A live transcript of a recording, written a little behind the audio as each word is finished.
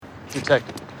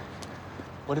Detective,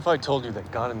 what if I told you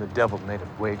that God and the devil made a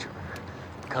wager?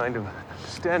 Kind of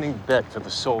standing bet for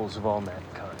the souls of all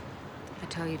mankind. I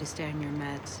tell you to stay on your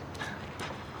meds.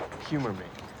 Humor me.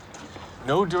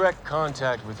 No direct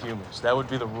contact with humans. That would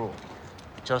be the rule.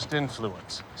 Just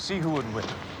influence. See who would win.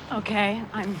 Okay,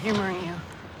 I'm humoring you.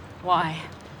 Why?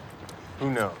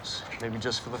 Who knows? Maybe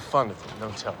just for the fun of it, no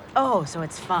telling. Oh, so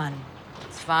it's fun.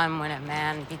 It's fun when a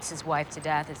man beats his wife to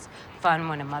death. It's fun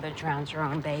when a mother drowns her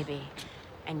own baby.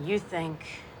 And you think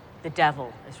the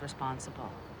devil is responsible.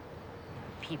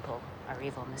 People are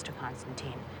evil, Mr.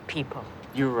 Constantine. People.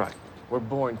 You're right. We're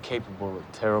born capable of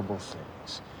terrible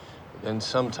things. But then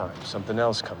sometimes something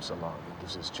else comes along and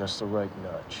gives us just the right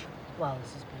nudge. Well,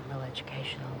 this has been real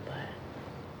educational, but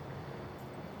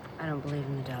I don't believe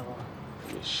in the devil.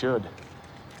 You should.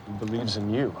 He believes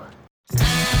in you.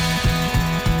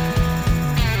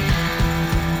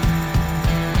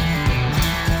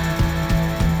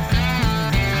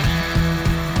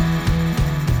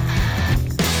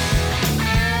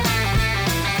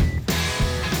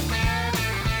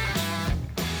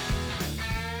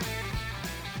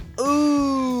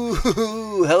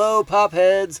 Ooh, hello,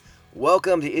 Popheads.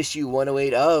 Welcome to issue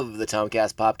 108 of the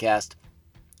Tomcast Podcast.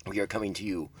 We are coming to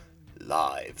you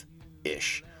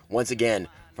live-ish. Once again,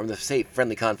 from the safe,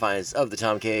 friendly confines of the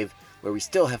Tom Cave, where we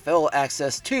still have full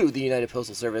access to the United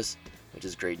Postal Service, which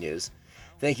is great news.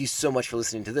 Thank you so much for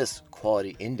listening to this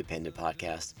quality independent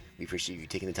podcast. We appreciate you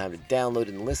taking the time to download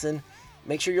and listen.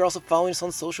 Make sure you're also following us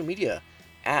on social media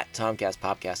at Tomcast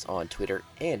Podcast on Twitter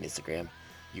and Instagram.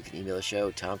 You can email the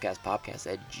show,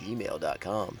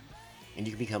 tomcastpopcast@gmail.com. And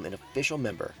you can become an official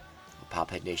member of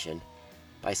Pophead Nation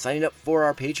by signing up for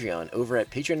our Patreon over at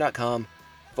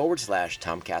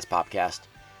patreon.com/TomcastPopcast,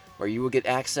 where you will get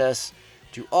access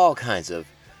to all kinds of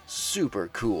super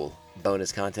cool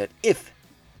bonus content if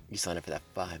you sign up for that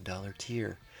 $5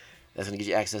 tier. That's going to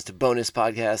get you access to bonus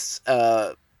podcasts,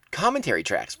 commentary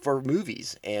tracks for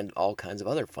movies, and all kinds of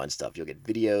other fun stuff. You'll get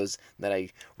videos that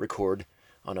I record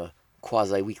on a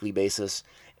quasi-weekly basis,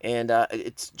 and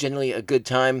it's generally a good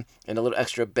time and a little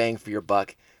extra bang for your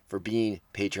buck for being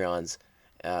Patreons,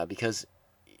 because,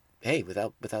 hey,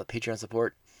 without Patreon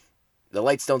support, the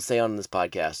lights don't stay on in this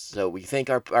podcast. So we thank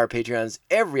our Patreons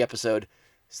every episode.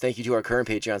 Thank you to our current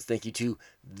Patreons. Thank you to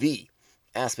the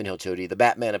Aspen Hill Chody, the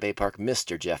Batman of Bay Park,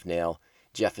 Mr. Jeff Nail.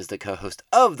 Jeff is the co-host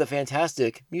of the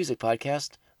fantastic music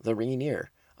podcast, The Ringing Ear.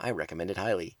 I recommend it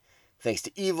highly. Thanks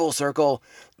to Evil Circle,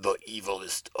 the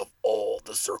evilest of all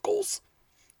the circles.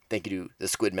 Thank you to the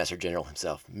Squid Master General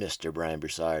himself, Mr. Brian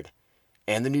Broussard.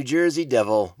 And the New Jersey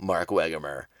Devil, Mark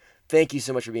Wegemer. Thank you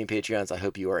so much for being Patreons. I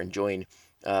hope you are enjoying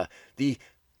the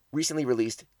recently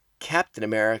released Captain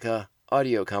America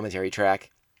audio commentary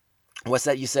track. What's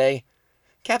that you say?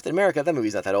 Captain America, that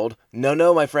movie's not that old.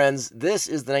 No, my friends. This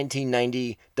is the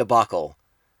 1990 debacle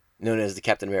known as the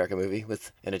Captain America movie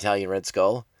with an Italian Red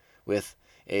Skull, with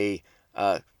a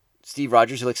Steve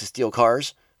Rogers who likes to steal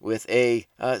cars, with a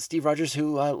Steve Rogers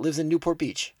who lives in Newport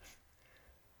Beach.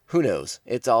 Who knows?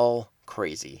 It's all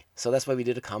crazy. So that's why we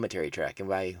did a commentary track. And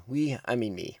by we, I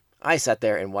mean me. I sat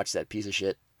there and watched that piece of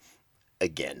shit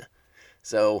again.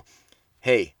 So,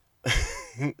 hey,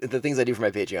 the things I do for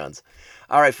my Patreons.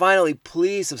 All right, finally,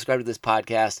 please subscribe to this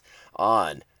podcast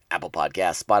on Apple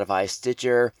Podcasts, Spotify,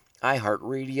 Stitcher,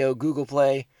 iHeartRadio, Google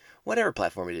Play, whatever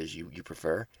platform it is you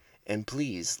prefer. And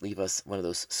please leave us one of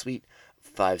those sweet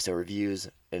 5-star reviews,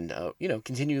 and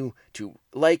continue to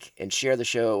like and share the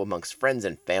show amongst friends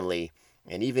and family,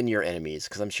 and even your enemies,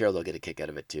 because I'm sure they'll get a kick out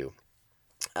of it too.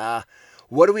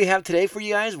 What do we have today for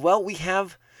you guys? Well, we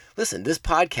have, listen, this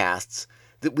podcast's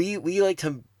that we like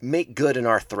to make good on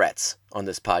our threats on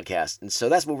this podcast, and so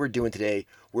that's what we're doing today.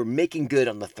 We're making good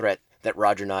on the threat that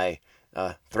Roger and I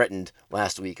threatened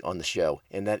last week on the show,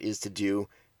 and that is to do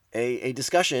a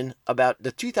discussion about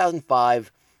the 2005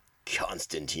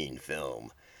 Constantine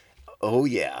film. Oh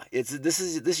yeah,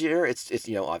 this year. It's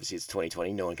obviously it's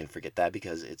 2020. No one can forget that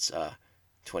because it's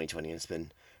 2020 and it's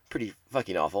been pretty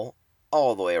fucking awful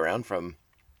all the way around from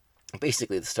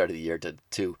basically the start of the year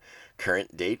to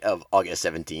current date of August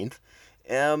 17th.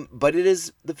 But it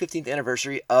is the 15th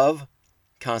anniversary of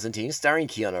Constantine, starring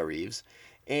Keanu Reeves,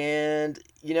 and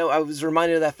I was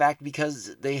reminded of that fact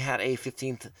because they had a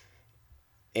 15th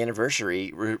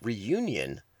anniversary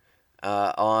reunion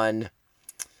on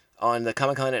the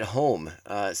Comic-Con at Home.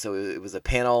 So it was a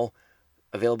panel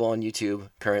available on YouTube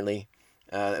currently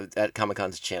at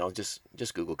Comic-Con's channel. Just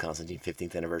Google Constantine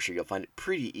 15th anniversary. You'll find it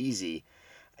pretty easy.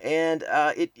 And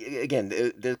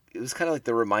it was kind of like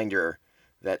the reminder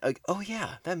that, like, oh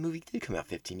yeah, that movie did come out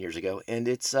 15 years ago. And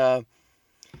it's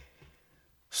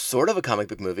sort of a comic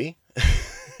book movie.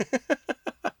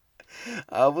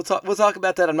 We'll talk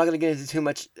about that. I'm not going to get into too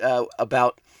much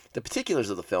about the particulars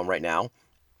of the film right now.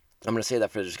 I'm going to save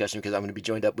that for the discussion because I'm going to be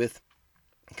joined up with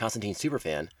Constantine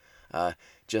Superfan.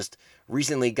 Just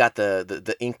recently got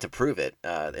the ink to prove it,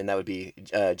 and that would be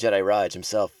Jedi Raj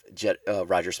himself,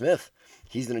 Roger Smith.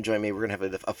 He's going to join me. We're going to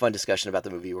have a fun discussion about the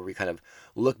movie where we kind of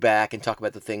look back and talk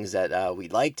about the things that we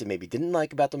liked and maybe didn't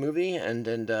like about the movie, and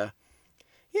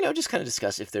just kind of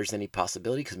discuss if there's any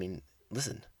possibility. Because, I mean,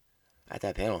 listen, at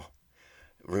that panel,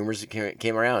 rumors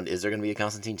came around. Is there going to be a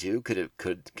Constantine 2?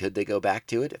 Could they go back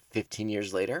to it 15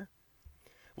 years later?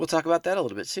 We'll talk about that a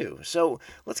little bit too. So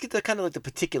let's get the kind of like the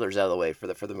particulars out of the way for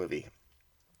the movie.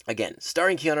 Again,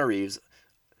 starring Keanu Reeves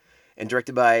and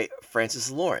directed by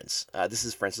Francis Lawrence. This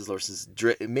is Francis Lawrence's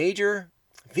major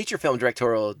feature film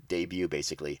directorial debut,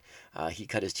 basically. He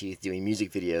cut his teeth doing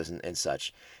music videos and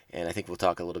such. And I think we'll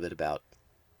talk a little bit about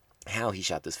how he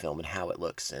shot this film and how it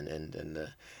looks and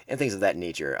things of that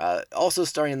nature. Also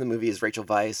starring in the movie is Rachel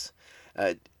Weisz,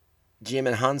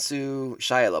 Djimon Hounsou,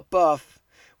 Shia LaBeouf.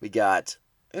 We got...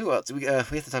 Who else? We have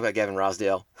to talk about Gavin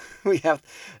Rossdale. We have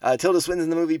Tilda Swinton's in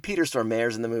the movie. Peter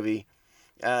Stormare's in the movie.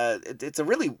 It's a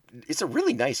really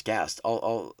nice cast.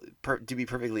 To be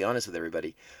perfectly honest with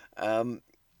everybody. Again,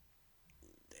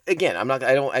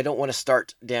 I don't want to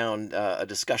start down a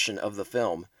discussion of the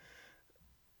film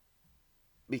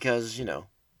because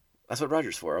that's what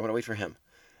Roger's for. I want to wait for him.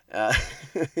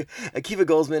 Akiva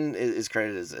Goldsman is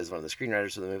credited as one of the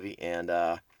screenwriters for the movie, and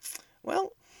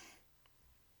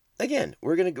again,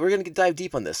 we're gonna dive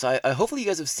deep on this. So hopefully you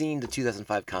guys have seen the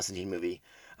 2005 Constantine movie.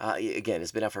 Again,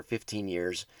 it's been out for 15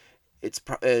 years.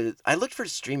 I looked for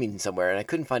streaming somewhere and I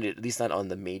couldn't find it, at least not on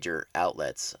the major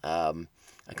outlets. I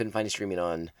couldn't find it streaming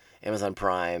on Amazon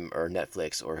Prime or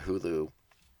Netflix or Hulu.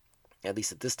 At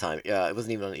least at this time, it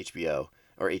wasn't even on HBO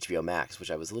or HBO Max, which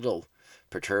I was a little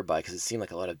perturbed by because it seemed like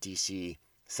a lot of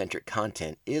DC-centric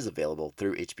content is available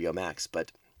through HBO Max.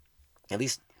 But at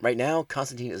least right now,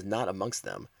 Constantine is not amongst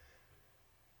them.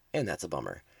 And that's a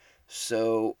bummer.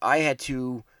 So I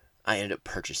ended up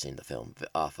purchasing the film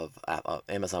off of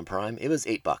Amazon Prime. It was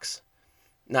 $8.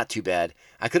 Not too bad.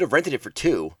 I could have rented it for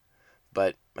 $2,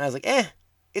 but I was like,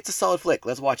 it's a solid flick.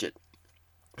 Let's watch it.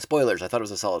 Spoilers, I thought it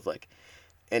was a solid flick.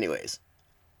 Anyways,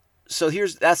 so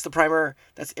that's the primer.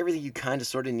 That's everything you kind of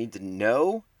sort of need to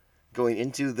know going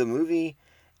into the movie.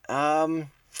 I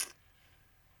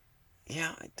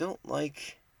don't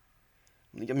like...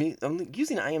 I mean, I'm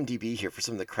using IMDb here for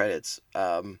some of the credits,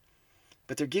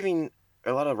 but they're giving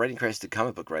a lot of writing credits to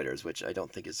comic book writers, which I don't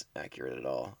think is accurate at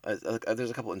all. There's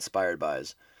a couple inspired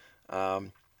bys.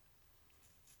 I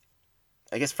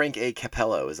guess Frank A.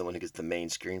 Capello is the one who gets the main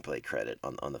screenplay credit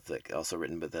on the flick. Also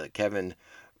written by Kevin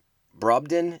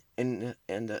Brobden and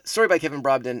story by Kevin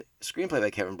Brobden, screenplay by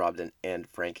Kevin Brobden and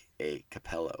Frank A.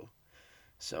 Capello.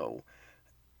 So,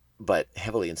 but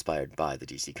heavily inspired by the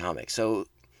DC Comics. So,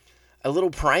 a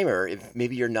little primer, if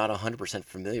maybe you're not 100%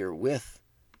 familiar with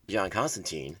John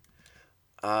Constantine.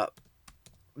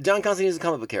 John Constantine is a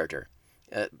comic book character.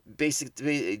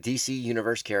 Basically, a DC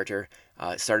Universe character.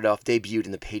 Debuted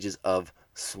in the pages of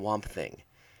Swamp Thing.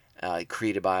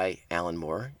 Created by Alan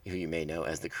Moore, who you may know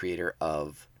as the creator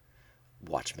of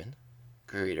Watchmen,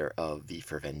 creator of V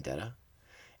for Vendetta,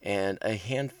 and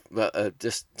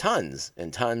just tons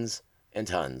and tons and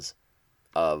tons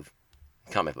of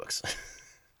comic books.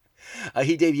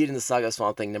 He debuted in the Saga of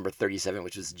Swamp Thing number 37,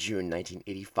 which was June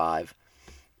 1985.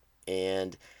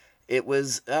 And it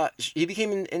was, he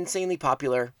became insanely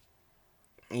popular.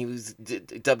 He was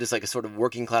dubbed as like a sort of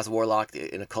working class warlock,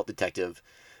 an occult detective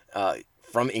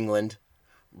from England.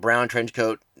 Brown trench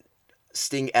coat,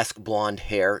 Sting-esque blonde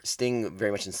hair. Sting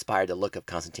very much inspired the look of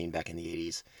Constantine back in the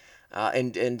 80s.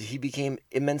 And he became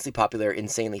immensely popular,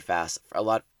 insanely fast. A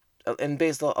lot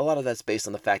of that's based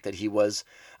on the fact that he was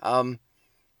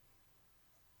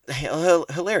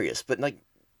hilarious, but like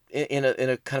in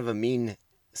a kind of a mean,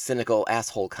 cynical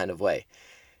asshole kind of way.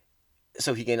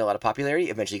 So he gained a lot of popularity.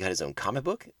 Eventually got his own comic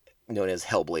book known as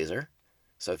Hellblazer.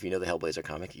 So if you know the Hellblazer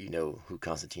comic, you know who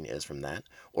Constantine is from that.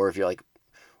 Or if you're like,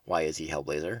 why is he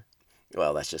Hellblazer?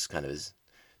 Well, that's just kind of his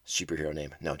superhero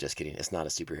name. No, just kidding. It's not a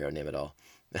superhero name at all.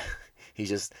 He's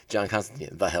just John Constantine,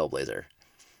 the Hellblazer.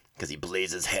 Because he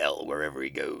blazes hell wherever he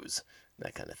goes.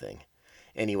 That kind of thing.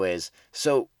 Anyways,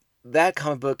 so that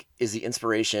comic book is the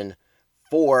inspiration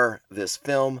for this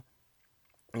film.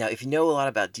 Now, if you know a lot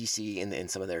about DC and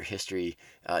some of their history,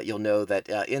 you'll know that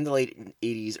in the late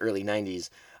 80s, early 90s,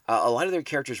 a lot of their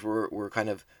characters were kind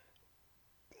of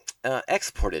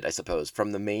exported, I suppose,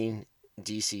 from the main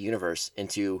DC universe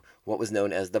into what was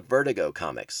known as the Vertigo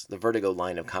comics, the Vertigo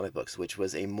line of comic books, which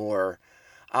was a more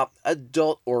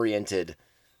adult-oriented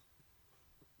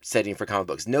setting for comic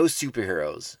books. No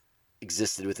superheroes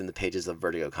existed within the pages of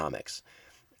Vertigo Comics.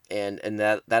 And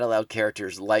that allowed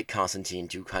characters like Constantine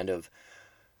to kind of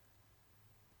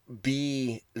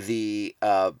be the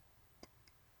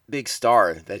big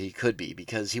star that he could be,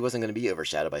 because he wasn't going to be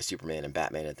overshadowed by Superman and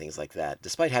Batman and things like that,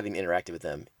 despite having interacted with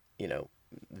them,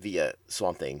 via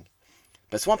Swamp Thing.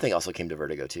 But Swamp Thing also came to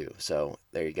Vertigo too, so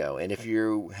there you go. And if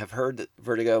you have heard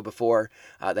Vertigo before,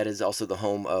 that is also the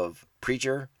home of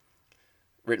Preacher,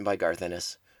 written by Garth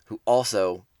Ennis, who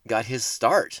also got his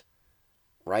start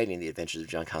writing The Adventures of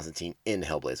John Constantine in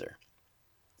Hellblazer.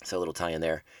 So a little tie in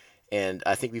there. And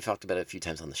I think we've talked about it a few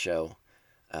times on the show,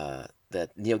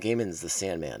 that Neil Gaiman's The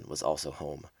Sandman was also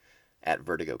home at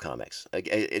Vertigo Comics,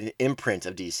 an imprint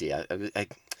of DC. I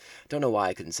don't know why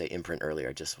I couldn't say imprint earlier.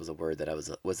 It just was a word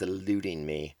that was eluding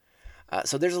me.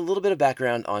 So there's a little bit of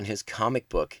background on his comic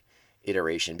book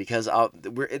iteration, because I'll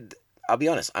be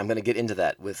honest, I'm going to get into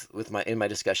that in my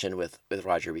discussion with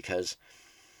Roger, because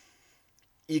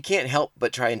you can't help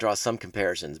but try and draw some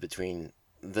comparisons between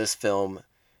this film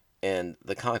and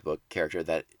the comic book character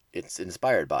that it's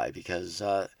inspired by, because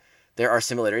there are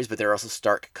similarities, but there are also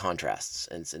stark contrasts.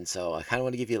 And so I kind of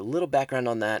want to give you a little background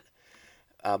on that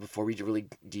before we really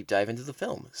deep dive into the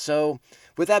film. So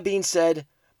with that being said,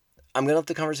 I'm going to let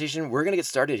the conversation, we're going to get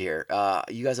started here.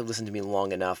 You guys have listened to me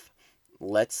long enough.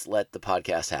 Let's let the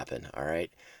podcast happen, all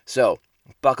right? So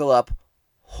buckle up,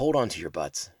 hold on to your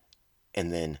butts,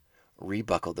 and then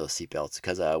rebuckle those seatbelts,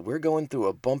 because we're going through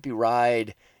a bumpy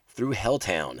ride through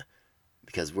Helltown,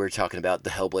 because we're talking about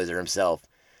the Hellblazer himself,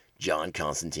 John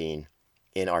Constantine,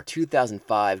 in our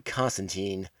 2005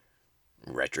 Constantine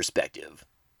retrospective.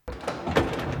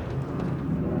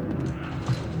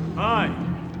 Hi.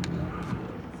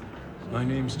 My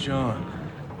name's John.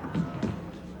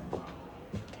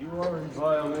 You are in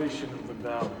violation of the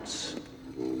balance.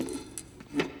 Leave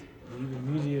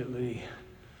immediately,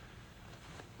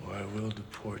 or I will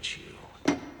deport you.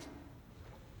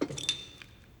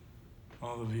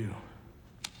 All of you.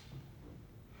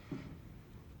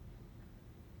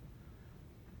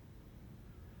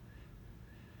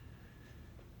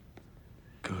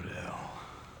 Go to hell.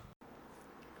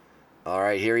 All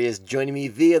right, here he is joining me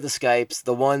via the Skypes,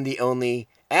 the one, the only,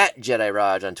 at Jedi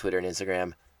Raj on Twitter and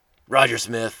Instagram, Roger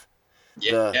Smith.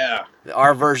 Yeah.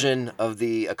 Our version of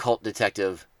the occult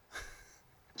detective.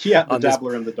 Yeah, the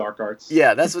dabbler in the dark arts.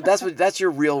 Yeah, that's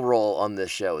your real role on this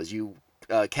show, is you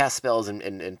cast spells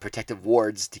and protective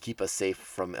wards to keep us safe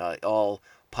from all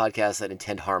podcasts that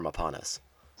intend harm upon us.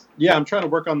 Yeah, I'm trying to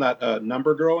work on that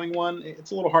number growing one.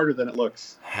 It's a little harder than it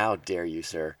looks. How dare you,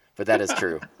 sir? But that is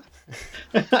true.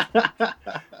 I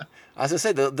was going to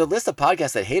say, the list of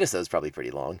podcasts that hate us is probably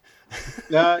pretty long.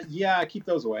 Yeah, keep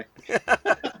those away.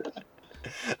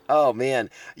 Oh, man.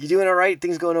 You doing all right?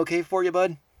 Things going okay for you,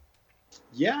 bud?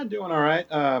 Yeah, doing all right.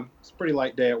 It's a pretty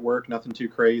light day at work, nothing too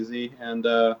crazy. And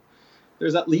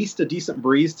there's at least a decent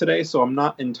breeze today, so I'm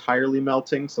not entirely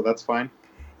melting, so that's fine.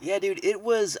 Yeah, dude, it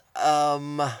was,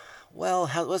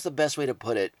 what's the best way to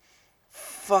put it?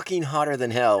 Fucking hotter than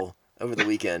hell over the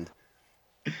weekend.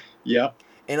 Yeah,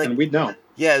 and we'd know.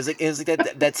 Yeah, it was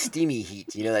like that steamy heat,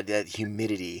 that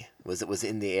humidity was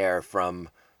in the air from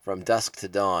dusk to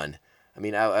dawn. I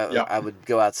mean, I would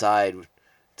go outside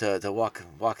to walk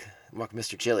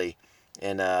Mr. Chili,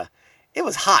 and it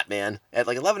was hot, man. At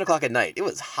like 11 o'clock at night, it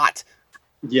was hot.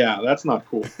 Yeah, that's not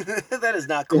cool. That is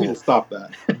not cool. Stop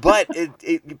that. But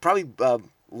it probably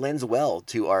lends well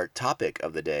to our topic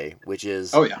of the day, which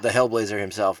is the Hellblazer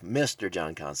himself, Mr.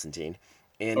 John Constantine,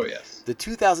 and the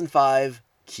 2005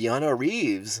 Keanu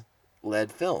Reeves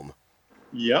led film.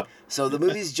 Yep. So the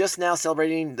movie's just now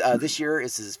celebrating this year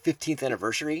is his 15th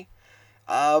anniversary.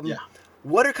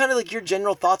 What are kind of like your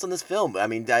general thoughts on this film? I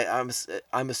mean,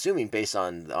 I'm assuming based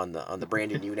on the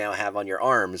branding you now have on your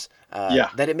arms,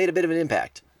 that it made a bit of an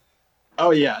impact.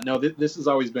 Oh yeah, no, this has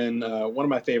always been one of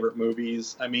my favorite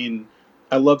movies. I mean,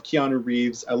 I love Keanu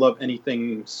Reeves. I love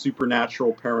anything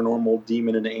supernatural, paranormal,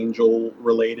 demon and angel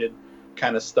related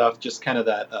kind of stuff. Just kind of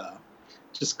that,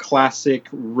 just classic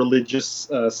religious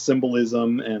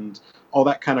symbolism and all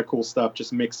that kind of cool stuff,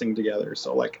 just mixing together.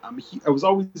 So like, I was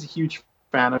always a huge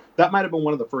fan of. That might have been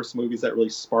one of the first movies that really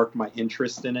sparked my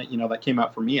interest in it. That came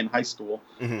out for me in high school.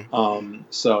 Mm-hmm.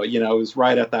 So it was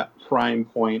right at that prime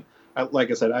point.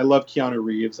 Like I said, I love Keanu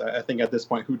Reeves. I think at this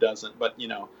point, who doesn't? But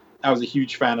I was a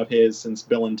huge fan of his since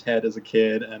Bill and Ted as a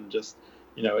kid, and just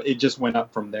it just went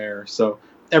up from there. So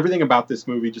everything about this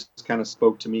movie just kind of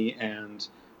spoke to me, and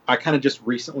I kind of just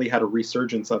recently had a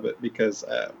resurgence of it because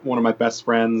one of my best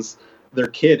friends, their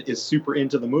kid is super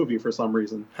into the movie for some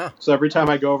reason. Huh. So every time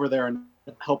I go over there and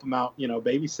help them out,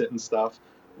 babysit and stuff,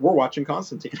 we're watching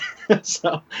Constantine.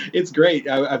 So it's great.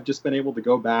 I've just been able to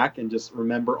go back and just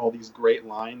remember all these great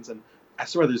lines, and I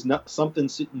swear there's something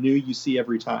new you see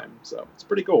every time. So it's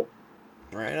pretty cool.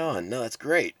 Right on. No, that's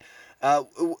great.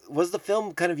 Was the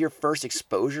film kind of your first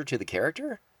exposure to the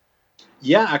character?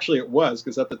 Yeah, actually, it was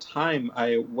because at the time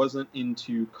I wasn't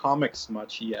into comics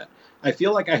much yet. I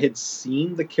feel like I had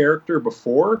seen the character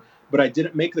before, but I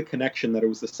didn't make the connection that it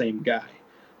was the same guy.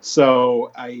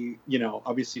 So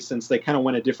obviously, since they kind of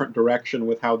went a different direction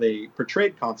with how they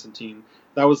portrayed Constantine,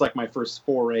 that was like my first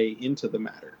foray into the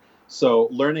matter. So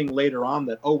learning later on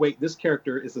that, oh wait, this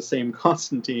character is the same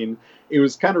Constantine, it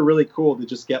was kind of really cool to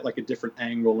just get like a different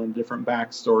angle and different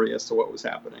backstory as to what was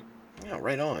happening. Yeah,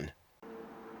 right on.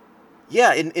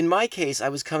 Yeah, in my case, I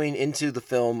was coming into the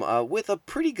film with a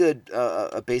pretty good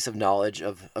a base of knowledge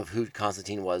of who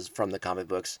Constantine was from the comic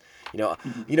books.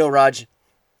 Raj,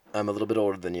 I'm a little bit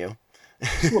older than you.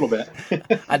 Just a little bit.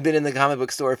 I'd been in the comic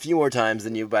book store a few more times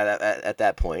than you by at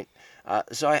that point.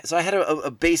 So I had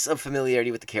a base of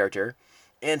familiarity with the character,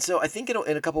 and so I think in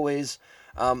a couple ways,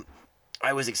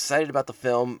 I was excited about the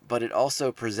film, but it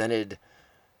also presented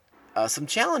some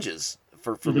challenges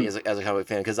for me as a comic book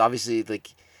fan, because obviously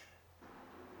like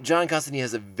John Constantine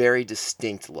has a very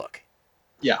distinct look.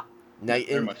 Yeah. Now,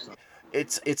 very much so.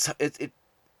 It's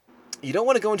you don't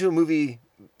want to go into a movie,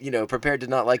 prepared to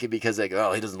not like it because like,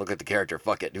 oh, he doesn't look like the character.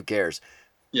 Fuck it, who cares?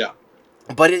 Yeah.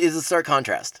 But it is a stark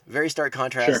contrast, very stark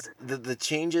contrast. Sure. The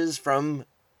changes from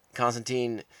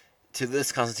Constantine to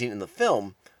this Constantine in the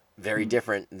film, very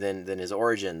different than his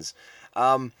origins.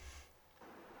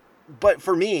 But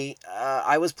for me,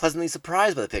 I was pleasantly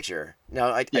surprised by the picture.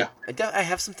 Now, I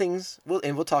have some things,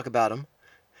 we'll talk about them.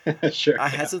 Sure. I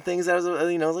had some things that I was like, oh,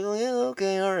 yeah,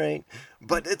 okay, all right.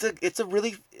 But it's a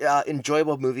really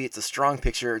enjoyable movie. It's a strong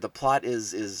picture. The plot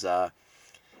is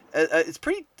it's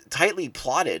pretty tightly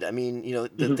plotted. I mean,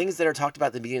 the things that are talked about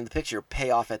at the beginning of the picture pay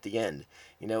off at the end.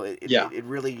 It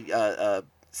really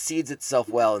seeds itself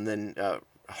well and then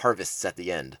harvests at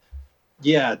the end.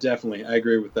 Yeah, definitely. I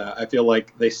agree with that. I feel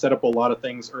like they set up a lot of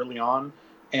things early on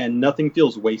and nothing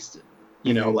feels wasted.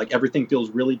 Like everything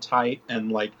feels really tight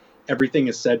and like everything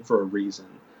is said for a reason.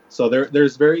 So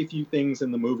there's very few things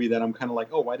in the movie that I'm kind of like,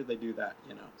 oh, why did they do that?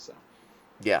 So.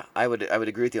 Yeah, I would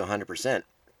agree with you 100%.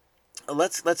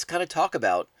 Let's kind of talk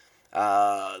about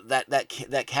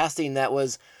that casting that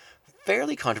was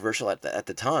fairly controversial at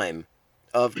the time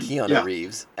of Keanu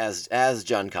Reeves as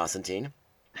John Constantine.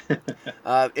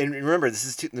 And remember,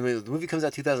 the movie comes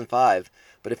out 2005,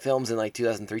 but it films in like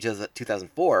 2003,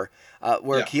 2004,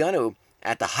 where Keanu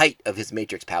at the height of his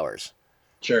Matrix powers.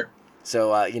 Sure.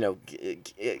 So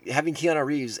having Keanu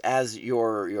Reeves as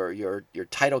your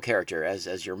title character,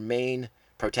 as your main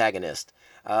protagonist,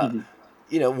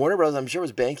 Warner Bros. I'm sure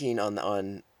was banking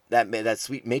on that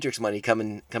sweet Matrix money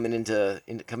coming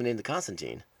into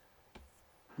Constantine.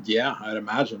 Yeah, I'd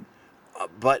imagine.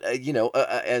 But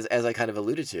as I kind of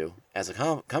alluded to, as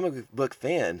a comic book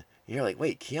fan, you're like,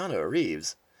 wait, Keanu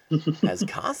Reeves as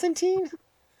Constantine?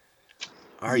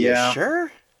 Are you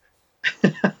sure?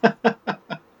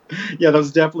 Yeah, that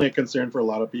was definitely a concern for a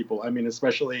lot of people. I mean,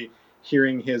 especially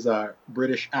hearing his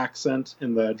British accent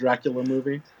in the Dracula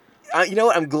movie. You know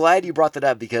what? I'm glad you brought that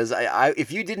up because I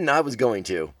if you didn't, I was going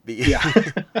to. Yeah.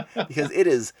 Because it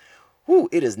is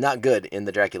not good in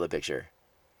the Dracula picture.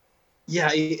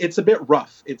 Yeah, it's a bit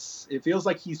rough. It feels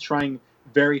like he's trying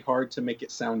very hard to make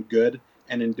it sound good,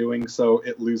 and in doing so,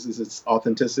 it loses its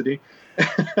authenticity.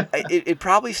 It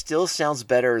probably still sounds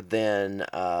better than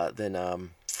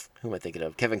who am I thinking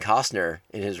of? Kevin Costner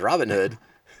in his Robin Hood.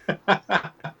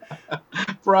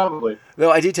 Probably.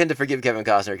 Though I do tend to forgive Kevin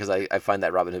Costner because I find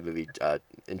that Robin Hood movie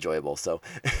enjoyable. So.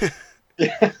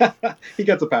 He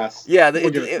gets a pass. Yeah,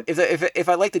 if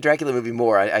I liked the Dracula movie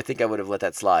more, I think I would have let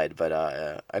that slide. But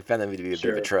I found that movie to be a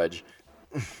bit of a trudge.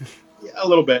 Yeah, a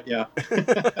little bit, yeah.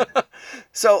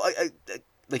 So,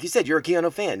 like you said, you're a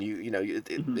Keanu fan.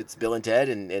 It's Bill and Ted,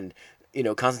 and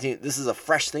Constantine. This is a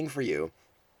fresh thing for you.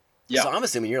 Yeah. So I'm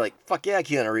assuming you're like, fuck yeah,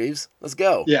 Keanu Reeves, let's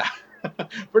go. Yeah.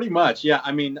 Pretty much, yeah.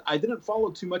 I mean, I didn't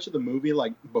follow too much of the movie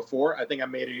like before. I think I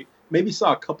maybe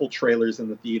saw a couple trailers in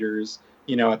the theaters,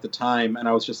 at the time, and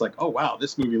I was just like, oh wow,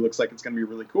 this movie looks like it's gonna be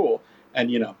really cool.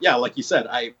 And like you said,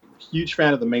 I'm a huge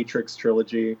fan of the Matrix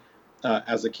trilogy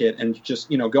as a kid, and just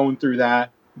going through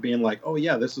that, being like, oh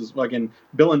yeah, this is fucking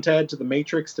Bill and Ted to the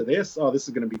Matrix to this. Oh, this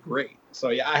is gonna be great.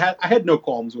 So yeah, I had no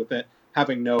qualms with it,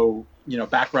 having no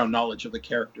background knowledge of the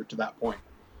character to that point.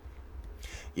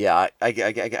 Yeah, I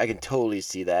can totally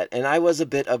see that. And I was a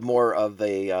bit of more of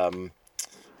a,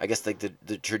 I guess like the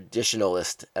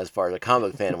traditionalist as far as a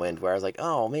comic fan went, where I was like,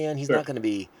 oh man, he's not going to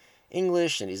be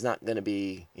English, and he's not going to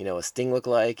be, a Sting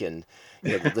look-like, and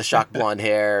the shock blonde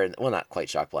hair, and well, not quite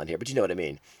shock blonde hair, but you know what I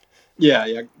mean.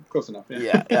 Yeah, close enough.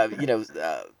 Yeah,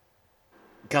 Yeah,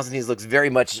 Constantine looks very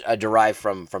much derived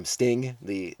from Sting,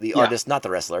 the artist, not the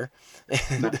wrestler.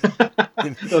 No.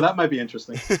 So that might be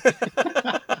interesting.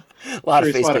 A lot Sure,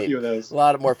 of face spot a paint. few of those. A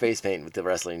lot more face paint with the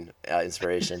wrestling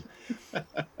inspiration.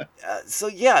 So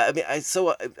yeah,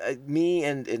 I mean, me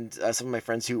and some of my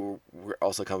friends who were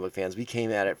also comic book fans, we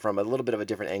came at it from a little bit of a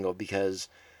different angle because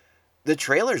the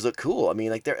trailers look cool. I mean,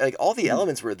 like they're like all the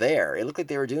elements were there. It looked like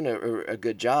they were doing a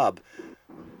good job,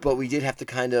 but we did have to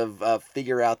kind of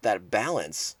figure out that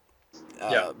balance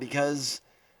because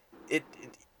it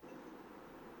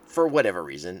for whatever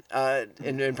reason,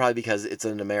 and probably because it's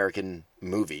an American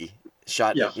movie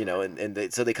shot,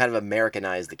 so they kind of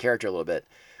Americanized the character a little bit.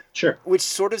 Sure. Which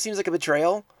sort of seems like a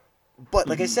betrayal, but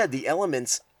like I said, the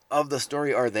elements of the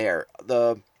story are there.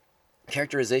 The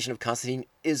characterization of Constantine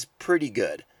is pretty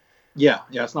good. Yeah,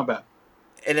 it's not bad.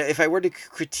 And if I were to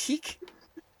critique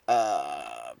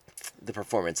the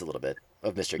performance a little bit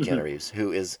of Mr. Keanu Reeves,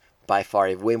 who is by far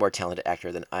a way more talented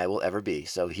actor than I will ever be,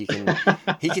 so he can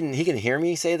he can hear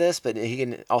me say this, but he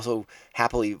can also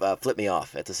happily flip me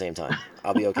off at the same time.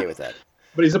 I'll be okay with that.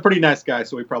 But he's a pretty nice guy,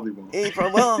 so he probably won't.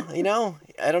 Well,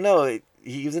 I don't know.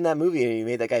 He was in that movie and he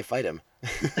made that guy fight him.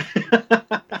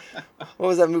 What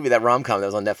was that movie? That rom-com that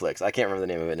was on Netflix? I can't remember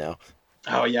the name of it now.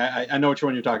 Oh yeah, I know which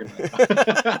one you're talking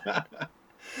about.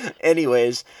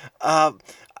 Anyways,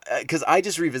 because I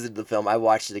just revisited the film, I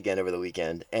watched it again over the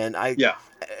weekend, and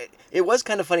it was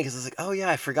kind of funny because it's like, oh yeah,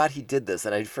 I forgot he did this,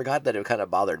 and I forgot that it kind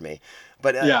of bothered me.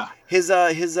 But his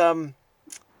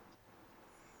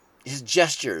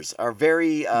gestures are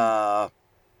very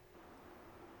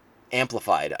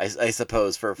amplified, I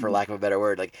suppose, for lack of a better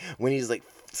word. Like when he's like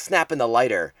snapping the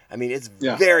lighter, I mean, it's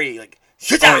very like.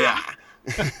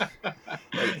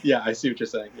 Yeah, I see what you're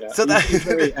saying. Yeah, so he's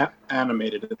very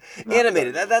animated.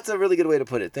 Animated. That's a really good way to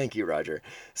put it. Thank you, Roger.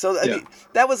 So I mean,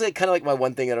 that was kind of like my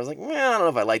one thing that I was like, I don't know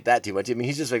if I like that too much. I mean,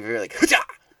 he's just like very like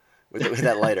with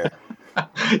that lighter.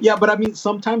 Yeah, but I mean,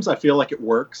 sometimes I feel like it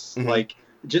works. Like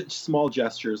just small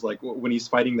gestures, like when he's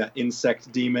fighting that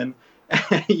insect demon.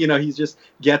 He just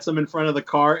gets him in front of the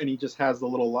car, and he just has the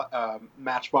little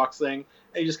matchbox thing,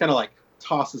 and he just kind of like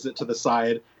tosses it to the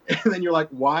side, and then you're like,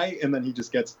 why? And then he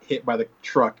just gets hit by the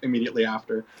truck immediately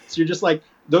after. So you're just like,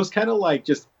 those kind of like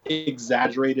just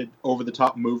exaggerated, over the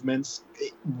top movements,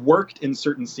 it worked in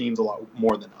certain scenes a lot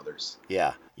more than others.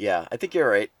 Yeah, I think you're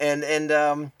right. And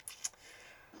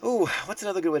what's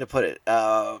another good way to put it?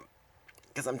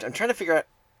 Because I'm trying to figure out.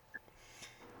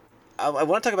 I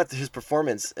want to talk about his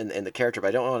performance and the character, but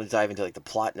I don't want to dive into like the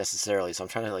plot necessarily. So I'm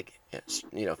trying to like,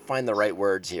 find the right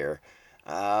words here.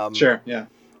 Sure. Yeah.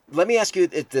 Let me ask you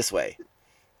it this way.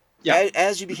 Yeah.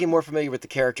 As you became more familiar with the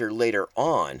character later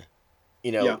on,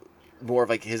 more of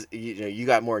like his, you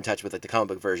got more in touch with like the comic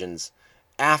book versions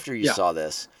after you saw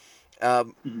this.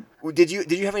 Did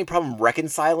you have any problem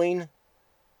reconciling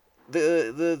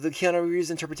the Keanu Reeves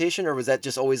interpretation, or was that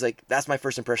just always like, that's my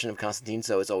first impression of Constantine,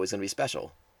 so it's always going to be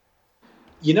special?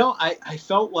 I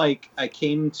felt like I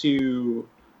came to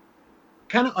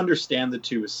kind of understand the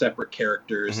two as separate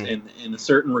characters in a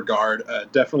certain regard.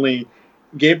 Definitely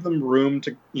gave them room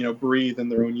to, breathe in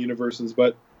their own universes.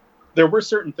 But there were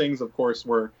certain things, of course,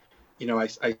 where,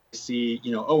 I see,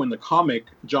 in the comic,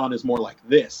 John is more like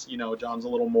this. John's a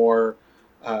little more,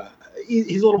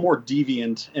 he's a little more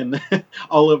deviant in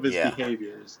all of his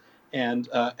behaviors. And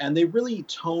they really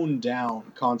tone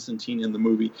down Constantine in the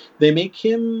movie. They make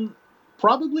him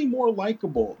probably more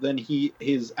likable than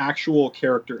his actual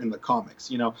character in the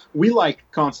comics. We like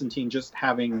Constantine just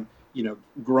having,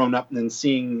 grown up and then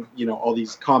seeing, all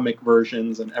these comic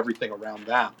versions and everything around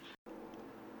that.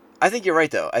 I think you're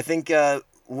right, though. I think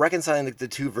reconciling the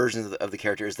two versions of the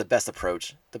character is the best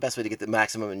approach, the best way to get the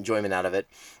maximum enjoyment out of it.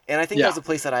 And I think that's a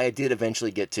place that I did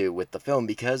eventually get to with the film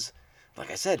because,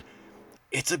 like I said,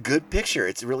 it's a good picture.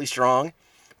 It's really strong,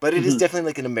 but it is definitely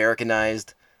like an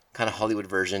Americanized kind of Hollywood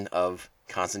version of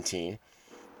Constantine.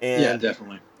 And yeah,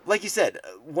 definitely. Like you said,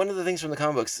 one of the things from the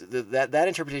comic books, that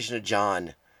interpretation of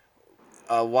John,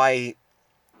 why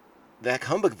that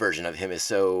comic book version of him is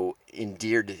so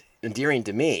endearing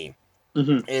to me,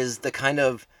 is the kind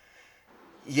of,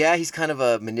 he's kind of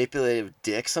a manipulative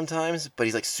dick sometimes, but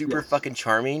he's like super fucking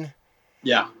charming.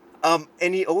 Yeah.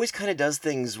 And he always kind of does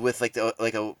things with like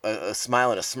a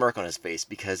smile and a smirk on his face,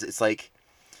 because it's like,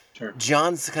 sure,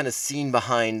 John's kind of seen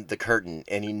behind the curtain,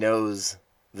 and he knows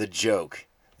the joke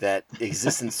that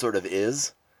existence sort of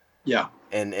is. Yeah.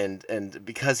 And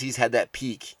because he's had that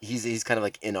peak, he's kind of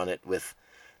like in on it with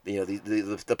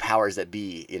the powers that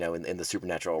be, in the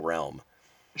supernatural realm.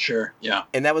 Sure. Yeah.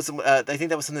 And that was I think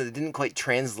that was something that didn't quite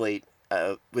translate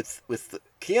with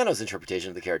Keanu's interpretation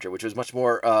of the character, which was much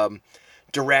more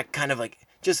direct, kind of like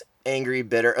just angry,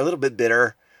 bitter, a little bit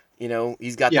bitter.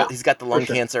 He's got Yeah, the for lung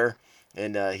sure. cancer,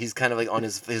 and he's kind of like on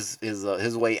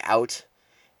his way out,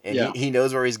 and Yeah. he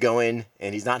knows where he's going,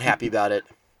 and he's not happy about it.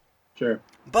 Sure.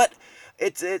 But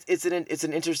it's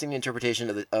an interesting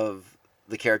interpretation of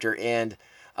the character, and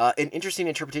an interesting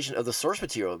interpretation of the source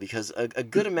material, because a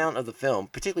good amount of the film,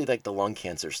 particularly like the lung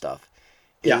cancer stuff,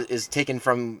 Yeah. is taken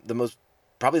from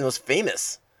probably the most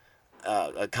famous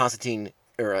Constantine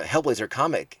or Hellblazer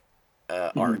comic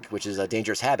arc, which is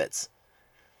Dangerous Habits.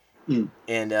 Mm.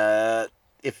 And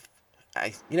if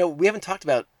we haven't talked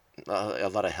about a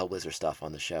lot of Hellblazer stuff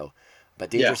on the show, but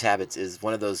Dangerous Habits is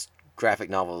one of those graphic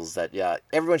novels that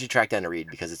everyone should track down to read,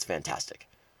 because it's fantastic.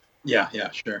 Yeah. Yeah.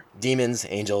 Sure. Demons,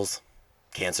 angels,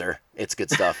 cancer. It's good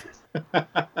stuff.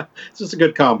 It's just a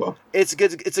good combo. It's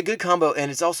good. It's a good combo,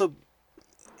 and it's also,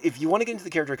 if you want to get into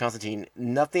the character of Constantine,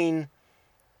 nothing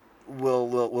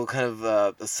will kind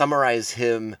of summarize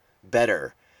him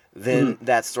better than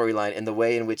that storyline, and the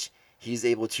way in which he's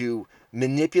able to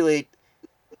manipulate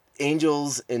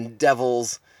angels and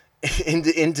devils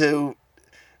into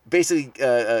basically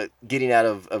getting out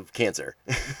of cancer.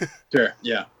 Sure.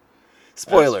 Yeah.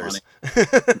 Spoilers.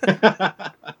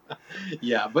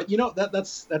 Yeah, but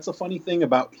that's a funny thing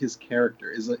about his character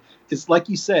is like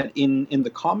you said, in the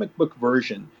comic book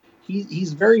version,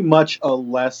 he's very much a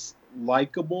less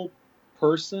likable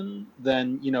person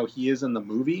than he is in the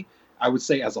movie, I would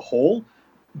say, as a whole.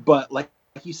 But like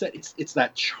you said, it's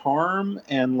that charm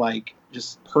and like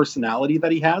just personality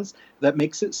that he has that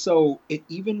makes it so it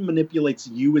even manipulates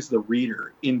you as the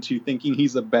reader into thinking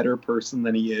he's a better person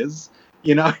than he is.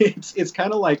 It's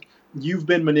kind of like you've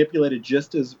been manipulated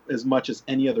just as much as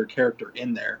any other character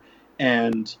in there,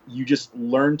 and you just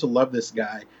learn to love this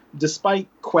guy despite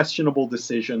questionable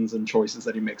decisions and choices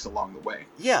that he makes along the way.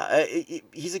 Yeah,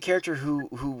 he's a character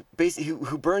who basically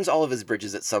who burns all of his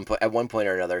bridges at one point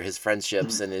or another, his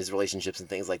friendships and his relationships and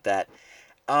things like that.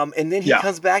 And then he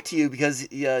comes back to you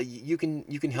because you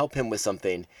can help him with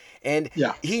something, and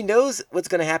he knows what's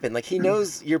going to happen. Like, he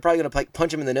knows you're probably going to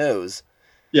punch him in the nose,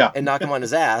 and knock him on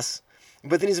his ass.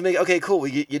 But then he's gonna be like, okay, cool,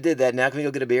 you did that. Now can we go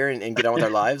get a beer and get on with our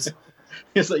lives?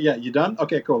 He's like, yeah, you done?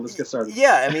 Okay, cool, let's get started.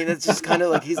 Yeah, I mean, it's just kind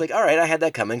of like, he's like, all right, I had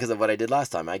that coming because of what I did last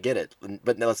time. I get it,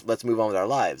 but now let's move on with our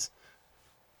lives.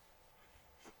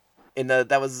 And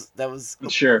that was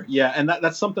Sure, yeah, and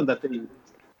that's something that they.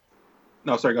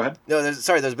 No, sorry, go ahead. No, there's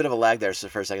a bit of a lag there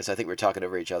for a second, so I think we're talking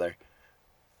over each other.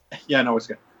 Yeah, no, it's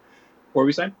good. What were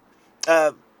we saying?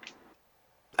 I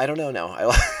don't know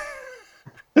now.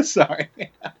 Sorry.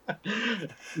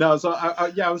 No, so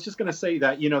I was just gonna say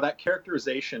that that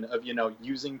characterization of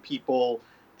using people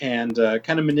and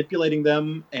kind of manipulating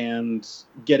them and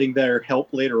getting their help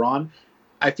later on.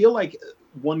 I feel like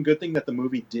one good thing that the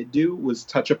movie did do was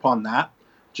touch upon that,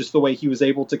 just the way he was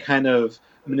able to kind of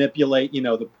manipulate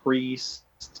the priest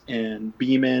and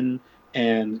Beeman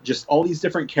and just all these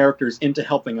different characters into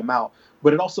helping him out.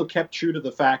 But it also kept true to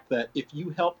the fact that if you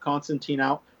help Constantine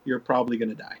out, you're probably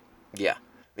gonna die.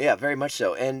 Yeah, very much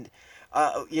so. And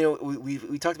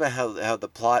we talked about how the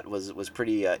plot was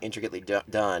pretty intricately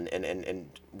done and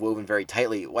woven very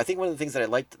tightly. I think one of the things that I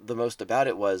liked the most about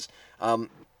it was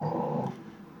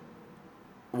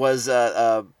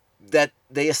that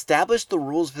they established the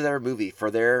rules for their movie,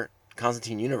 for their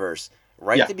Constantine universe,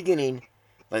 right at the beginning.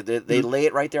 Like, they lay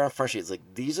it right there on Front Street. It's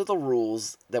like, these are the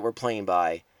rules that we're playing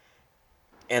by,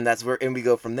 and we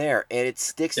go from there. And it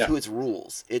sticks to its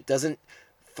rules. It doesn't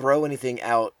throw anything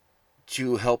out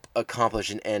to help accomplish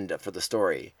an end for the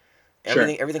story.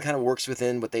 Everything kind of works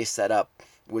within what they set up,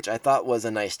 which I thought was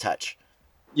a nice touch.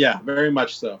 Yeah, very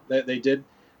much so. They did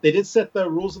set the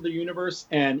rules of the universe,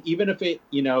 and even if they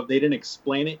didn't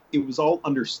explain it, it was all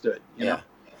understood. Yeah,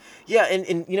 and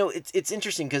it's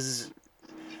interesting because,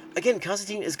 again,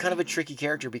 Constantine is kind of a tricky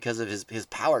character because of his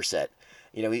power set.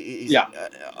 He's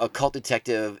a cult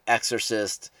detective,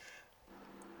 exorcist,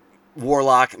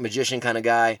 warlock, magician kind of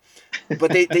guy,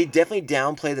 but they definitely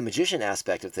downplay the magician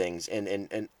aspect of things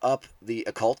and up the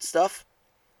occult stuff.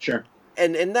 Sure.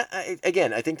 And that,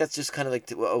 again, I think that's just kind of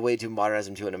like a way to modernize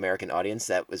him to an American audience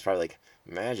that was probably like,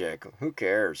 magic, who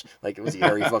cares? Like, was he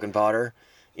Harry fucking Potter?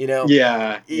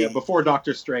 Yeah. Before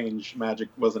Doctor Strange, magic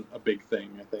wasn't a big thing,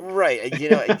 I think. Right.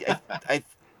 I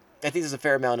think there's a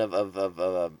fair amount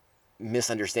of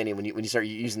misunderstanding when you start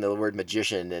using the word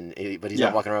magician, but he's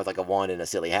not walking around with like a wand and a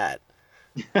silly hat.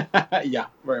 Yeah,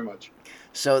 very much.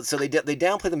 So they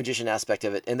downplay the magician aspect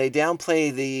of it, and they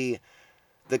downplay the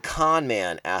the con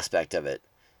man aspect of it.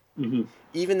 Hmm.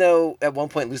 Even though at one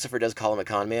point Lucifer does call him a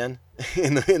con man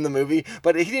in the movie,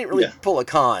 but he didn't really Yeah. pull a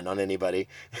con on anybody.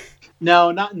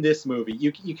 No, not in this movie.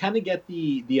 You kind of get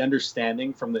the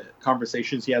understanding from the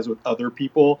conversations he has with other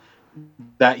people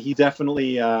that he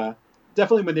definitely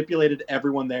manipulated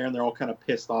everyone there, and they're all kind of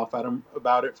pissed off at him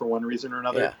about it for one reason or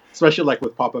another. Yeah. Especially like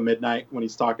with Papa Midnight when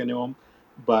he's talking to him.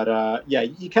 But yeah,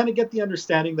 you kind of get the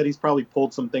understanding that he's probably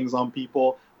pulled some things on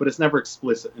people, but it's never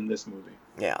explicit in this movie.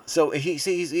 Yeah. So he's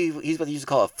what they used to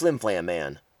call a flim flam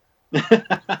man.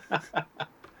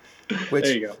 Which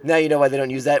There you go. now you know why they don't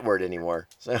use that word anymore.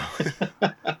 So,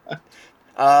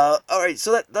 all right.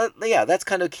 So yeah, that's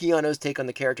kind of Keanu's take on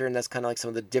the character, and that's kind of like some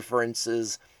of the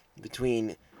differences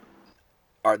between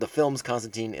the film's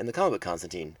Constantine and the comic book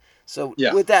Constantine. So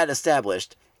Yeah. with that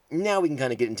established, now we can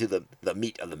kind of get into the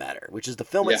meat of the matter, which is the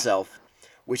film Yeah. itself,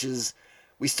 which is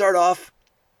we start off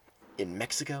in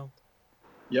Mexico.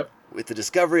 Yep. With the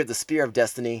discovery of the Spear of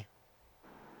Destiny,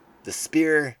 the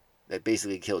spear that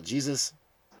basically killed Jesus.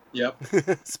 Yep.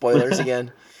 Spoilers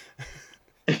again.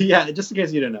 Yeah, just in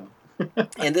case you didn't know.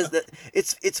 And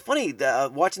it's funny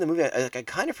watching the movie. I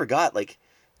kind of forgot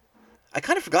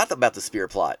about the spear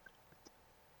plot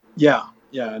Yeah,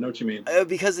 I know what you mean.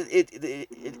 because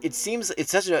it seems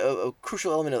it's such a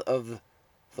crucial element of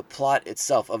the plot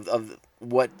itself of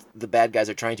what the bad guys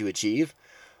are trying to achieve.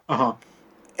 Uh-huh.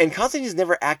 And Constantine's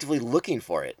never actively looking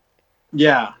for it.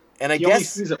 Yeah. And I He only guess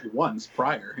sees it once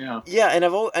prior. Yeah. yeah, and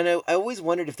I always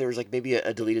wondered if there was like maybe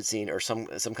a deleted scene or some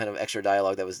kind of extra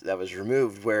dialogue that was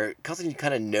removed where Constantine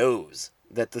kind of knows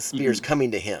that the spear's coming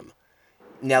to him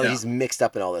now that Yeah. he's mixed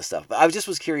up in all this stuff. But I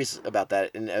was curious about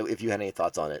that and if you had any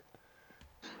thoughts on it.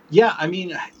 Yeah, I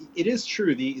mean, it is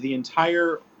true. The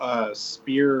entire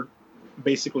spear,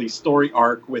 basically story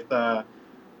arc with the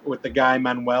guy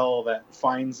Manuel that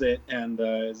finds it and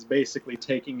is basically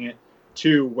taking it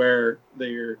to where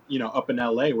they're up in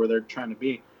LA where they're trying to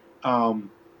be,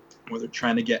 where they're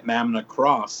trying to get Mammon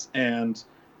across, and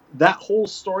that whole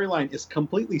storyline is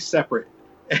completely separate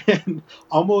and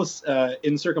almost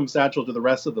incircumstantial to the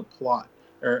rest of the plot,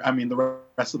 or I mean the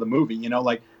rest of the movie.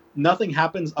 Like nothing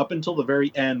happens up until the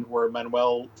very end where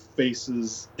Manuel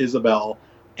faces Isabel,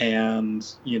 and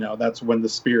that's when the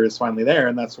spear is finally there,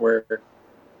 and that's where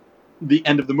the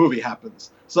end of the movie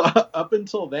happens. So up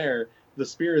until there, the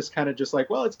spear is kind of just like,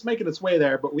 well, it's making its way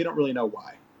there, but we don't really know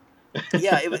why.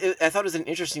 Yeah, I thought it was an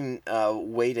interesting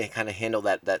way to kind of handle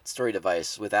that story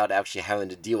device without actually having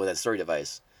to deal with that story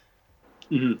device.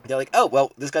 Mm-hmm. They're like, oh,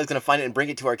 well, this guy's going to find it and bring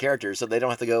it to our characters so they don't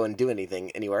have to go and do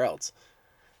anything anywhere else.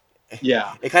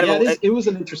 Yeah. It was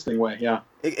an interesting way, yeah.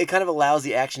 It kind of allows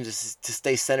the action to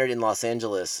stay centered in Los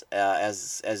Angeles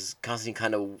as Constantine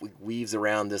kind of weaves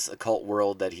around this occult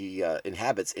world that he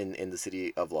inhabits in the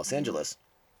city of Los Angeles.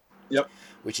 Yep.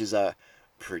 Which is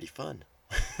pretty fun.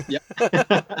 Yep.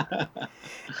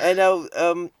 And now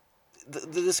the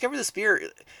Discover the Spear,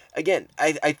 again,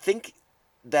 I think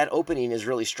that opening is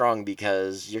really strong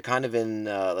because you're kind of in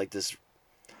like this,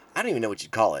 I don't even know what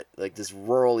you'd call it, like this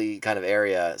rurally kind of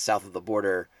area south of the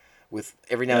border with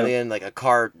every now and then like a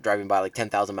car driving by like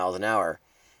 10,000 miles an hour.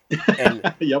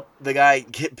 And Yep. the guy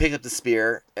picked up the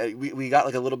spear. We got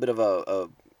like a little bit of a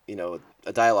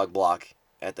dialogue block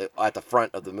at the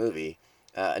front of the movie,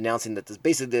 announcing that this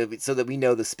basically so that we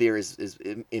know the spear is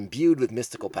imbued with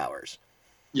mystical powers.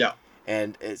 Yeah.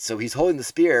 And so he's holding the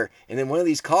spear, and then one of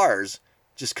these cars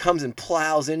just comes and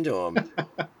plows into him.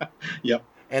 Yep.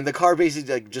 And the car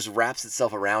basically like just wraps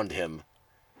itself around him.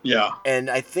 Yeah. And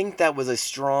I think that was a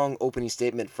strong opening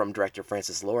statement from director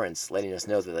Francis Lawrence, letting us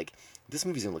know that like this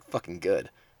movie's gonna look fucking good.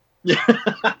 Yeah.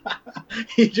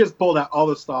 He just pulled out all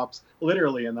the stops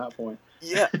literally in that point.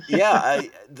 Yeah.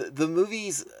 The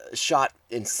movie's shot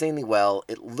insanely well.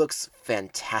 It looks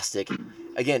fantastic.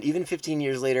 Again, even 15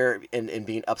 years later, and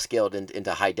being upscaled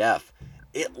into high def,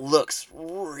 it looks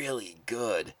really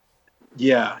good.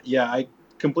 Yeah, I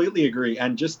completely agree.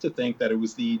 And just to think that it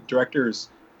was the director's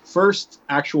first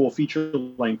actual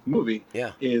feature-length movie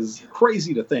is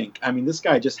crazy to think. I mean, this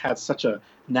guy just had such a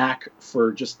knack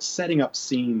for just setting up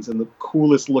scenes in the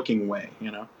coolest looking way,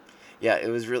 Yeah,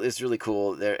 it's really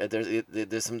cool.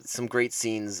 There's some great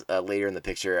scenes later in the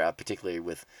picture, particularly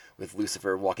with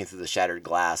Lucifer walking through the shattered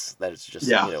glass. That is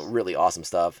just really awesome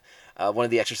stuff. One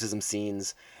of the exorcism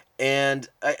scenes, and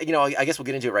I guess we'll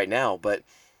get into it right now. But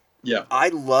yeah, I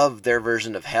love their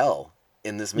version of hell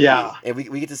in this movie. Yeah, and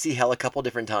we get to see hell a couple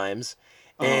different times,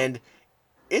 and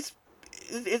it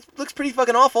looks pretty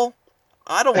fucking awful.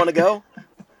 I don't want to go.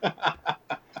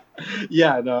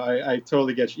 Yeah, no, I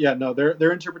totally get you. Yeah, no,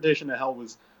 their interpretation of hell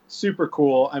was super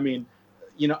cool. I mean,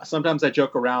 sometimes I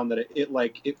joke around that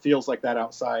it feels like that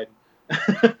outside.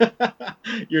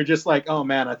 You're just like, oh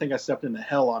man, I think I stepped into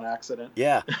hell on accident.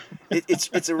 Yeah,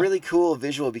 it's a really cool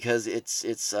visual because it's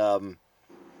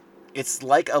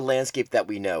like a landscape that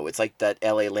we know. It's like that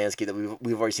LA landscape that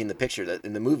we've already seen the picture that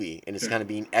in the movie, and it's kind of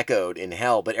being echoed in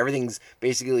hell. But everything's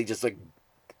basically just like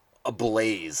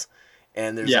ablaze,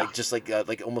 and there's Yeah. like just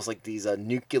like almost like these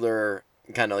nuclear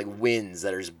kind of like winds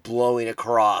that are just blowing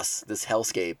across this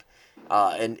hellscape,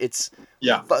 and it's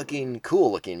Yeah. fucking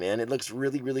cool looking, man. It looks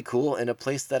really really cool in a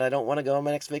place that I don't want to go on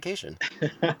my next vacation.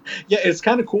 Yeah, it's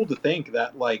kind of cool to think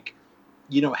that, like,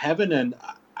 heaven and,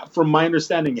 from my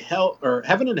understanding,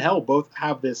 heaven and hell both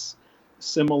have this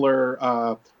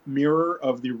similar mirror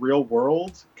of the real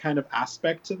world kind of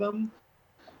aspect to them.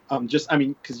 Just, I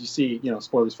mean, because you see,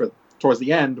 spoilers for towards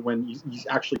the end, when you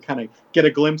actually kind of get a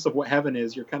glimpse of what heaven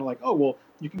is, you're kind of like, oh well,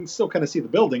 you can still kind of see the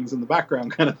buildings in the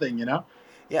background, kind of thing.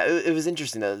 Yeah, it was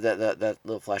interesting though, that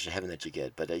little flash of heaven that you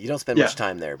get, but you don't spend Yeah. much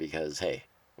time there because hey,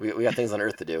 we got things on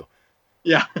Earth to do.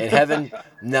 Yeah. And heaven,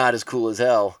 not as cool as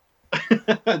hell.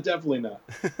 Definitely not.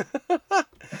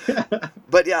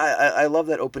 But yeah, I love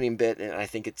that opening bit, and I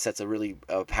think it sets a really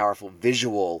powerful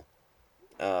visual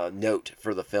note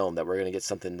for the film that we're going to get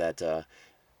something that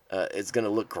is going to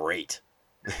look great.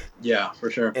 Yeah, for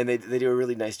sure. And they do a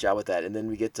really nice job with that. And then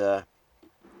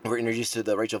we're introduced to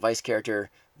the Rachel Weisz character,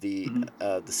 the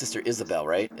sister Isabel,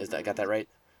 right? I got that right?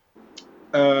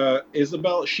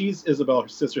 Isabel, she's Isabel, her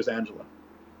sister's Angela.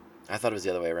 I thought it was the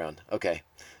other way around. Okay.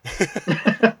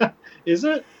 Is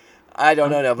it? I don't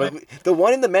know, but the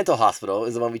one in the mental hospital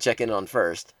is the one we check in on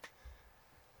first.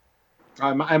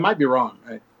 I might be wrong.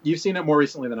 You've seen it more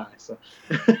recently than I, so.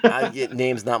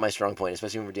 Name's not my strong point,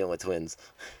 especially when we're dealing with twins.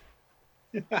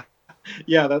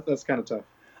 Yeah, that's kind of tough.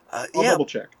 I'll double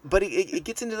check. But it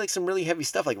gets into like some really heavy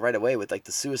stuff like right away with like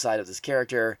the suicide of this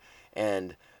character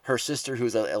and her sister,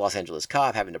 who's a Los Angeles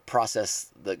cop, having to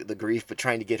process the grief, but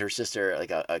trying to get her sister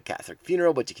like a Catholic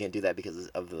funeral, but you can't do that because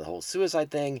of the whole suicide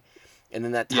thing. And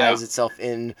then that ties itself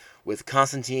in with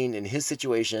Constantine and his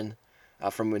situation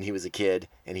from when he was a kid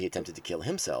and he attempted to kill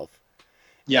himself.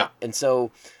 Yeah. And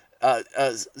so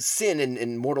sin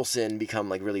and mortal sin become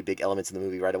like really big elements in the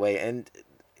movie right away. And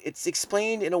it's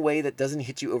explained in a way that doesn't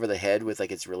hit you over the head with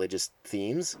like its religious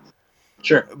themes.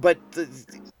 Sure. But,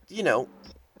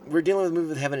 we're dealing with a movie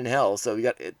with heaven and hell. So you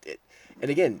got it.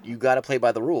 And again, you got to play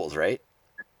by the rules, right?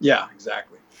 Yeah,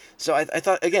 exactly. So I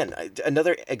thought, again,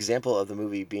 another example of the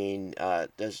movie being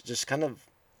just kind of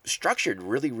structured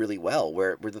really, really well,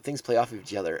 where the things play off of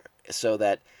each other, so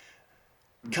that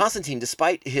Constantine,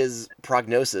 despite his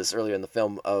prognosis earlier in the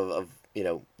film of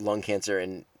lung cancer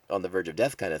and on the verge of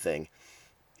death kind of thing,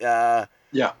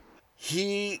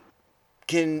 he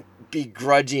can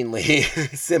begrudgingly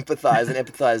sympathize and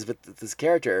empathize with this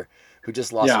character who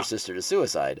just lost her sister to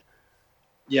suicide.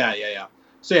 Yeah.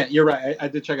 So yeah, you're right. I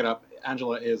did check it up.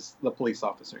 Angela is the police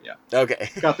officer. Yeah. Okay.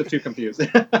 Got the two confused.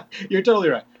 You're totally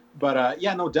right. But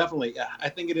no, definitely. Yeah, I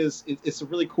think it's a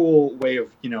really cool way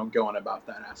of going about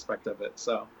that aspect of it.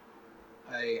 So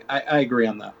I agree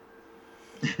on that.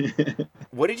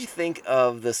 What did you think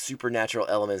of the supernatural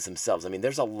elements themselves? I mean,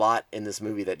 there's a lot in this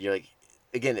movie that you're like,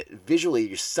 again, visually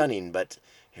you're stunning, but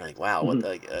you're like, wow, what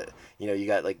you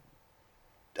got like,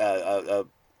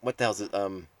 what the hell's it?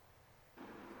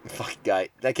 Fucking guy,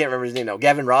 I can't remember his name now.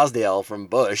 Gavin Rossdale from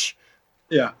Bush.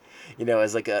 Yeah.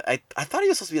 As like I thought he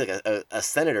was supposed to be like a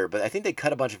senator, but I think they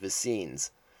cut a bunch of his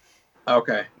scenes.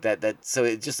 Okay. So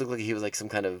it just looked like he was like some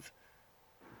kind of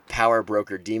power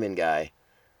broker demon guy.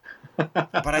 But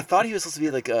I thought he was supposed to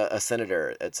be like a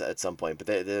senator at some point.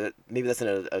 But maybe that's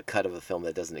in a cut of a film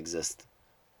that doesn't exist.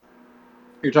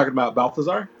 You're talking about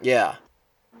Balthazar? Yeah.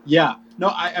 Yeah. No,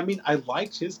 I mean, I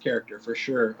liked his character for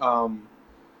sure.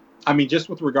 I mean, just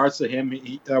with regards to him,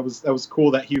 that was cool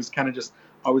that he was kind of just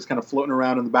always kind of floating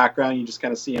around in the background. You just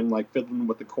kind of see him like fiddling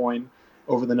with the coin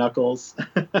over the knuckles.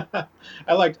 I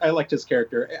liked his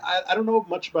character. I don't know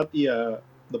much about the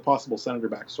possible senator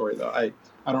backstory though.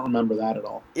 I don't remember that at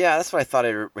all. Yeah, that's what I thought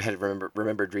I had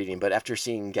remembered reading. But after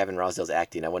seeing Gavin Rossdale's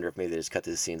acting, I wonder if maybe they just cut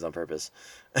his scenes on purpose.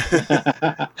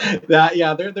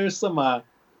 There's some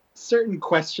certain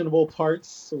questionable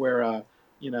parts where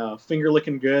finger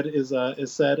licking good is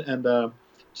said, and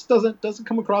just doesn't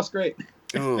come across great.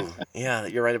 Ooh, yeah,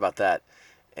 you're right about that.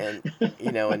 And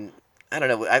and I don't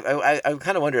know. I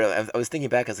kind of wonder. I was thinking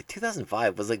back. I was like,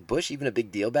 2005 was like Bush even a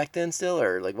big deal back then still,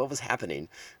 or like what was happening?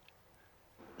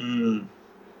 Might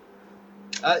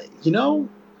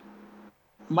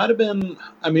have been.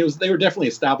 I mean, they were definitely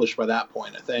established by that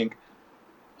point, I think.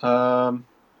 I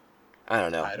I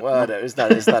don't know. I don't Well, know.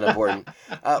 it's not important.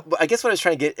 But I guess what I was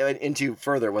trying to get into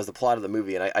further was the plot of the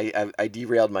movie, and I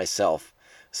derailed myself.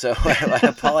 So I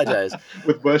apologize.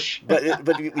 With Bush. But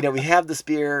you know, we have the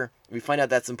spear. We find out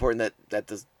that's important. That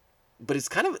the but it's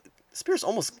kind of spear's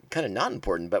almost kind of not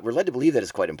important, but we're led to believe that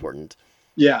it's quite important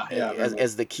Yeah, very much.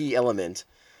 as the key element.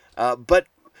 But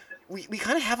we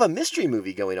kind of have a mystery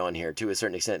movie going on here to a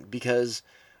certain extent, because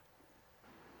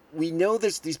we know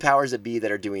there's these powers that be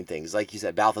that are doing things. Like you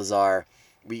said, Balthazar.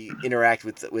 We interact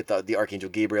with the Archangel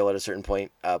Gabriel at a certain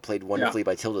point, played wonderfully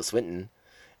by Tilda Swinton.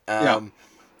 Yeah.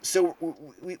 So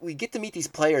we get to meet these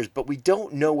players, but we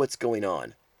don't know what's going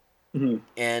on. hmm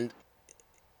And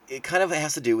it kind of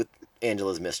has to do with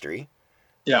Angela's mystery,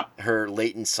 Yeah. her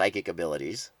latent psychic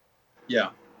abilities, Yeah.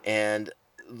 and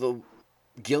the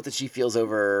guilt that she feels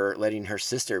over letting her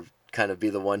sister kind of be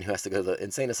the one who has to go to the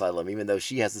insane asylum, even though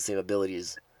she has the same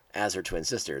abilities as her twin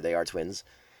sister. They are twins.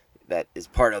 That is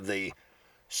part of the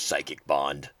psychic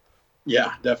bond.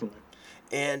 Yeah, definitely.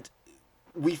 And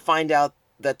we find out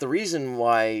that the reason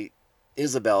why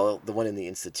Isabel, the one in the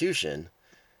institution,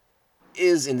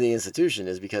 is in the institution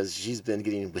is because she's been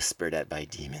getting whispered at by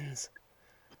demons.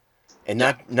 And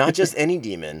not just any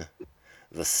demon,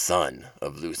 the son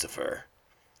of Lucifer,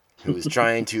 who is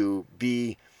trying to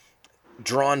be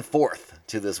drawn forth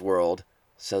to this world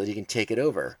so that he can take it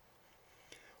over.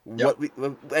 Yep.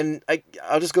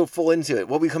 I'll just go full into it.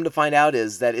 What we come to find out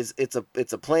is that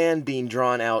it's a plan being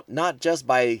drawn out not just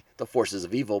by the forces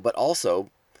of evil, but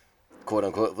also, quote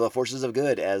unquote, the forces of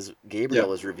good, as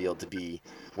Gabriel is revealed to be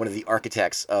one of the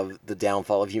architects of the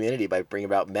downfall of humanity by bringing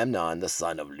about Memnon, the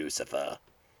son of Lucifer.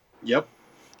 Yep.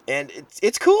 And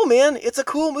it's cool, man. It's a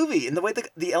cool movie, and the way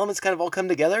the elements kind of all come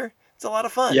together, it's a lot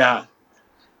of fun. Yeah.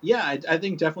 Yeah, I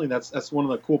think definitely that's one of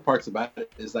the cool parts about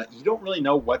it, is that you don't really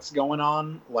know what's going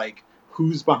on, like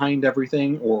who's behind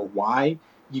everything or why.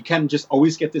 You can just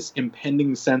always get this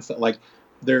impending sense that like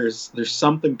there's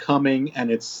something coming,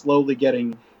 and it's slowly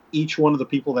getting each one of the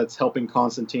people that's helping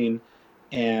Constantine,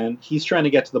 and he's trying to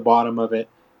get to the bottom of it.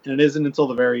 And it isn't until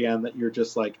the very end that you're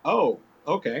just like, oh,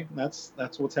 okay, that's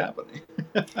what's happening.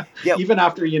 Yep. Even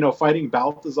after fighting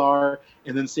Balthazar,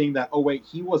 and then seeing that, oh wait,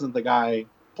 he wasn't the guy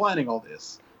planning all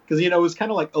this. Because it was kind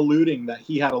of like alluding that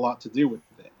he had a lot to do with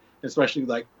it, especially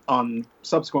like on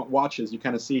subsequent watches. You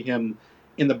kind of see him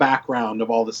in the background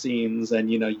of all the scenes, and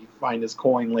you find his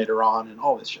coin later on and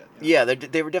all this shit. Yeah,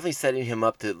 they were definitely setting him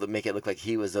up to make it look like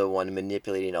he was the one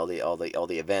manipulating all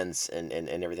the events and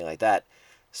everything like that.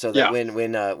 So that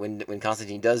when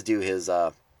Constantine does do his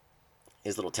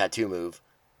little tattoo move,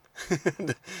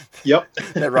 Yep.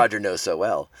 that Roger knows so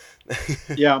well.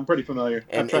 Yeah, I'm pretty familiar.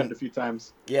 And- I've tried and- it a few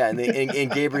times. Yeah,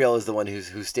 and Gabriel is the one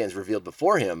who stands revealed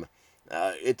before him.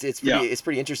 It's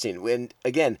pretty interesting. When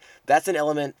again, that's an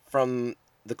element from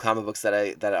the comic books that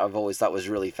I've always thought was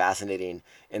really fascinating,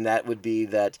 and that would be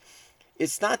that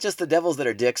it's not just the devils that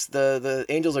are dicks. The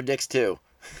angels are dicks too.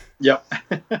 Yep.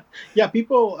 Yeah,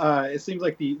 people. It seems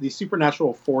like the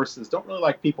supernatural forces don't really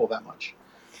like people that much.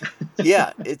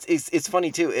 Yeah, it's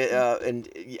funny too,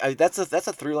 that's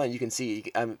a through line you can see.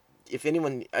 If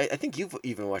anyone, I think you've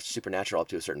even watched Supernatural up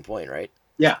to a certain point, right?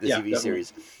 Yeah, The yeah, TV definitely.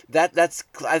 series.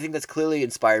 I think that's clearly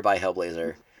inspired by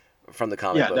Hellblazer from the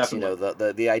comic Yeah, books.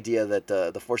 definitely. The idea that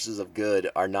the forces of good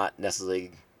are not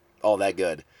necessarily all that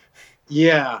good.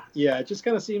 Yeah. It just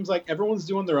kind of seems like everyone's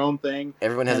doing their own thing.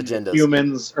 Everyone has and agendas.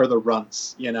 Humans are the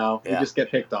runts. We Yeah. just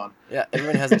get picked on. Yeah,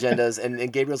 everyone has agendas, and in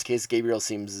Gabriel's case, Gabriel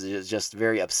seems just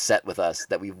very upset with us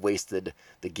that we've wasted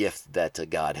the gift that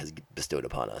God has bestowed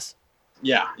upon us.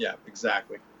 Yeah,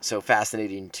 exactly. So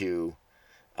fascinating to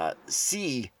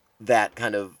see that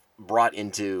kind of brought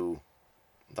into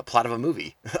the plot of a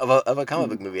movie, of a comic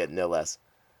book movie, no less.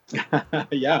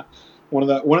 Yeah, one of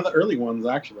the early ones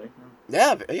actually.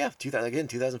 Yeah.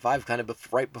 2005, kind of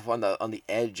right before on the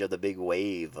edge of the big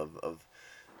wave of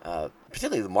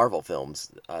particularly the Marvel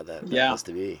films that was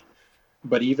to be.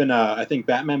 But even I think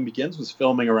Batman Begins was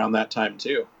filming around that time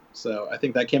too. So I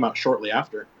think that came out shortly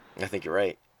after. I think you're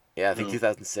right. Yeah, I think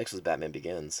 2006 was Batman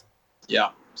Begins. Yeah.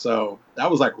 So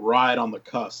that was like right on the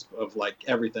cusp of like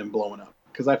everything blowing up.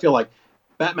 Because I feel like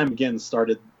Batman Begins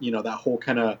started, that whole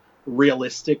kind of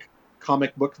realistic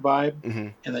comic book vibe. Mm-hmm.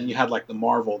 And then you had like the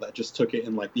Marvel that just took it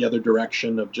in like the other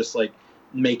direction of just like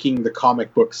making the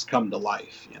comic books come to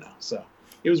life, So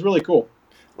it was really cool.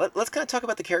 Let's kind of talk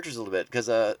about the characters a little bit, because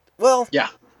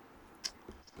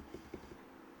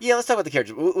yeah, let's talk about the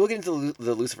characters. We'll get into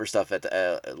the Lucifer stuff at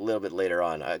a little bit later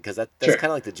on, because that's Sure.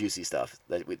 kind of like the juicy stuff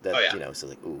that so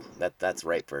like, ooh, that's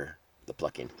ripe for the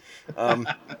plucking.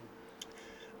 I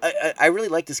really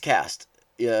like this cast.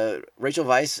 Rachel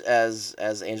Weisz as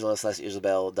Angela /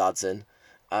 Isabel Dodson.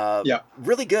 Yeah.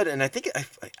 Really good, and I think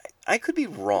I could be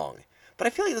wrong, but I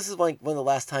feel like this is like one of the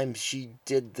last times she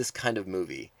did this kind of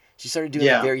movie. She started doing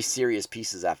like Yeah. very serious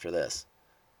pieces after this.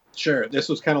 Sure. This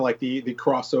was kind of like the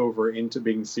crossover into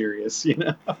being serious, you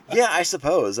know? Yeah, I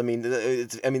suppose. I mean,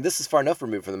 this is far enough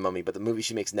removed from the Mummy, but the movies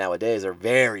she makes nowadays are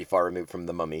very far removed from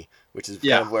the Mummy, which is kind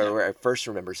Yeah. of where I first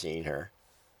remember seeing her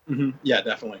Yeah,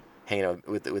 definitely. hanging out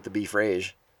with the Beef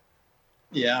Rage.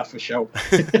 Yeah, for sure.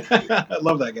 I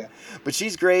love that guy. But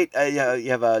she's great. Yeah,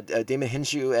 you have Damon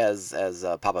Hinshew as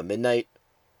Papa Midnight,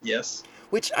 Yes.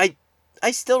 which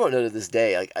I still don't know to this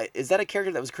day. Like, is that a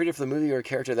character that was created for the movie or a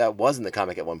character that was in the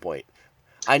comic at one point?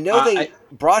 I know they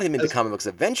brought him into comic books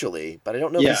eventually, but I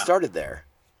don't know if he started there.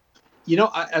 You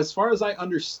know, as far as I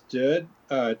understood,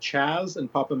 Chaz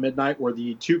and Papa Midnight were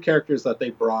the two characters that they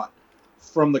brought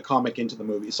from the comic into the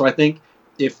movie. So I think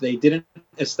if they didn't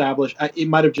establish, it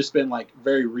might have just been like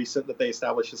very recent that they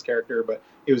established his character, but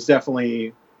it was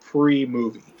definitely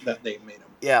pre-movie that they made him.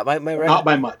 Yeah, Not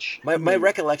by much. My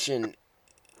recollection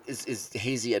is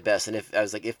hazy at best, and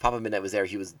if Papa Midnight was there,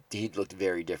 he looked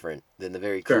very different than the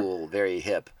very cool, very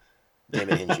hip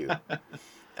Damon Hinshew.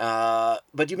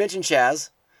 But you mentioned Chaz.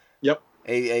 Yep.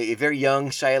 A very young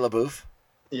Shia LaBeouf.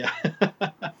 Yeah.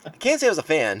 I can't say I was a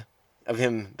fan of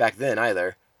him back then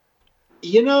either.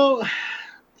 You know,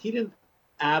 he didn't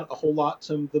add a whole lot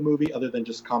to the movie other than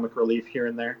just comic relief here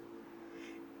and there.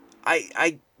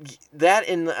 I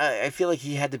feel like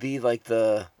he had to be like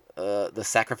the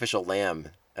sacrificial lamb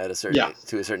to a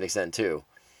certain extent too.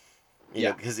 You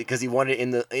know, because he wanted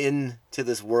into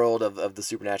this world of the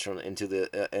supernatural and into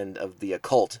the and of the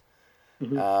occult.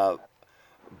 Mm-hmm.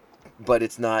 But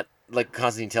it's not like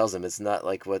Constantine tells him. It's not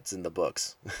like what's in the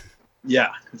books.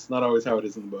 Yeah, it's not always how it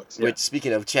is in the books. Yeah. Which,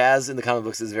 speaking of, Chaz in the comic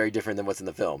books is very different than what's in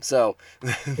the film. So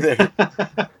there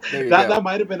you go. That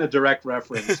might have been a direct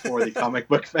reference for the comic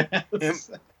book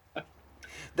fans.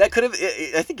 That could have.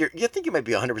 I think you might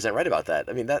be 100% right about that.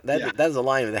 I mean, that is a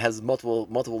line that has multiple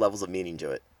levels of meaning to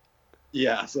it.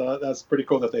 Yeah, so that's pretty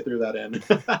cool that they threw that in.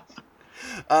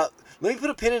 Let me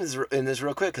put a pin in this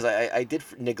real quick because I did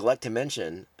neglect to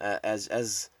mention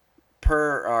as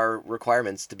per our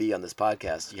requirements to be on this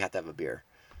podcast, you have to have a beer.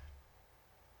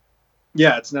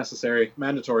 Yeah, it's necessary,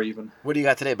 mandatory even. What do you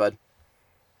got today, bud?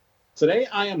 Today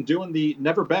I am doing the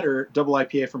Never Better double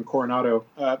IPA from Coronado.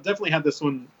 Definitely had this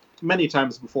one many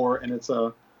times before, and it's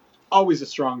always a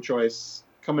strong choice.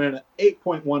 Coming in at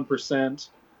 8.1%.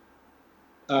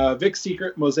 Vic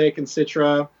Secret, Mosaic, and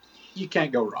Citra. You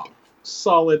can't go wrong.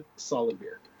 Solid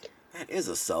beer. That is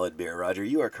a solid beer, Roger.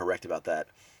 You are correct about that.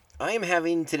 I am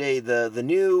having today the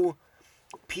new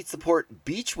Pizza Port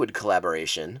Beechwood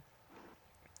collaboration.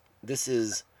 This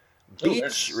is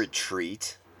Beach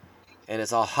Retreat, and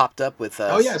it's all hopped up with.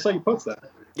 Oh yeah, I saw you post that.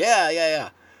 Yeah.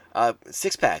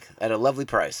 6-pack at a lovely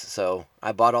price, so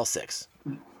I bought all 6.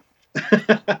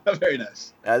 Very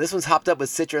nice. This one's hopped up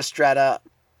with Citra Strata,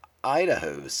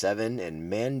 Idaho 7,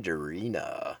 and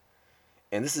Mandarina,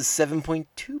 and this is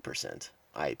 7.2%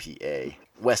 IPA,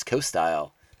 West Coast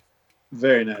style.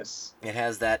 Very nice. It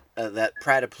has that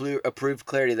Pratt approved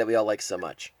clarity that we all like so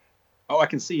much. Oh, I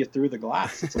can see you through the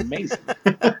glass. It's amazing.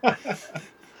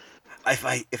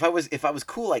 If I was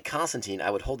cool like Constantine, I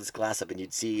would hold this glass up and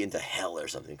you'd see into hell or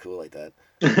something cool like that.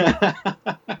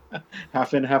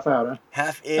 Half in, half out, huh?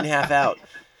 Half in, half out.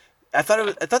 I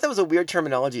thought that was a weird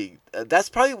terminology. That's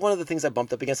probably one of the things I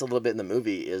bumped up against a little bit in the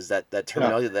movie is that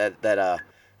terminology, that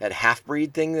half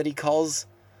breed thing that he calls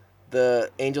the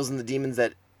angels and the demons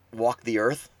that walk the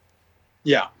earth.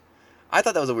 Yeah. I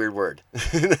thought that was a weird word.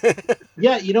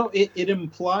 Yeah, it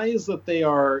implies that they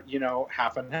are,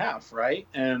 half and half, right?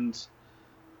 And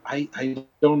I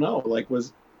don't know,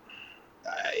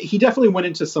 he definitely went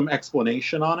into some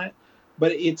explanation on it,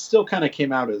 but it still kind of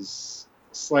came out as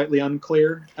slightly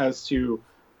unclear as to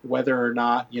whether or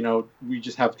not, we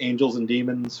just have angels and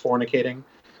demons fornicating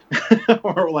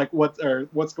or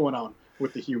what's going on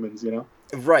with the humans,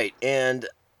 Right. And,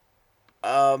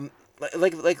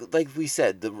 like we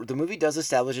said, the movie does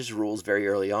establish its rules very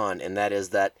early on, and that is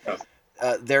that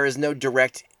there is no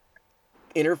direct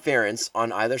interference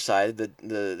on either side,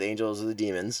 the angels or the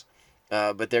demons,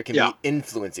 but there can be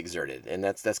influence exerted, and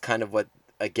that's kind of what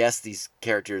I guess these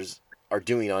characters are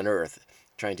doing on Earth,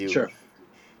 trying to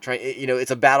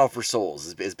it's a battle for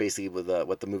souls is basically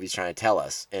what the movie's trying to tell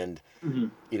us, and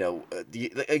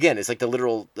again, it's like the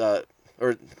literal.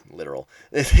 Or literal.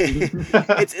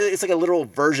 It's like a literal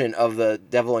version of the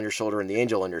devil on your shoulder and the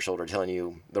angel on your shoulder telling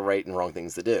you the right and wrong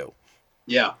things to do.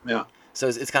 Yeah. So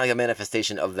it's kind of like a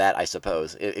manifestation of that, I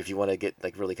suppose. If you want to get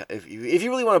if you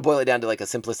really want to boil it down to like a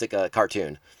simplistic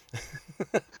cartoon.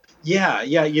 Yeah.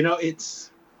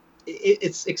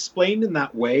 it's explained in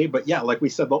that way, but yeah, like we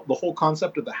said, the whole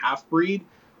concept of the half breed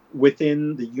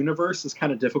within the universe is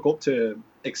kind of difficult to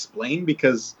explain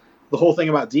because the whole thing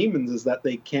about demons is that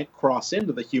they can't cross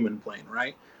into the human plane,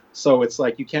 right? So it's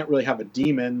like you can't really have a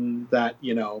demon that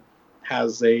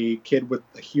has a kid with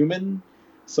a human.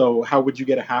 So how would you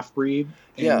get a half breed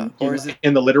Yeah, in or is it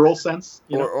in the literal sense?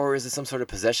 or is it some sort of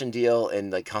possession deal,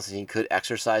 and like Constantine could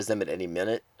exercise them at any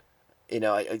minute?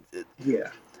 Yeah.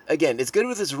 Again, it's good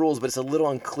with its rules, but it's a little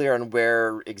unclear on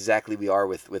where exactly we are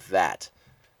with that.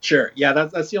 Sure. Yeah,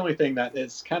 that's the only thing that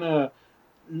is kind of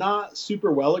not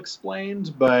super well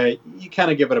explained, but you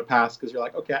kind of give it a pass because you're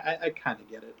like, okay, I kind of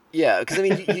get it. Yeah, because I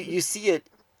mean, you see it.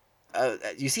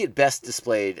 You see it best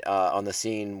displayed on the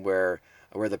scene where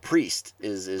the priest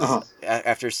Uh-huh.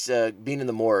 after being in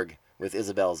the morgue with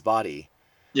Isabel's body,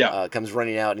 Yeah. comes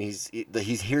running out, and he's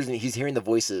hearing the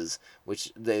voices,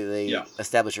 which they Yeah.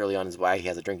 establish early on is why he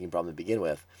has a drinking problem to begin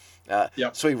with.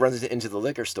 Yep. So he runs into the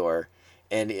liquor store,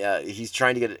 and he's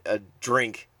trying to get a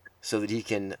drink so that he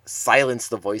can silence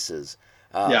the voices.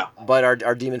 Yeah. But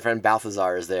our demon friend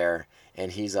Balthazar is there,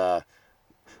 and he's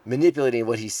manipulating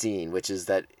what he's seen, which is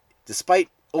that despite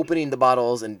opening the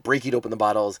bottles and breaking open the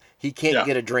bottles, he can't Yeah.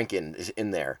 get a drink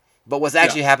in there. But what's Yeah.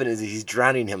 actually happening is he's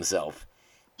drowning himself.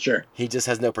 Sure. He just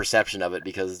has no perception of it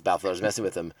because Balthazar's messing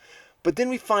with him. But then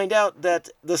we find out that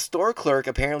the store clerk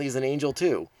apparently is an angel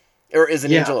too, or is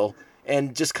an Yeah. angel,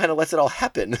 and just kind of lets it all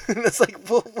happen. It's like,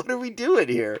 well, what are we doing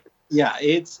here? Yeah,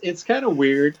 it's kind of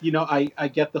weird. I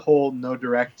get the whole no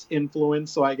direct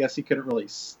influence, so I guess he couldn't really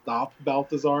stop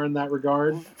Balthazar in that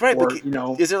regard. Right, Or,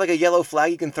 but is there like a yellow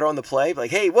flag you can throw on the play?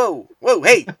 Like, hey, whoa,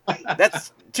 hey,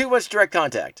 that's too much direct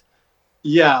contact.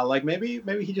 yeah, like maybe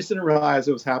he just didn't realize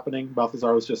it was happening.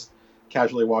 Balthazar was just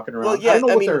casually walking around. Well, yeah, I don't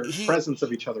know I what mean, their presence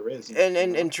of each other is.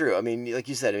 And true. I mean, like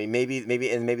you said, I mean,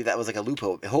 maybe that was like a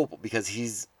loophole, hope, because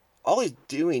he's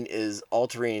doing is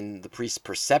altering the priest's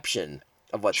perception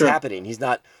of what's Sure. happening. He's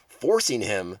not forcing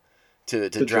him to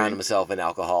drown drink. himself in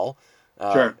alcohol.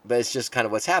 Sure. But it's just kind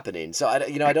of what's happening. So I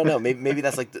don't know. Maybe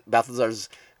that's like Balthazar's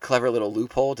clever little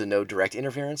loophole to no direct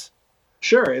interference.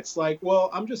 Sure, it's like,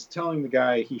 well, I'm just telling the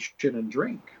guy he shouldn't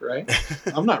drink, right?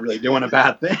 I'm not really doing a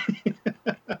bad thing.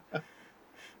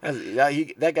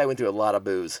 That guy went through a lot of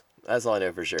booze. That's all I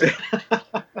know for sure.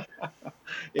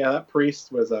 Yeah, that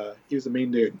priest was he was a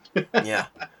mean dude. Yeah,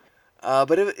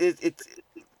 but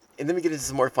and then we get into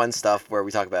some more fun stuff where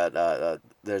we talk about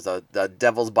there's a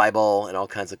Devil's Bible and all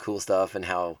kinds of cool stuff, and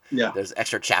how Yeah. there's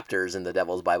extra chapters in the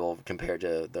Devil's Bible compared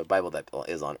to the Bible that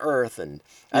is on Earth, and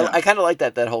Yeah. I kind of like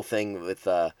that whole thing with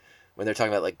when they're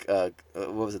talking about like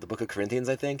what was it, the Book of Corinthians,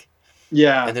 I think.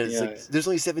 Yeah. And there's yeah. like there's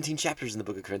only 17 chapters in the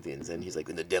Book of Corinthians, and he's like,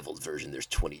 in the Devil's version there's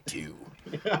 22.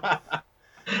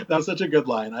 That was such a good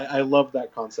line. I love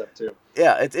that concept too.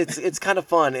 Yeah, it's kind of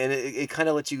fun, and it kind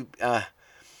of lets you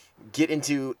get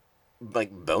into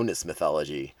like bonus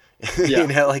mythology.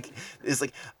 Yeah. Like it's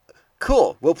like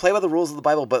cool. We'll play by the rules of the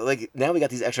Bible, but like now we got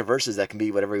these extra verses that can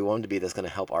be whatever we want them to be. That's going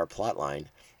to help our plot line,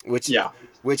 which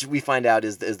we find out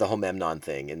is the whole Memnon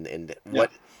thing, and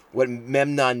what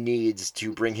Memnon needs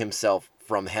to bring himself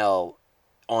from hell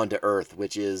onto Earth,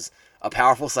 which is a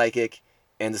powerful psychic.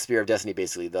 And the Spear of Destiny,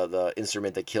 basically, the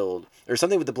instrument that killed, or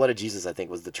something with the blood of Jesus, I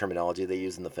think was the terminology they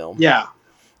used in the film. Yeah.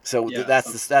 So Yeah, that's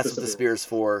what the specifically. spear is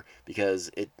for, because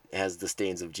it has the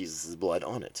stains of Jesus' blood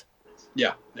on it.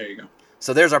 Yeah. There you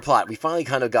So there's our plot. We finally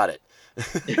kind of got it.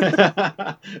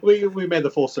 go. we made the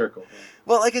full circle.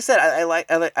 Well, like I said,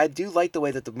 I do like the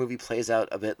way that the movie plays out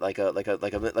a bit like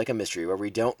a mystery, where we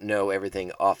don't know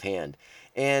everything offhand,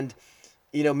 and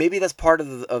maybe that's part of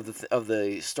the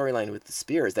storyline with the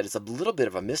spear, is that it's a little bit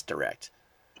of a misdirect.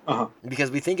 Uh-huh.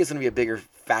 Because we think it's going to be a bigger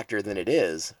factor than it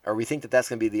is, or we think that that's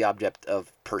going to be the object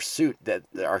of pursuit that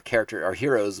our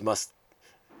heroes must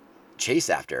chase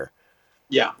after.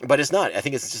 Yeah. But it's not. I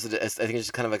think it's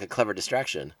just kind of like a clever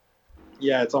distraction.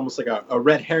 Yeah, it's almost like a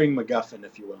red herring MacGuffin,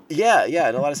 if you will. Yeah,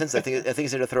 in a lot of sense, I think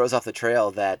it's there to throw us off the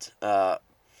trail that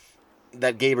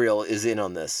that Gabriel is in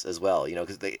on this as well.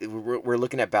 Because we're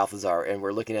looking at Balthazar, and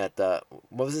we're looking at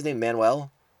what was his name,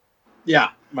 Manuel? Yeah,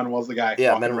 Manuel's the guy.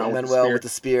 Yeah, walking around Manuel with the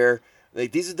spear.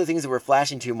 Like, these are the things that we're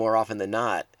flashing to more often than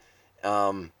not,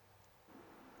 and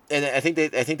I think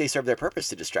they serve their purpose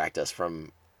to distract us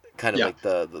from kind of like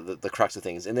the crux of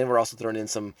things. And then we're also throwing in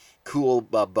some cool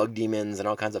bug demons and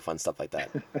all kinds of fun stuff like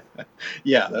that.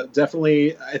 Yeah,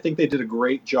 definitely. I think they did a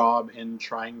great job in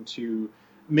trying to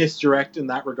misdirect in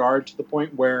that regard, to the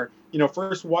point where,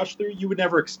 first watch through, you would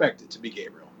never expect it to be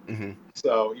Gabriel. Mm-hmm.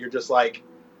 So you're just like,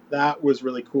 that was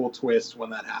really cool twist when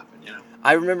that happened. You know.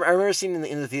 I remember seeing it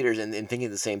in the theaters and thinking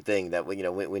the same thing, that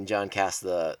when John casts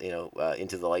the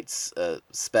into the lights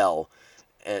spell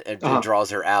and draws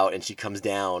her out and she comes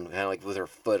down kind of like with her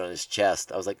foot on his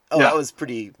chest. I was like, oh, Yeah. that was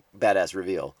pretty badass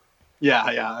reveal. Yeah,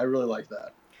 I really like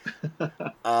that.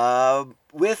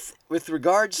 With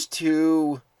regards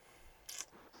to,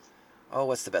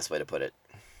 what's the best way to put it?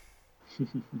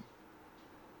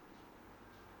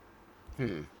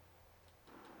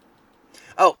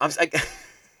 Oh, I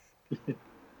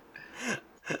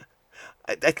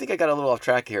think I got a little off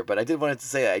track here, but I did wanted to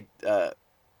say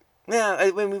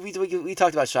we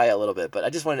talked about Shia a little bit, but I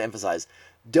just wanted to emphasize,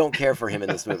 don't care for him in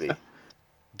this movie.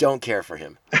 Don't care for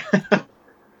him.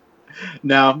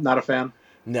 No, not a fan.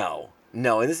 No,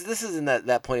 and this is in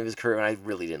that point of his career, and I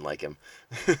really didn't like him.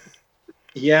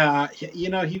 Yeah,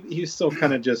 he was still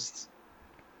kind of just.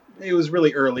 It was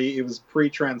really early. It was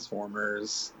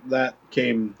pre-Transformers. That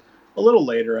came a little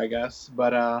later, I guess.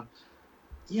 But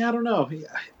yeah, I don't know.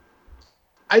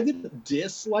 I didn't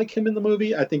dislike him in the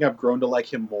movie. I think I've grown to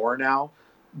like him more now.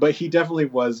 But he definitely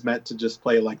was meant to just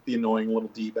play like the annoying little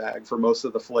D-bag for most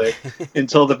of the flick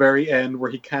until the very end, where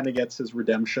he kind of gets his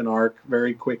redemption arc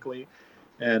very quickly.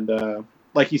 And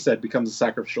like you said, becomes a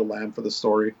sacrificial lamb for the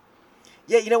story.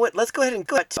 Yeah, you know what? Let's go ahead and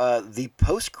cut the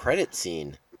post-credit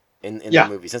scene in Yeah. the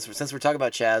movie, since we're talking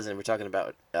about Chaz and we're talking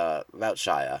about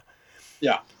Shia.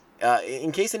 Yeah.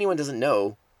 In case anyone doesn't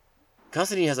know,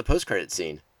 Constantine has a post-credit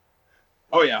scene.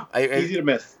 Oh yeah, easy to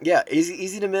miss. Yeah,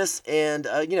 easy to miss, and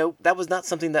that was not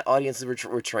something that audiences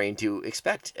were trained to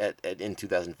expect in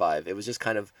 2005. It was just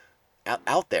kind of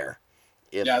out there.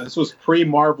 Yeah, this was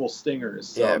pre-Marvel Stingers,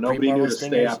 so nobody knew to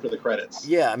Stingers. stay after the credits.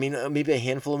 Yeah, I mean, maybe a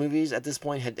handful of movies at this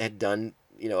point had done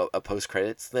a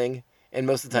post-credits thing, and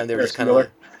most of the time they were just kind of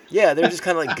they were just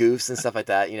kind of like goofs and stuff like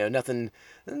that. Nothing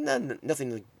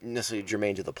necessarily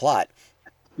germane to the plot.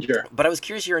 Sure. But I was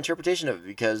curious your interpretation of it,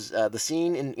 because the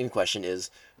scene in question is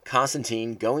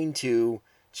Constantine going to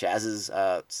Chaz's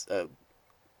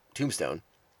tombstone.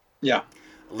 Yeah.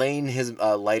 Laying his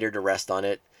lighter to rest on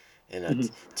it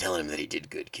and telling him that he did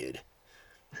good, kid.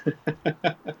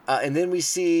 And then we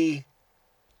see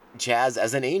Chaz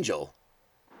as an angel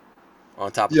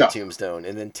on top of the tombstone,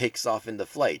 and then takes off into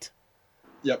flight.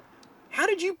 Yep. How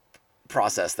did you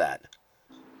process that?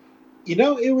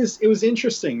 It was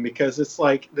interesting, because it's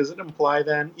like, does it imply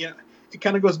then? It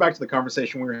kind of goes back to the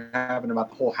conversation we were having about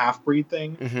the whole half-breed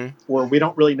thing, where we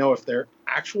don't really know if they're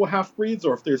actual half-breeds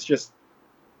or if there's just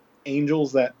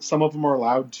angels that some of them are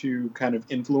allowed to kind of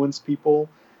influence people.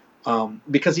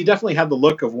 Because he definitely had the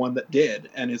look of one that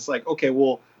did, and it's like, okay,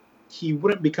 well, he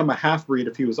wouldn't become a half-breed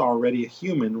if he was already a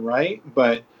human, right?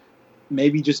 But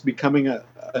maybe just becoming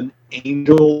an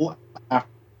angel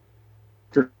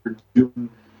after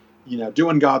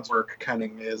doing God's work kind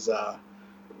of is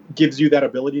gives you that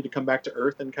ability to come back to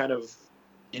Earth and kind of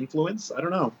influence. I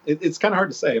don't know. It's kind of hard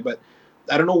to say, but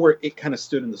I don't know where it kind of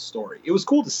stood in the story. It was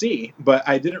cool to see, but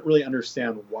I didn't really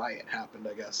understand why it happened,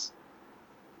 I guess.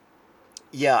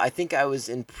 Yeah, I think I was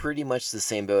in pretty much the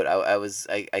same boat.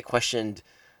 I questioned,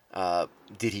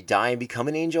 did he die and become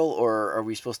an angel, or are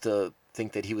we supposed to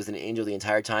think that he was an angel the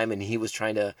entire time and he was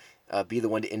trying to be the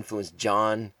one to influence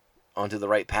John onto the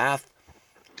right path?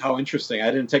 Oh, interesting.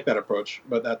 I didn't take that approach,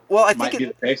 but that might be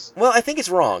the case. Well, I think it's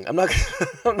wrong. I'm not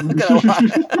gonna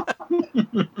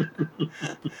lie.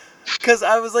 Because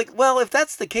I was like, well, if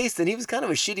that's the case, then he was kind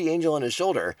of a shitty angel on his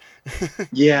shoulder.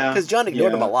 Yeah. Because John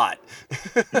ignored him a lot.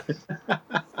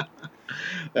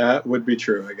 That would be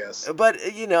true, I guess. But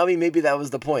maybe that was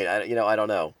the point. I don't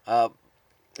know.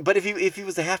 But if he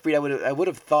was a half breed, I would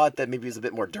have thought that maybe he was a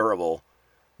bit more durable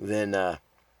than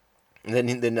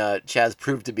Chaz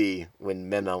proved to be when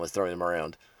Memnon was throwing him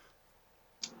around.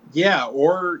 Yeah,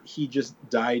 or he just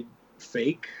died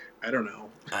fake. I don't know.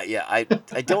 Yeah, I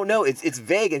don't know. It's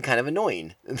vague and kind of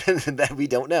annoying that we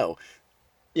don't know.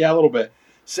 Yeah, a little bit.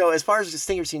 So as far as the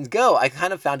Stinger scenes go, I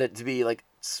kind of found it to be like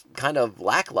kind of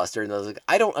lackluster, and I was like,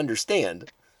 I don't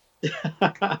understand.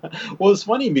 Well, it's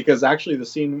funny because actually the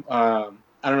scene, I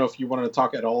don't know if you wanted to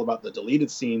talk at all about the deleted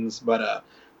scenes, but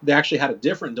they actually had a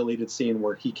different deleted scene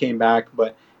where he came back,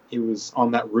 but it was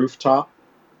on that rooftop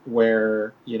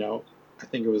where, I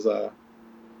think it was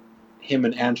him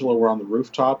and Angela were on the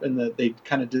rooftop, and they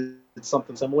kind of did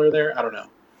something similar there. I don't know.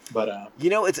 But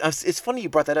it's funny you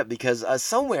brought that up, because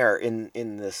somewhere in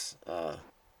this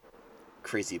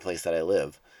crazy place that I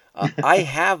live, I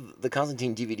have the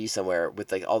Constantine DVD somewhere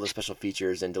with like all the special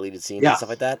features and deleted scenes and stuff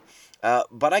like that.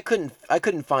 But I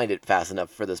couldn't find it fast enough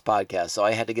for this podcast, so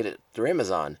I had to get it through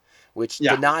Amazon, which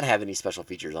did not have any special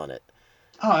features on it.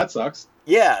 Oh, that sucks.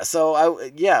 Yeah, so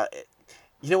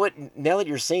You know what? Now that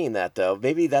you're saying that, though,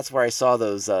 maybe that's where I saw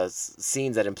those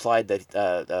scenes that implied that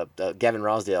Gavin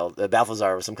Rosdale,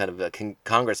 Balthazar, was some kind of a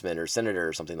congressman or senator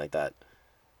or something like that.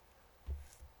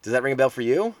 Does that ring a bell for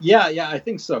you? Yeah, I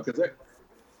think so. Because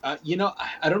I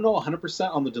don't know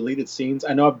 100% on the deleted scenes.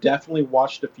 I know I've definitely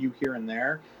watched a few here and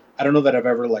there. I don't know that I've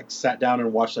ever like sat down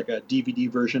and watched like a DVD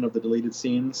version of the deleted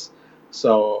scenes.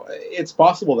 So it's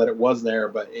possible that it was there,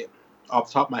 but off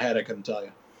the top of my head, I couldn't tell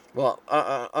you. Well,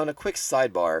 on a quick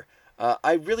sidebar,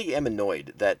 I really am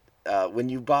annoyed that when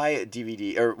you buy a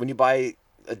DVD or when you buy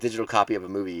a digital copy of a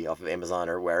movie off of Amazon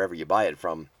or wherever you buy it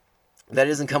from, that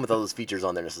doesn't come with all those features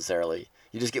on there necessarily.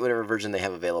 You just get whatever version they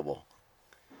have available.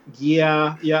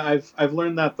 Yeah, I've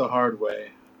learned that the hard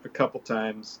way a couple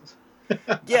times.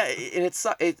 Yeah, and it's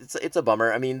a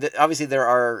bummer. I mean, obviously there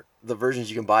are the versions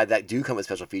you can buy that do come with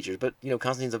special features, but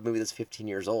Constantine's a movie that's 15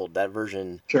 years old. That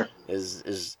version Sure.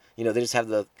 is they just have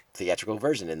the theatrical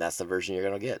version, and that's the version you're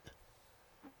gonna get.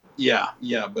 Yeah,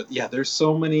 but yeah, there's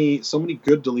so many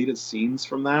good deleted scenes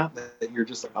from that you're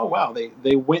just like, oh wow,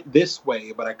 they went this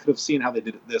way, but I could have seen how they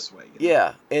did it this way.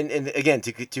 Yeah, and again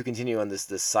to continue on this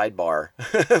sidebar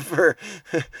for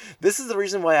this is the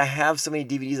reason why I have so many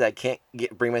DVDs that I can't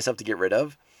bring myself to get rid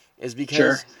of, is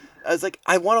because Sure. I was like,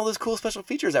 I want all those cool special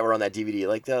features that were on that DVD.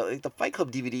 Like the Fight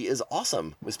Club DVD is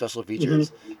awesome with special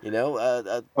features.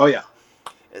 Oh yeah.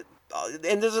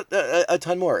 And there's a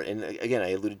ton more. And again, I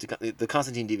alluded to the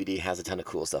Constantine DVD has a ton of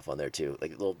cool stuff on there too,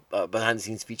 like little behind the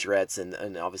scenes featurettes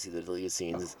and obviously the deleted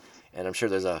scenes. And I'm sure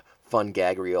there's a fun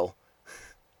gag reel.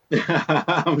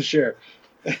 I'm sure.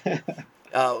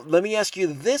 Let me ask you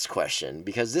this question,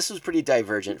 because this was pretty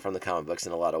divergent from the comic books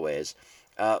in a lot of ways.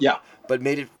 Yeah. But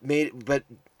but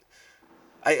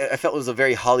I felt it was a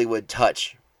very Hollywood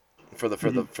touch for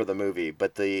the movie.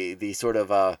 But the sort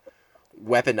of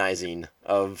weaponizing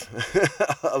of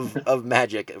of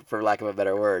magic, for lack of a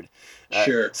better word,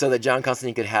 Sure. so that John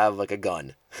Constantine could have like a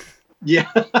gun. Yeah.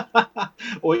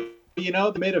 Well, they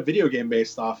made a video game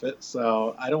based off it,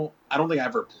 so I don't think I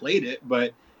ever played it,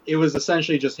 but it was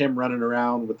essentially just him running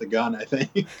around with the gun, I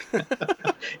think.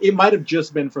 It might have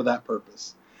just been for that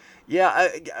purpose. Yeah,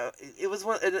 it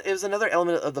was another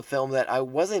element of the film that I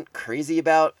wasn't crazy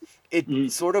about.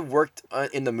 It sort of worked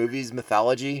in the movie's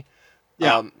mythology.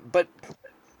 Yeah. But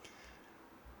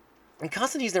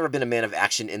Constantine's never been a man of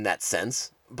action in that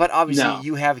sense. But obviously, No.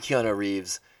 you have Keanu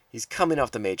Reeves. He's coming off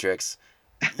The Matrix.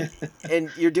 And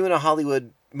you're doing a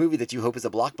Hollywood movie that you hope is a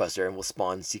blockbuster and will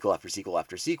spawn sequel after sequel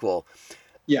after sequel.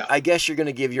 Yeah. I guess you're going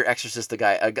to give your exorcist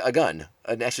guy a gun,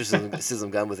 an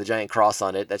exorcism gun with a giant cross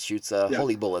on it that shoots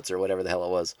holy bullets or whatever the hell it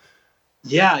was.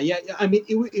 Yeah. I mean,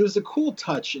 it was a cool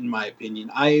touch, in my opinion.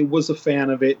 I was a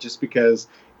fan of it just because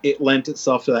it lent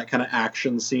itself to that kind of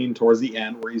action scene towards the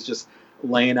end where he's just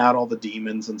laying out all the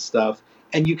demons and stuff.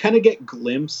 And you kind of get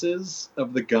glimpses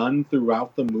of the gun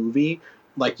throughout the movie.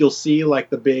 Like, you'll see,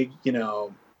 like, the big,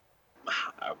 the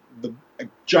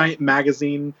giant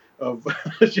magazine of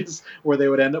just where they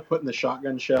would end up putting the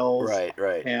shotgun shells.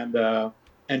 Right.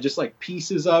 And just, like,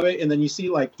 pieces of it. And then you see,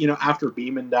 like, after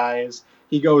Beeman dies,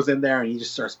 he goes in there and he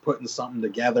just starts putting something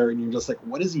together. And you're just like,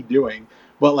 what is he doing?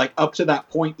 But, like, up to that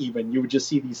point even, you would just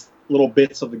see these little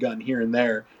bits of the gun here and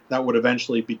there that would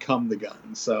eventually become the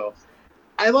gun. So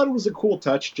I thought it was a cool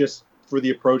touch just for the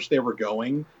approach they were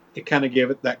going. It kind of gave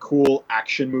it that cool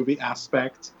action movie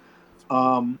aspect.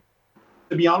 To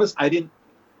be honest, I didn't,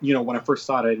 when I first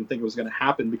saw it, I didn't think it was going to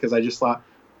happen because I just thought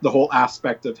the whole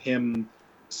aspect of him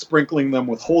sprinkling them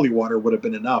with holy water would have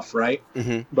been enough, right?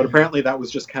 Mm-hmm. But apparently that was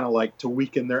just kind of like to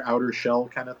weaken their outer shell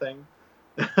kind of thing.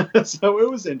 So it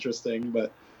was interesting,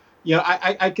 but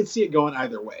I could see it going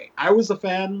either way. I was a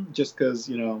fan just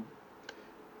because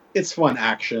it's fun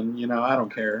action. I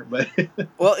don't care. But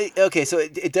well, okay, so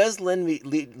it does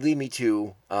lead me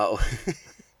to, and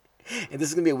this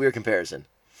is gonna be a weird comparison.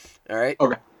 All right.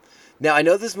 Okay. Now I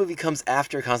know this movie comes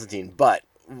after Constantine, but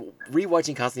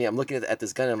rewatching Constantine, I'm looking at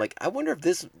this gun, and I'm like, I wonder if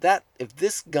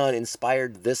this gun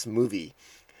inspired this movie.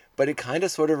 But it kind of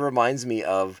sort of reminds me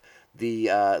of the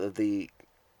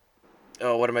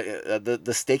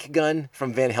stake gun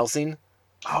from Van Helsing.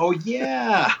 Oh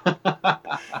yeah,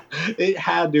 it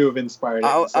had to have inspired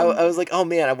it. I was like, oh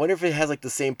man, I wonder if it has like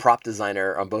the same prop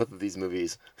designer on both of these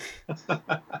movies.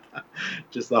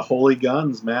 Just the holy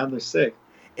guns, man, they're sick.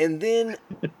 And then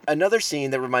another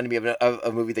scene that reminded me of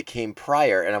a movie that came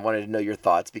prior, and I wanted to know your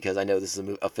thoughts because I know this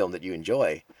is a film that you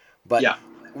enjoy. But yeah.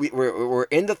 We're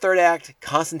in the third act.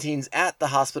 Constantine's at the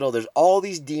hospital. There's all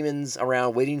these demons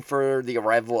around waiting for the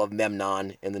arrival of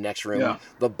Memnon in the next room. Yeah.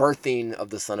 The birthing of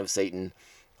the son of Satan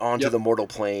onto Yep. the mortal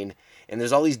plane. And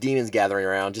there's all these demons gathering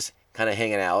around, just kind of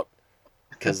hanging out.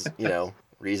 Because,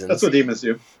 reasons. That's what demons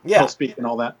do. Yeah. Hell speak and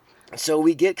all that. So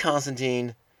we get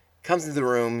Constantine, comes into the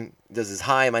room, does his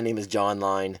 "Hi, my name is John"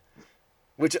 line,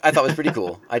 which I thought was pretty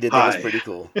cool. I did think it was Hi. pretty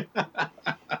cool.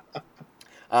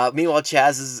 Meanwhile,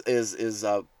 Chaz is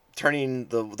turning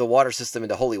the water system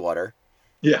into holy water,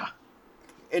 Yeah.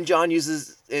 and John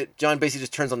uses it. John basically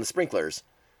just turns on the sprinklers,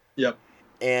 Yep.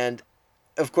 and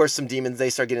of course, some demons, they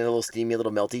start getting a little steamy, a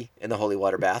little melty in the holy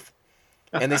water bath,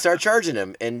 and they start charging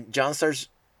him, and John starts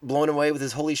blowing away with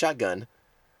his holy shotgun.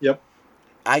 Yep.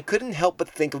 I couldn't help but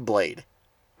think of Blade.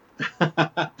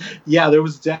 Yeah, there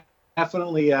was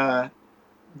definitely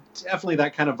definitely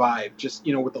that kind of vibe. Just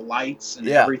with the lights and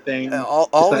Yeah. everything. All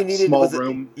Just we that needed small was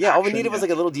room. all we action, needed was yeah.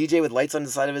 like a little DJ with lights on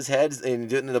the side of his head and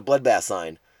doing the bloodbath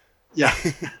sign. Yeah.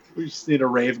 We just need a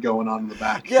rave going on in the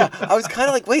back. Yeah, I was kind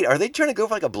of like, wait, are they trying to go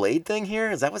for like a Blade thing here?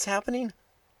 Is that what's happening?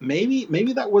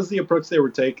 Maybe that was the approach they were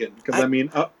taking. Because I mean,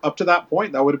 up to that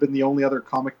point, that would have been the only other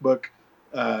comic book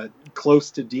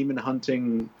close to demon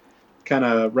hunting kind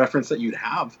of reference that you'd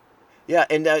have. Yeah,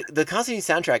 and the Constantine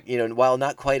soundtrack, while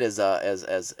not quite as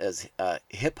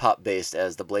hip hop based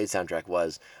as the Blade soundtrack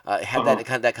was, had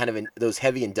that kind of those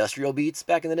heavy industrial beats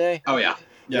back in the day. Oh yeah,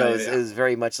 It was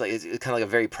very much like it's kind of like a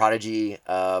very Prodigy,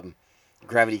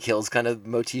 Gravity Kills kind of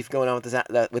motif going on with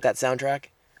with that soundtrack.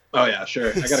 Oh yeah,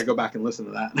 sure. I got to go back and listen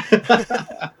to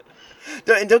that.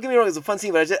 And don't get me wrong, it's a fun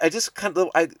scene, but I just kind of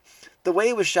the way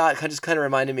it was shot just kind of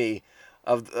reminded me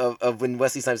of when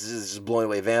Wesley Snipes is just blowing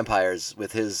away vampires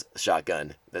with his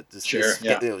shotgun. That just,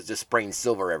 it was just spraying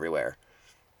silver everywhere.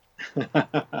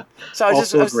 So I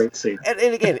was also a great scene. And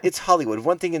again, it's Hollywood.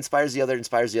 One thing inspires the other,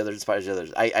 inspires the other, inspires the other.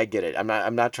 I get it.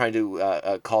 I'm not trying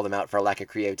to call them out for a lack of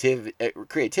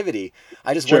creativity.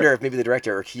 I just wonder if maybe the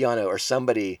director or Keanu or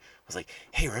somebody was like,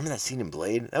 "Hey, remember that scene in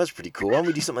Blade? That was pretty cool. Why don't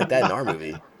we do something like that in our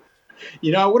movie?"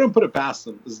 I wouldn't put it past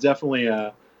them. It's definitely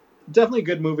a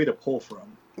good movie to pull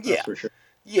from. That's for sure.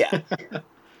 Yeah.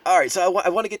 All right, so I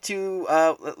want to get to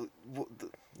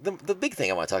the big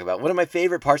thing I want to talk about. One of my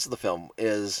favorite parts of the film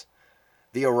is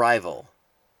the arrival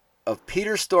of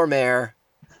Peter Stormare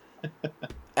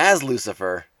as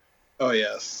Lucifer. Oh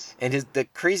yes. And the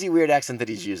crazy weird accent that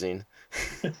he's using,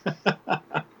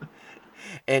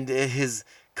 and his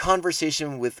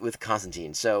conversation with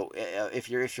Constantine. So if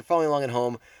you're following along at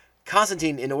home,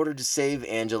 Constantine, in order to save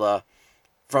Angela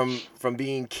from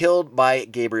being killed by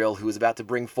Gabriel, who was about to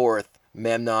bring forth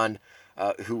Memnon,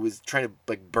 who was trying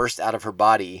to burst out of her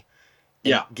body.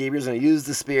 Yeah. Gabriel's going to use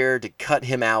the spear to cut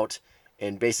him out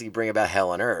and basically bring about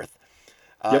hell on earth.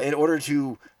 In order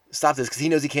to stop this, because he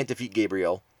knows he can't defeat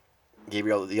Gabriel,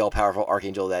 the all-powerful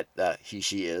archangel that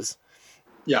she is.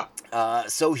 Yeah.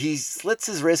 So he slits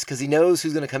his wrist because he knows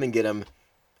who's going to come and get him,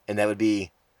 and that would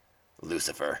be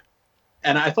Lucifer.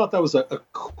 And I thought that was a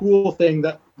cool thing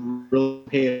that really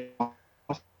paid off,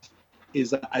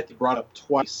 is that I think brought up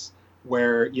twice,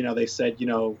 where they said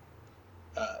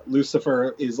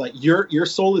Lucifer is like your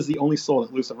soul is the only soul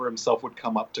that Lucifer himself would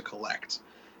come up to collect,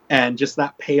 and just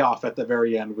that payoff at the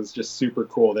very end was just super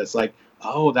cool. That's like,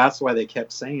 oh, that's why they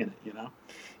kept saying it,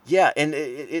 Yeah, and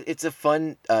it's a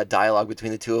fun dialogue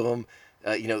between the two of them.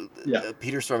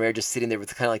 Peter Stormare just sitting there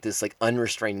with kind of like this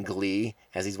unrestrained glee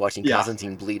as he's watching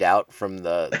Constantine bleed out from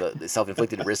the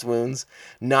self-inflicted wrist wounds,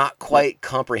 not quite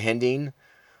comprehending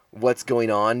what's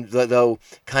going on, though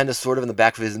kind of sort of in the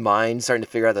back of his mind starting to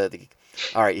figure out that,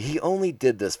 all right, he only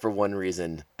did this for one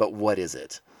reason, but what is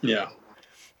it? Yeah.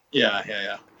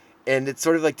 And it's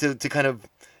sort of like to kind of,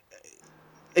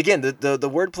 again, the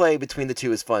wordplay between the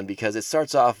two is fun because it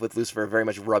starts off with Lucifer very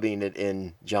much rubbing it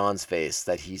in John's face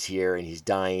that he's here and he's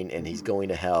dying and he's going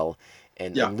to hell.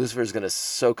 And Lucifer's going to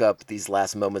soak up these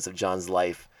last moments of John's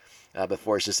life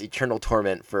before it's just eternal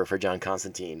torment for John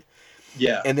Constantine.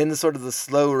 Yeah. And then the sort of the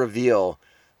slow reveal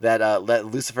that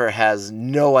Lucifer has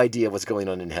no idea what's going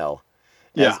on in hell.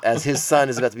 As his son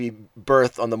is about to be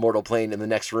birthed on the mortal plane in the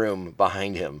next room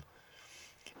behind him.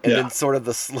 And then sort of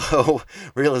the slow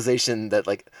realization that,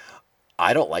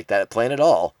 I don't like that plan at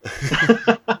all.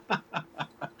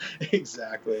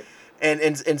 Exactly. And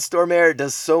Stormare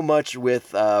does so much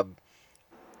with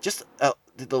just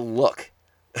the look.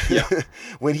 Yeah.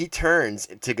 When he turns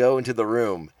to go into the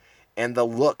room, and the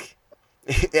look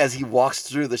as he walks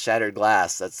through the shattered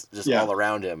glass that's just all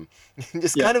around him,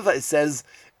 just kind of it says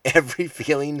every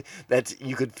feeling that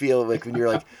you could feel when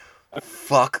you're like,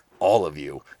 fuck all of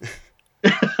you.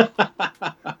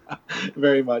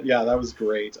 Very much. Yeah, that was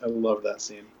great. I love that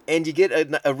scene. And you get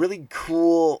a really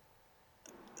cool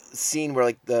scene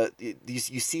where you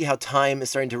see how time is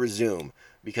starting to resume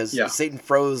because Satan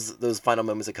froze those final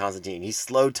moments of Constantine. He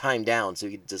slowed time down so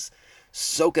he could just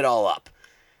soak it all up.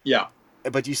 Yeah.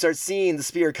 but you start seeing the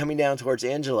spear coming down towards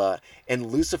Angela, and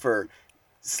Lucifer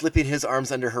slipping his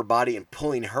arms under her body and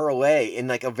pulling her away in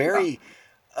like a very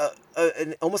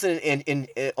almost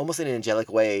almost an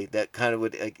angelic way that kind of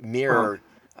would like mirror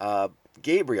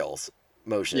Gabriel's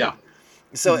motion. Yeah.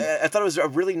 So I thought it was a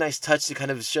really nice touch to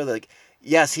kind of show that, like,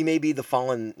 yes, he may be the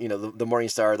fallen, the morning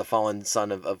star, the fallen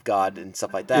son of God and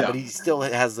stuff like that, Yeah. but he still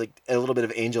has like a little bit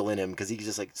of angel in him because he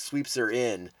just like sweeps her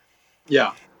in.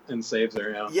 Yeah, and saves her.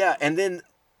 Yeah. Yeah, and then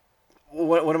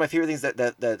one of my favorite things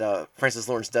that Francis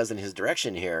Lawrence does in his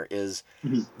direction here is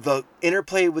the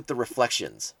interplay with the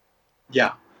reflections.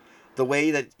 Yeah. The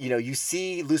way that you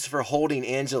see Lucifer holding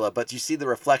Angela, but you see the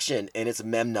reflection, and it's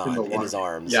Memnon in his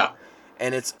arms. Yeah.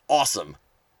 And it's awesome.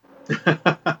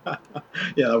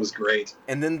 Yeah, that was great.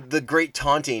 And then the great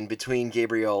taunting between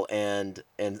Gabriel and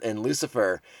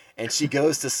Lucifer, and she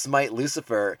goes to smite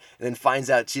Lucifer, and then finds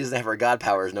out she doesn't have her god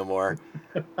powers no more.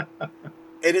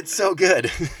 And it's so good.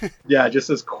 Yeah, just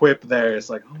this quip there. It's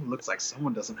like, oh, looks like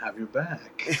someone doesn't have your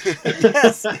back.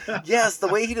 yes. The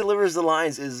way he delivers the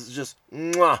lines is just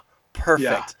perfect.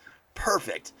 Yeah.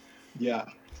 Perfect. Yeah,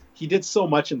 he did so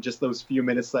much in just those few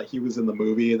minutes that he was in the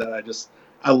movie that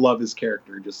I love his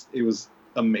character. Just it was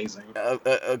amazing.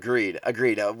 Agreed.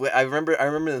 I remember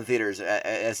in the theaters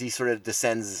as he sort of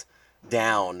descends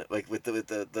down, like with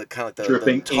the kind of like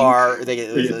the tar,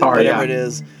 whatever it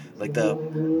is, like the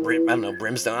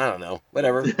brimstone. I don't know,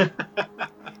 whatever.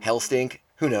 Hell stink.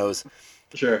 Who knows?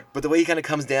 Sure. But the way he kind of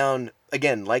comes down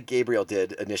again, like Gabriel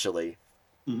did initially.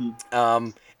 Mm-hmm.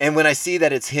 And when I see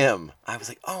that it's him, I was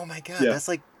like, oh my god, Yeah. that's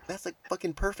like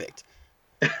fucking perfect.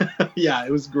 Yeah,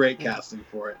 it was great casting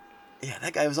for it. Yeah,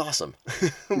 that guy was awesome.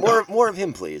 more of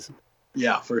him, please.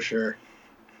 Yeah, for sure.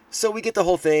 So we get the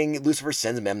whole thing. Lucifer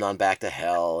sends Memnon back to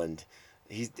hell, and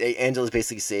Angela's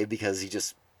basically saved because he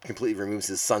just completely removes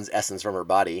his son's essence from her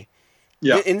body.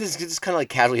 Yeah. And just kind of like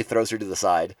casually throws her to the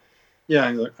side. Yeah,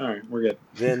 he's like, all right, we're good.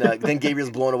 Then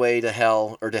Gabriel's blown away to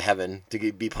hell or to heaven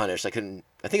to be punished. I think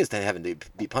it's to heaven to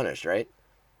be punished, right?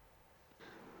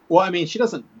 Well, I mean, he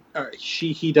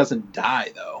doesn't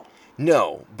die though.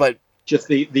 No, but just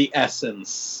the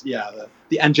essence,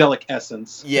 the angelic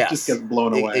essence, just gets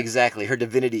blown away. Exactly, her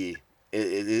divinity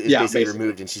is basically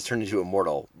removed, and she's turned into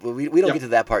immortal. But we don't get to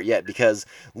that part yet because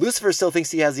Lucifer still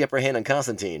thinks he has the upper hand on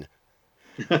Constantine.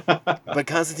 But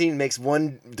Constantine makes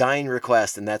one dying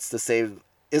request, and that's to save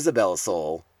Isabella's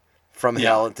soul from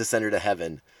hell and to send her to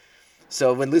heaven.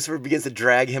 So when Lucifer begins to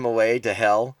drag him away to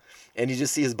hell, and you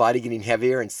just see his body getting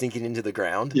heavier and sinking into the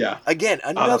ground. Yeah. Again,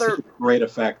 another great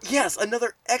effect. Yes,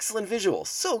 another excellent visual.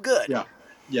 So good. Yeah.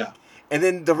 Yeah. And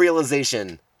then the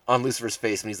realization on Lucifer's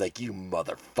face when he's like, "You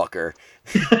motherfucker."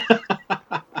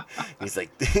 He's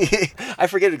like, I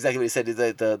forget exactly what he said.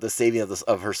 The saving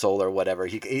of her soul or whatever.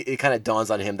 It kind of dawns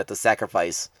on him that the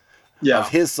sacrifice of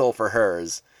his soul for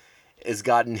hers has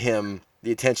gotten him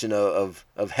the attention of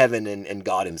heaven and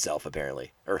God himself,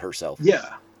 apparently, or herself.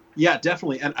 Yeah. Yeah,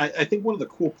 definitely. And I think one of the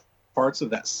cool parts of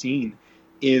that scene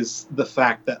is the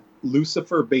fact that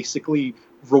Lucifer basically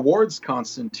rewards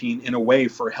Constantine in a way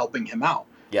for helping him out.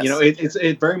 Yes.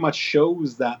 It very much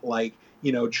shows that, like,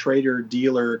 trader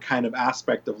dealer kind of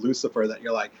aspect of Lucifer that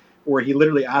you're like, where he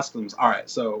literally asks them, all right,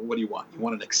 so what do you want? You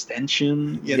want an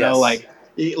extension?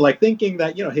 Like thinking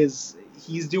that,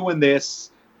 he's doing this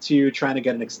to trying to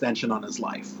get an extension on his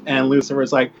life. And Lucifer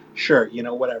is like, sure,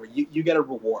 whatever, you get a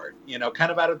reward,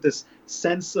 kind of out of this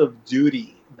sense of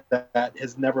duty that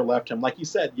has never left him. Like you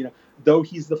said, though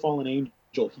he's the fallen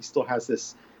angel, he still has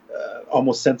this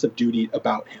almost sense of duty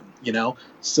about him,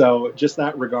 So just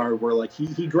that regard where like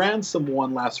he grants him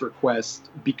one last request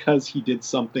because he did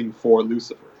something for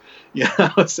Lucifer.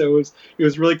 So it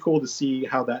was really cool to see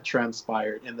how that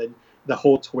transpired. And then the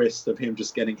whole twist of him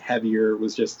just getting heavier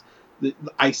was just the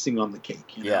icing on the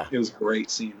cake. Yeah. It was a great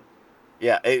scene.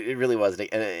 Yeah, it really was.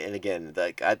 And again,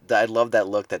 like I love that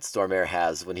look that Stormare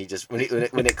has when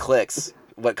it clicks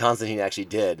what Constantine actually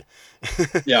did.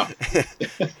 Yeah.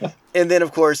 And then,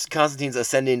 of course, Constantine's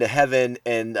ascending to heaven,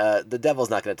 and the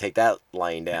devil's not going to take that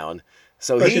lying down.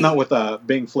 So especially not with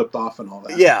being flipped off and all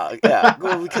that. Yeah.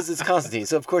 Well, because it's Constantine,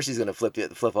 so of course he's going to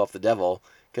flip off the devil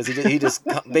because he just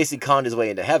basically conned his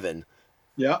way into heaven.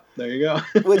 Yeah, there you go.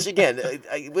 Which again,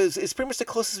 it's pretty much the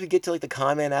closest we get to like the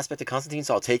con man aspect of Constantine,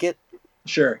 so I'll take it.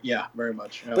 Sure, yeah, very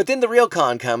much. Yeah. But then the real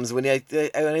con comes when I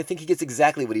think he gets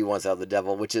exactly what he wants out of the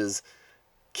devil, which is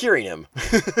curing him.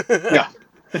 Yeah.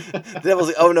 The devil's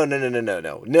like, oh, no.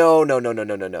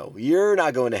 You're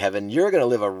not going to heaven. You're going to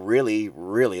live a really,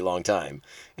 really long time.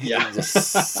 Yeah. He just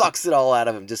sucks it all out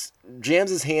of him. Just jams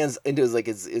his hands into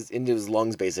his into his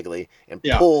lungs, basically, and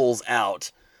pulls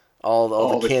out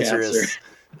all the cancerous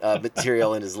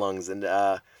material in his lungs, and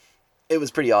it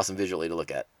was pretty awesome visually to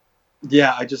look at.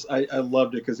 Yeah, I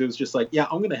loved it because it was just like, yeah,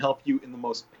 I'm going to help you in the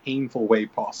most painful way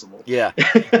possible. Yeah,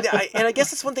 and I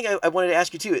guess that's one thing I wanted to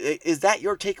ask you too. Is that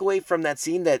your takeaway from that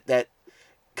scene, that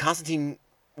Constantine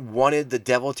wanted the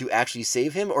devil to actually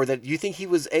save him, or that you think he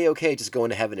was a-okay just going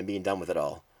to heaven and being done with it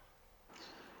all?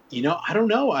 I don't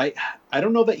know. I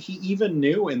don't know that he even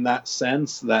knew in that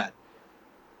sense that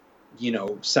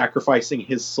sacrificing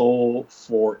his soul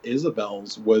for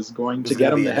Isabel's was going It to was going get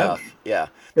to him be to heaven. enough. Yeah,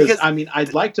 Because because I mean,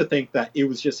 I'd like to think that it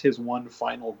was just his one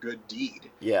final good deed.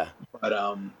 yeah. But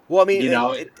Well, I mean, you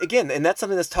know, again, and that's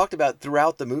something that's talked about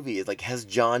throughout the movie. Is like, has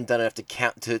John done enough to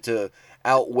count to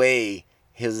outweigh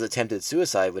his attempted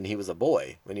suicide when he was a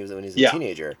boy, when he was a yeah,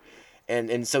 teenager,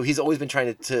 and so he's always been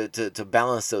trying to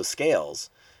balance those scales,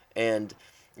 and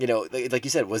like you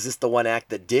said, was this the one act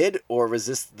that did, or was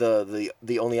this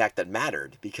the only act that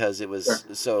mattered because it sure. was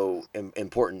so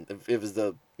important? It was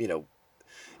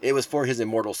it was for his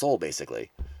immortal soul,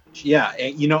 basically. Yeah,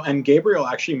 and Gabriel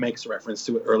actually makes reference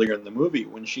to it earlier in the movie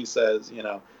when she says,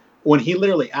 when he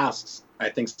literally asks, I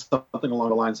think something along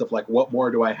the lines of like, "What more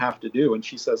do I have to do?" And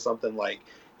she says something like,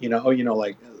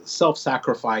 like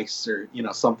self-sacrifice or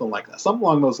something like that, something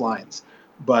along those lines.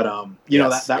 But that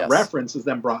Yes, that yes, reference is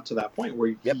then brought to that point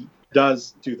where yep. he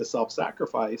does do the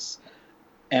self-sacrifice,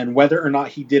 and whether or not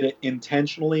he did it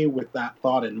intentionally with that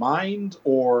thought in mind,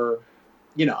 or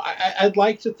I'd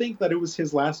like to think that it was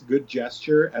his last good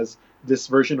gesture as this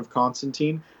version of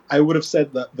Constantine. I would have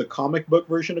said that the comic book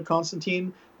version of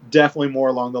Constantine definitely more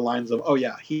along the lines of, oh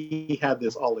yeah, he had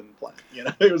this all in plan.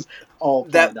 It was all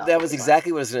planned out That the was whole time.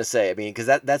 exactly what I was going to say. I mean, because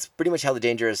that's pretty much how the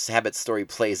Dangerous Habits story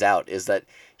plays out. Is that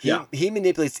Yeah, he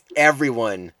manipulates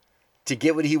everyone to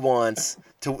get what he wants,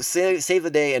 to save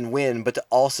the day and win, but to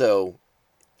also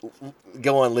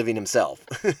go on living himself.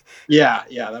 yeah,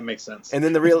 that makes sense. And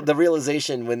then the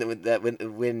realization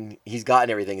when he's gotten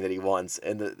everything that he wants,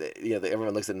 and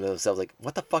everyone looks at themselves like,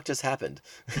 what the fuck just happened?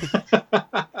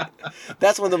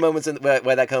 That's one of the moments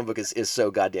why that comic book is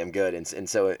so goddamn good, and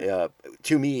so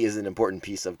to me is an important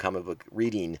piece of comic book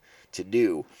reading to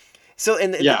do. So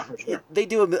and Yeah, for sure. they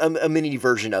do a mini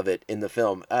version of it in the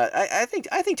film. I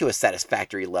think to a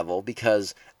satisfactory level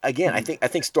because again Mhm. I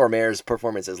think Stormare's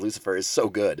performance as Lucifer is so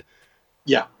good.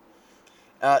 Yeah.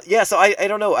 Yeah, so I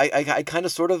don't know. I kind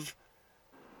of sort of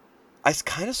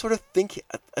think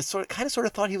I sort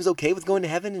of thought he was okay with going to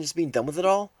heaven and just being done with it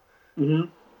all. hmm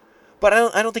But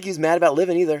I don't think he was mad about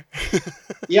living either.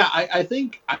 Yeah, I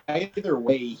think either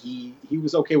way he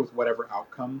was okay with whatever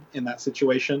outcome in that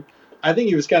situation. I think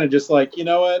he was kind of just like, you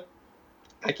know what,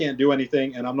 I can't do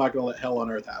anything, and I'm not going to let hell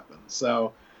on earth happen.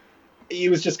 So he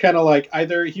was just kind of like,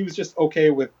 either he was just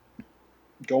okay with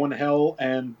going to hell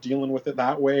and dealing with it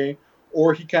that way,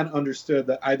 or he kind of understood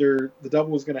that either the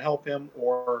devil was going to help him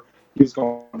or he was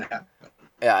going to heaven.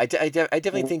 Yeah, I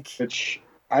definitely think Which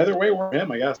either way worked for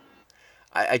him, I guess.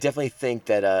 I definitely think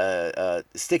that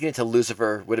sticking it to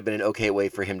Lucifer would have been an okay way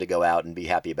for him to go out and be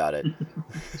happy about it.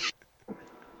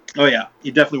 Oh yeah,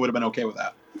 he definitely would have been okay with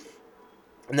that.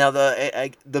 Now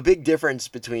the big difference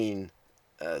between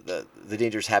the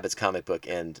Dangerous Habits comic book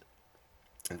and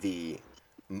the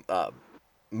uh,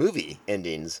 movie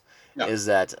endings Yeah. is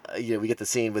that we get the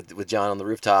scene with John on the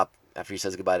rooftop after he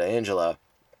says goodbye to Angela,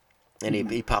 and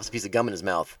Mhm. he pops a piece of gum in his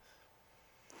mouth.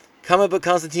 Comic book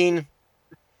Constantine,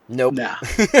 nope. Nah.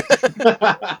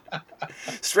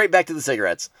 Straight back to the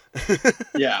cigarettes.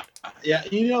 Yeah, yeah.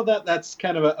 That's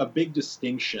kind of a big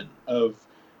distinction of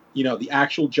the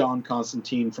actual John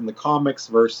Constantine from the comics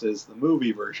versus the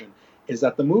movie version is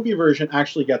that the movie version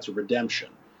actually gets a redemption.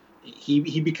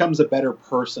 He becomes a better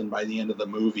person by the end of the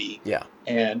movie, Yeah,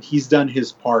 and he's done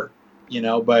his part.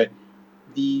 But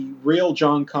the real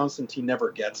John Constantine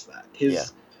never gets that. yeah.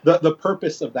 The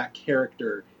purpose of that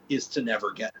character is to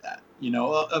never get that.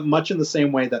 Much in the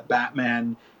same way that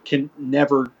Batman can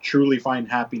never truly find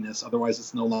happiness, otherwise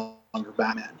it's no longer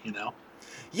Batman.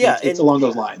 Yeah, It's along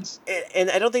those lines. and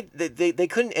I don't think they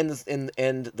couldn't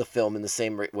end the film in the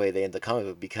same way they end the comic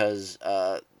book because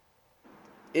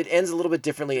it ends a little bit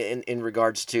differently in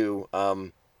regards to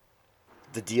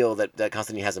the deal that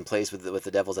Constantine has in place with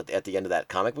the devils at the end of that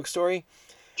comic book story.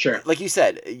 Sure. Like you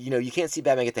said, you can't see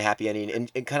Batman get the happy ending,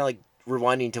 and kind of like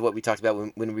rewinding to what we talked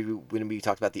about when we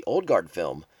talked about the Old Guard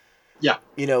film. Yeah.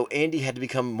 Andy had to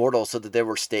become mortal so that there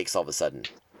were stakes all of a sudden.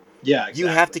 Yeah. You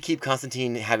have to Exactly. keep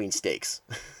Constantine having stakes,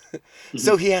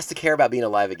 so Mhm. he has to care about being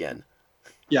alive again.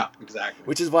 Yeah. Exactly.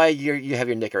 Which is why you have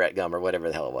your Nicorette gum or whatever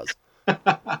the hell it was.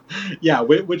 Yeah,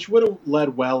 which would have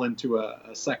led well into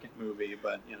a second movie,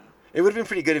 but. It would have been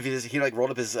pretty good if he like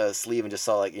rolled up his sleeve and just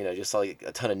saw like like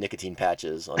a ton of nicotine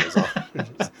patches on his arm,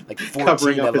 like 14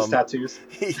 Covering up of his them. tattoos.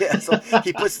 Yeah, so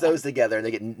he puts those together and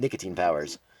they get nicotine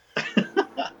powers.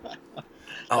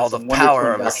 All That's the some Wonder power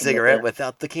Twin of a backing right cigarette there.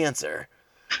 without the cancer.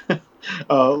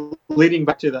 Leading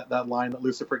back to that line that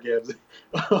Lucifer gives,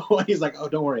 when he's like, "Oh,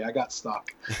 don't worry, I got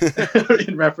stock,"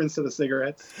 in reference to the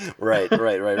cigarettes. Right.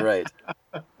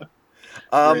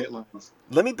 Um, Great lines.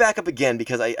 let me back up again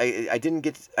because I didn't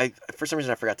get for some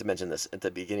reason I forgot to mention this at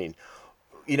the beginning.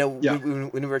 You know, Yeah. when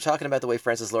we were talking about the way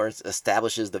Francis Lawrence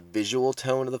establishes the visual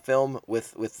tone of the film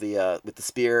with the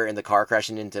spear and the car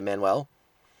crashing into Manuel.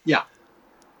 Yeah.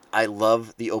 I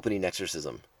love the opening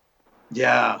exorcism.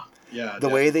 Yeah. The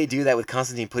way they do that with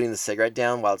Constantine putting the cigarette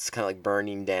down while it's kind of like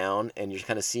burning down, and you're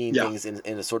kind of seeing things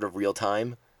in a sort of real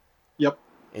time. Yep.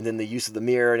 And then the use of the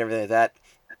mirror and everything like that.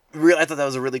 I thought that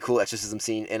was a really cool exorcism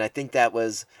scene, and I think that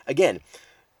was, again,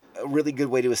 a really good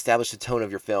way to establish the tone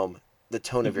of your film, the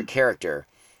tone of your character,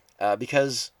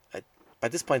 because by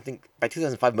this point, I think by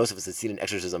 2005, most of us had seen an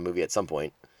exorcism movie at some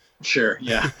point. Sure.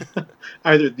 Yeah.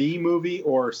 Either the movie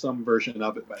or some version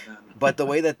of it by then. But the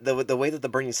way that the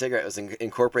burning cigarette was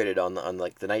incorporated on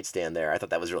like the nightstand there, I thought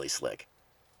that was really slick.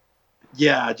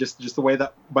 Yeah, just the way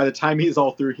that by the time he's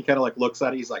all through, he kind of like looks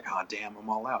at it. He's like, "Oh, damn, I'm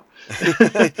all out."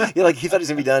 Yeah, like he thought it was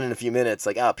gonna be done in a few minutes,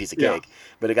 like piece of cake.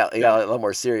 But it got a lot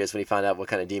more serious when he found out what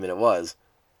kind of demon it was.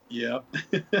 Yep.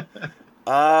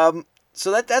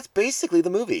 So that's basically the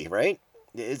movie, right?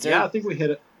 I think we hit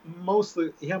it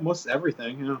mostly. Yeah, most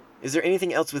everything. Yeah. Is there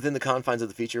anything else within the confines of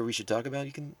the feature we should talk about?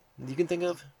 You can think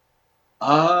of?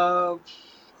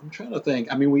 I'm trying to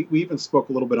think. I mean, we even spoke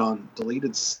a little bit on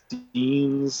deleted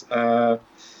scenes. But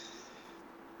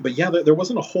yeah, there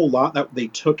wasn't a whole lot that they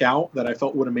took out that I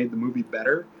felt would have made the movie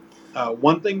better.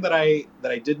 One thing that I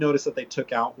did notice that they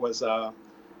took out was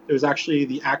there's actually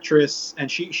the actress, and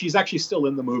she's actually still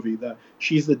in the movie.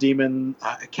 She's the demon.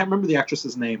 I can't remember the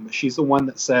actress's name, but she's the one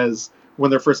that says when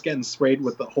they're first getting sprayed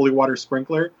with the holy water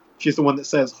sprinkler. She's the one that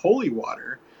says holy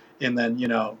water, and then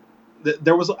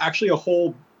there was actually a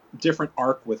whole different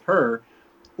arc with her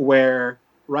where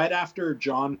right after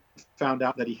John found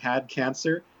out that he had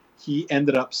cancer, he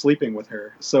ended up sleeping with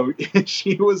her. So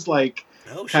she was like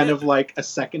kind of like a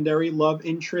secondary love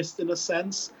interest in a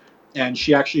sense. And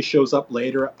she actually shows up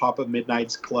later at Papa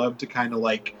Midnight's club to kind of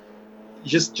like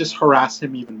just harass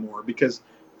him even more, because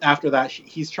after that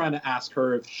he's trying to ask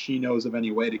her if she knows of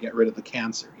any way to get rid of the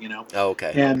cancer, Oh,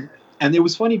 okay. And it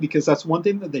was funny because that's one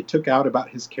thing that they took out about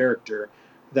his character,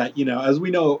 that as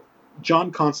we know, John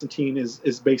Constantine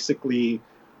is basically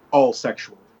all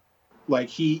sexual. Like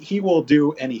he will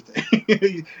do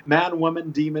anything. Man,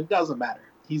 woman, demon, doesn't matter.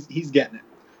 He's getting it.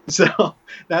 So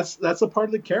that's a part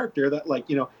of the character that, like,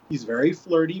 he's very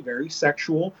flirty, very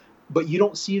sexual, but you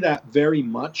don't see that very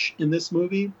much in this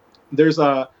movie. There's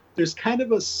kind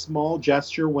of a small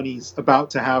gesture when he's about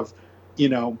to have,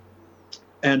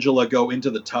 Angela go into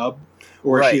the tub,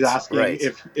 or she's asking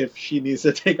if she needs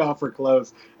to take off her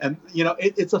clothes. And,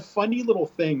 it's a funny little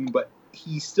thing, but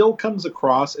he still comes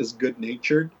across as good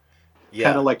natured. Yeah.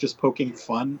 Kind of like just poking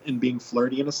fun and being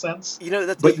flirty in a sense.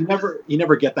 But you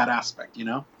never get that aspect,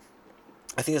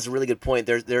 I think that's a really good point.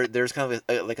 There's kind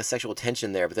of like a sexual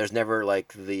tension there, but there's never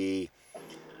like the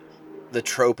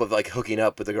trope of like hooking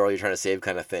up with the girl you're trying to save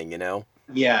kind of thing,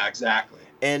 Yeah, exactly.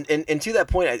 And to that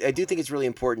point, I do think it's really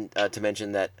important to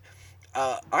mention that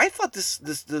I thought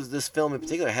this film in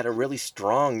particular had a really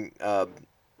strong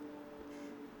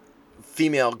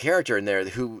female character in there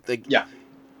who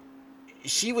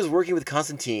she was working with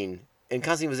Constantine, and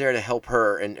Constantine was there to help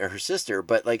her and her sister,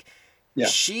 but like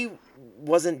she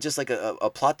wasn't just like a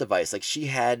plot device. Like, she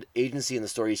had agency in the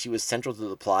story. She was central to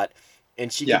the plot,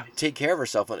 and she could take care of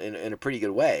herself in a pretty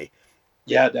good way.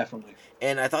 Yeah, definitely.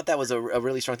 And I thought that was a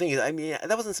really strong thing. I mean,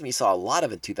 that wasn't something you saw a lot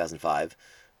of in 2005.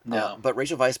 No. But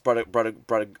Rachel Weisz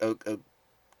brought a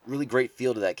really great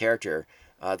feel to that character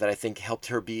that I think helped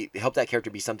that character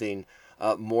be something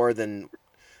more than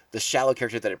the shallow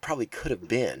character that it probably could have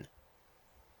been.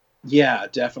 Yeah,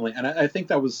 definitely. And I think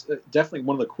that was definitely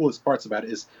one of the coolest parts about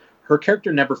it is her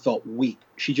character never felt weak.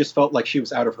 She just felt like she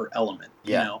was out of her element,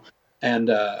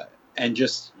 and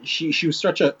just she was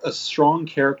such a strong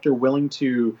character, willing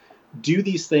to do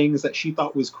these things that she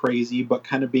thought was crazy, but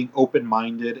kind of being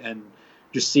open-minded and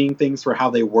just seeing things for how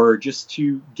they were, just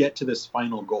to get to this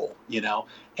final goal,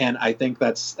 And I think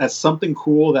that's something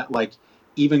cool that, like,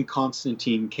 even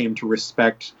Constantine came to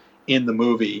respect in the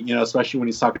movie, especially when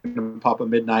he's talking to Papa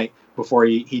Midnight before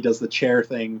he does the chair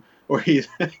thing, or he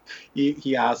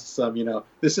asks him,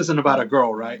 this isn't about a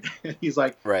girl, right? He's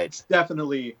like, right, it's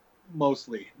definitely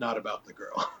mostly not about the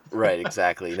girl. Right,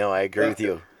 exactly. No, I agree with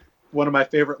you. one of my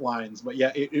favorite lines. But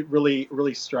yeah, it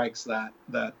really strikes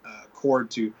that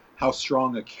chord to how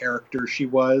strong a character she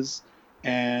was,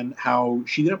 and how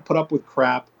she didn't put up with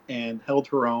crap and held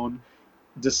her own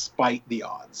despite the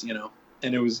odds.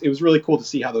 And it was really cool to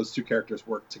see how those two characters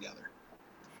worked together.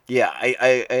 Yeah,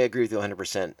 I agree with you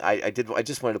 100%. I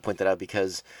just wanted to point that out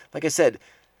because, like I said,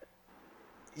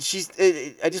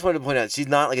 I just wanted to point out she's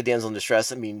not like a damsel in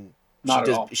distress. I mean, Not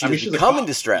at all. she I mean, does she's a become in cop.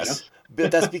 distress,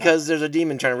 but that's because there's a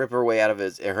demon trying to rip her way out of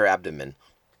her abdomen.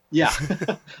 Yeah,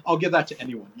 I'll give that to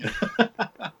anyone. You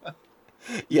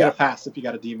Yeah. get a pass if you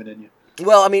got a demon in you.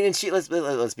 Well, I mean, and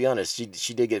let's be honest.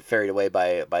 She did get ferried away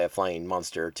by a flying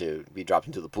monster to be dropped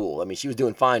into the pool. I mean, she was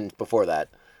doing fine before that.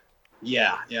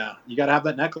 Yeah, yeah. You got to have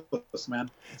that necklace,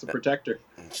 man. It's a protector.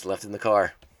 She left it in the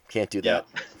car. Can't do Yeah,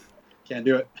 that. can't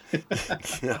do it.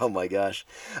 Oh my gosh.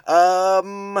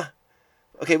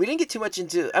 Okay, we didn't get too much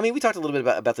into. I mean, we talked a little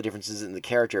bit about the differences in the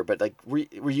character, but like, were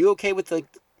you okay with like?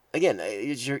 Again,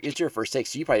 it's your first take,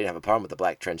 so you probably didn't have a problem with the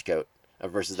black trench coat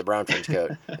versus the brown trench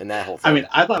coat and that whole thing. I mean,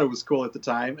 I thought it was cool at the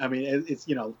time. I mean, it's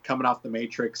coming off the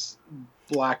Matrix,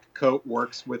 black coat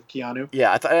works with Keanu.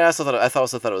 Yeah, I also thought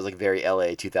it was like very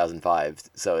LA 2005,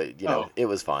 so it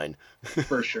was fine.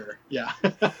 For sure. Yeah.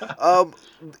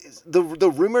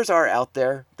 The rumors are out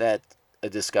there that a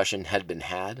discussion had been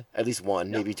had, at least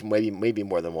one, Yeah. maybe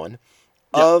more than one,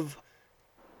 Yeah. of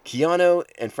Keanu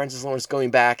and Francis Lawrence going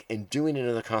back and doing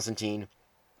another Constantine.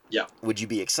 Yeah. Would you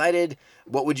be excited?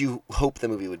 What would you hope the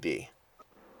movie would be?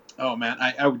 Oh man,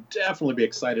 I would definitely be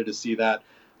excited to see that.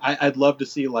 I'd love to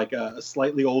see like a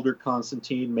slightly older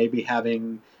Constantine, maybe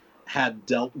having had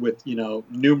dealt with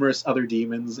numerous other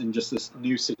demons in just this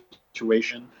new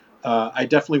situation. I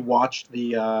definitely watched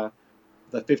the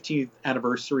 15th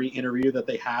anniversary interview that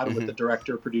they had with the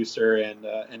director, producer,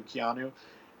 and Keanu,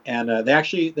 and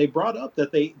they brought up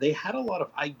that they had a lot of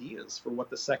ideas for what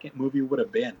the second movie would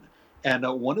have been. And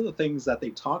one of the things that they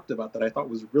talked about that I thought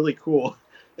was really cool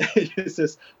is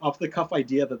this off the cuff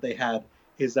idea that they had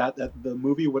is that the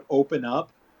movie would open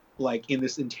up like in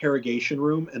this interrogation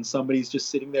room and somebody's just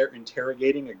sitting there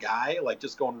interrogating a guy, like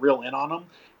just going real in on him,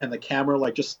 and the camera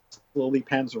like just slowly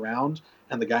pans around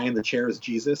and the guy in the chair is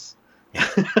Jesus.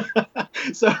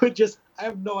 So I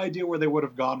have no idea where they would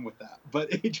have gone with that,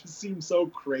 but it just seemed so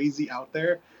crazy out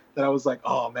there that I was like,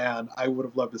 oh man, I would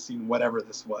have loved to see whatever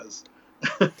this was.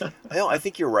 No, I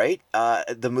think you're right.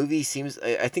 The movie seems.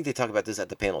 I think they talk about this at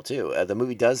the panel too. The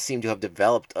movie does seem to have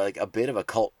developed like a bit of a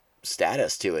cult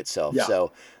status to itself. Yeah.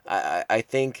 So I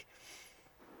think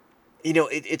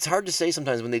it's hard to say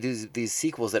sometimes when they do these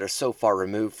sequels that are so far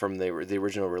removed from the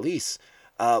original release.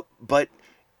 But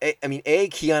I mean,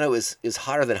 Keanu is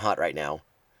hotter than hot right now.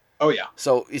 Oh yeah,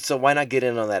 So why not get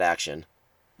in on that action?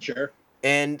 sure.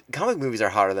 And comic movies are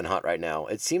hotter than hot right now.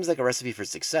 It seems like a recipe for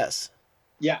success.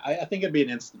 Yeah, I think it'd be an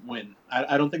instant win.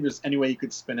 I don't think there's any way you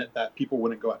could spin it that people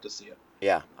wouldn't go out to see it.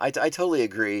 Yeah, I totally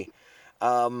agree.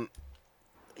 And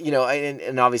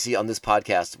obviously on this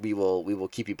podcast we will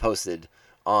keep you posted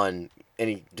on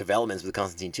any developments with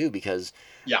Constantine too, because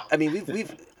Yeah, I mean we've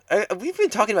been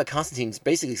talking about Constantine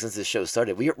basically since this show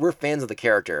started. We're fans of the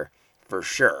character for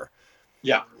sure.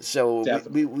 yeah, So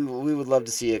definitely. we would love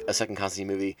to see a second Constantine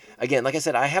movie. Again, like I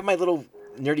said, I have my little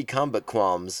nerdy comic book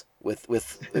qualms with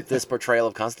this portrayal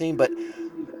of Constantine, but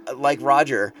like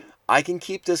Roger, I can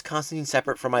keep this Constantine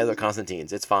separate from my other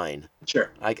Constantines. It's fine.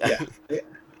 Sure. Yeah.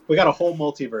 We got a whole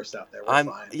multiverse out there. We're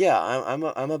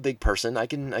fine. I'm a big person. I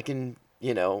can I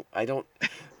don't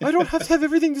have to have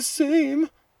everything the same.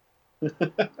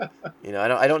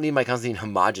 I don't need my Constantine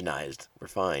homogenized. We're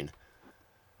fine.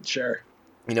 Sure.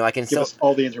 I can Give still us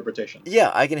all the interpretations. yeah,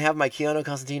 I can have my Keanu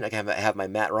Constantine. I can have my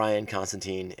Matt Ryan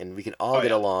Constantine, and we can all Oh,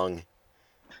 get yeah. along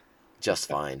just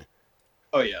fine.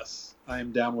 Oh yes, I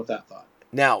am down with that thought.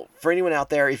 Now, for anyone out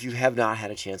there, if you have not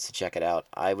had a chance to check it out,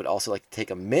 I would also like to take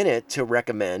a minute to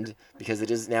recommend, because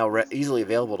it is now easily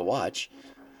available to watch,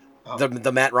 Oh.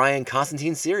 the Matt Ryan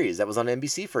Constantine series that was on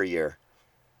NBC for a year.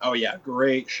 Oh yeah,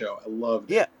 great show. I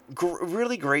loved it. Yeah,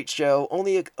 really great show.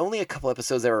 Only a couple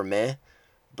episodes that were meh,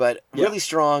 but really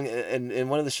strong. And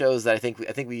one of the shows that I think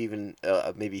we even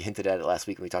maybe hinted at it last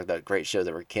week when we talked about great shows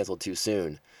that were canceled too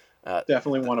soon.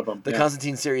 Definitely one of them. The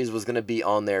Constantine series was going to be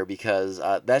on there because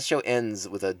that show ends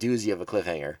with a doozy of a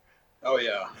cliffhanger. Oh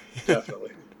yeah,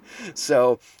 definitely.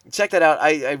 So check that out.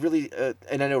 I really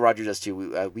and I know Roger does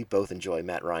too. We both enjoy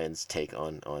Matt Ryan's take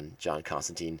on John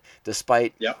Constantine,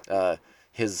 despite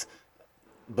his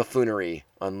buffoonery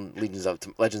on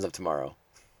Legends of Tomorrow.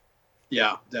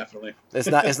 Yeah, definitely. It's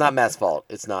not Matt's fault.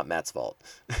 It's not Matt's fault.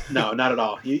 No, not at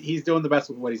all. He's doing the best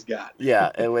with what he's got.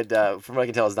 Yeah, it would. From what I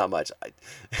can tell, it's not much.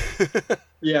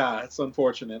 Yeah, it's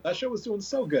unfortunate. That show was doing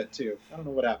so good too. I don't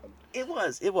know what happened. It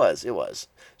was.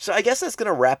 So I guess that's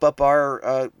gonna wrap up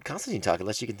our Constantine talk.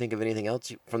 Unless you can think of anything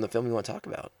else from the film you want to talk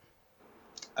about.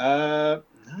 No,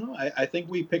 I think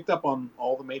we picked up on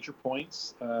all the major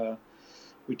points.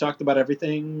 We talked about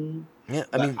everything Yeah,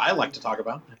 I that mean, I like to talk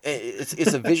about.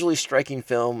 it's a visually striking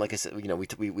film. Like I said,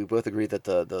 we both agree that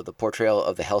the portrayal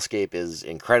of the hellscape is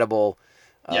incredible.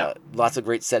 Yeah. Lots of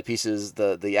great set pieces.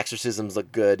 The exorcisms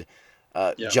look good.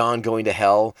 Yeah. John going to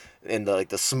hell and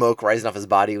the smoke rising off his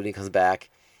body when he comes back.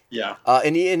 Yeah.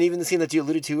 And even the scene that you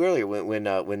alluded to earlier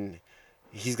when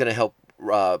he's gonna help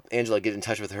Angela get in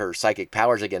touch with her psychic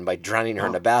powers again by drowning her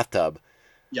in a bathtub.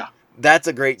 Yeah. That's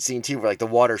a great scene too, where like the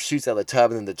water shoots out of the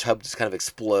tub and then the tub just kind of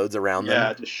explodes around them.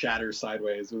 Yeah, it just shatters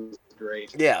sideways. It was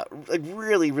great. Yeah, like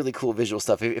really, really cool visual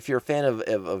stuff. If you're a fan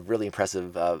of really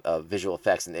impressive visual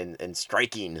effects and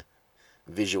striking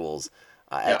visuals,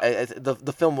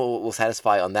 the film will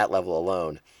satisfy on that level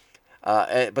alone.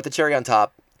 But the cherry on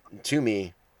top, to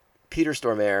me, Peter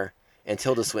Stormare and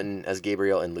Tilda Swinton as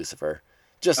Gabriel and Lucifer,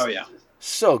 just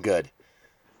so good.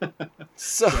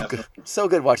 So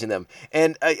good watching them.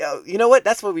 And you know what?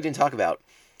 That's what we didn't talk about.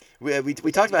 We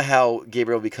talked about how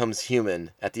Gabriel becomes human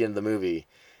at the end of the movie,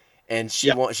 and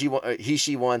she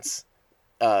wants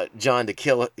John to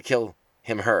kill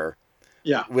her.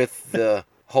 Yeah. With the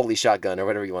holy shotgun or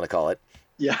whatever you want to call it.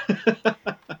 Yeah.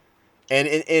 and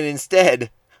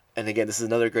instead, and again, this is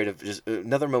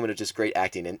another moment of just great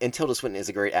acting. And Tilda Swinton is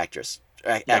a great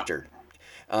actor.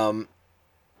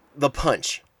 The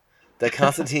punch that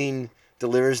Constantine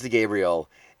delivers to Gabriel,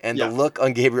 and the look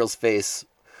on Gabriel's face,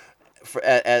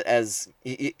 as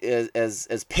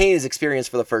pain is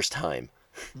experienced for the first time.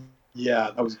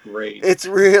 Yeah, that was great. It's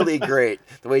really great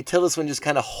the way Tilda Swinton just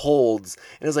kind of holds,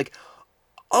 and it's like,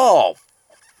 oh,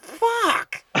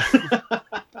 fuck.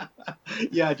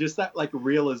 Yeah, just that like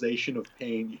realization of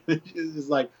pain. It's just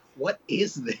like, what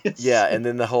is this? Yeah, and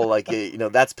then the whole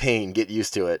that's pain. Get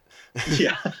used to it.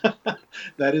 Yeah,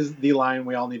 that is the line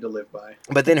we all need to live by.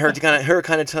 But then her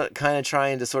kind of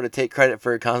trying to sort of take credit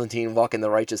for Constantine walking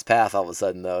the righteous path. All of a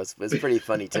sudden, though, it's pretty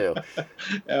funny too.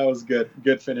 That was good.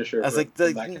 Good finisher. I was like,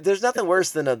 there's nothing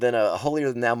worse than a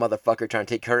holier than thou motherfucker trying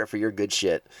to take credit for your good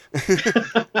shit.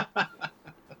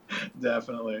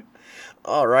 Definitely.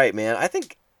 All right, man. I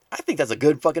think that's a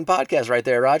good fucking podcast right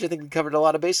there, Raj. I think we covered a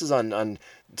lot of bases on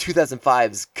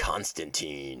 2005's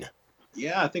Constantine.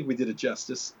 Yeah, I think we did it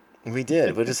justice. We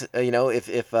did. But just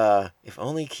if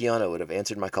only Keanu would have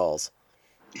answered my calls.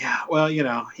 Yeah, well,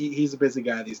 he's a busy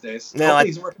guy these days. No, Hopefully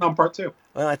he's working on part 2.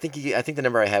 Well, I think the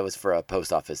number I had was for a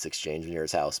post office exchange near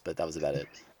his house, but that was about it.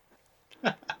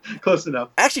 Close enough.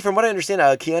 Actually, from what I understand,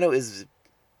 Keanu is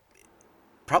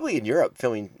probably in Europe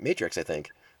filming Matrix, I think.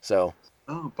 So.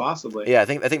 Oh, possibly. Yeah, I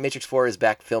think Matrix 4 is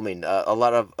back filming. A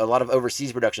lot of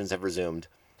overseas productions have resumed.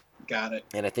 Got it.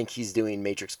 And I think he's doing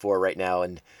Matrix 4 right now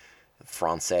in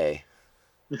Francais.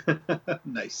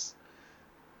 Nice.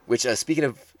 Which, speaking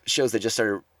of shows that just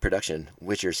started production,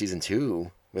 Witcher Season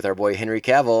 2 with our boy Henry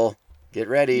Cavill. Get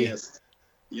ready. Yes.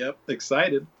 Yep,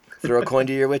 excited. Throw a coin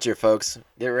to your Witcher, folks.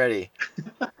 Get ready.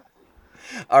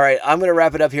 All right, I'm gonna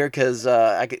wrap it up here because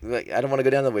I don't want to go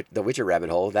down the Witcher rabbit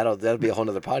hole. That'll be a whole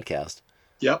nother podcast.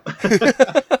 Yep.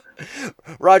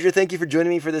 Roger, thank you for joining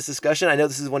me for this discussion. I know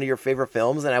this is one of your favorite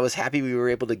films, and I was happy we were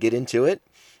able to get into it.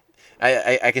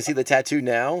 I can see the tattoo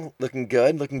now, looking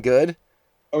good.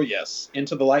 Oh yes,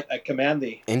 into the light I command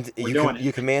thee. And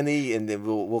you command thee, and then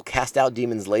we'll cast out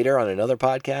demons later on another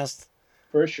podcast.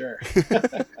 For sure.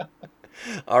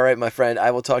 All right, my friend.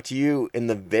 I will talk to you in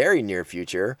the very near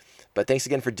future. But thanks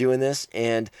again for doing this.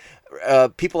 And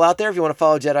people out there, if you want to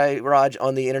follow Jedi Raj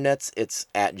on the internets, it's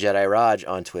at Jedi Raj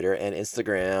on Twitter and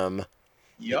Instagram.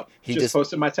 Yep. He just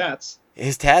posted my tats.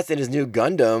 His tats and his new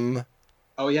Gundam.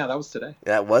 Oh yeah, that was today.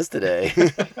 That was today.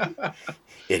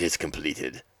 It is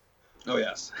completed. Oh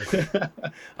yes.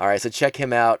 All right, so check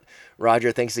him out.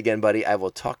 Roger, thanks again, buddy. I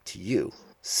will talk to you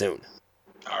soon.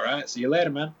 All right, see you later,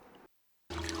 man.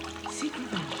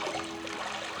 Secret man.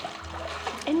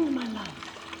 End my life.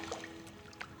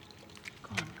 Go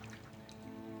on.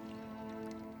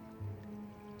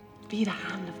 Be the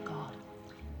hand of God.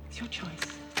 It's your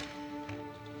choice.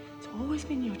 It's always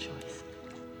been your choice.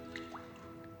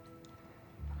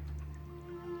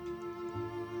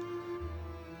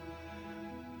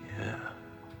 Yeah.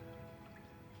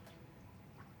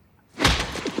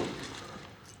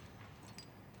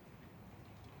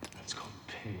 That's called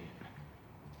pain.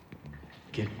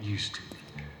 Get used to it.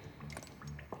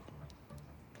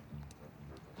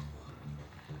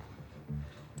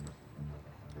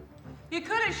 You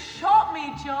could have shot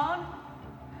me, John.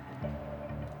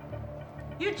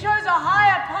 You chose a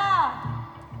higher path.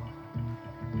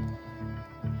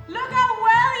 Look how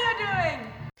well you're doing.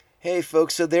 Hey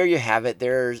folks, so there you have it.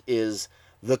 There is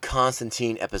the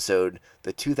Constantine episode,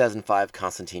 the 2005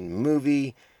 Constantine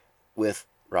movie with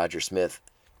Roger Smith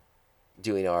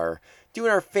doing our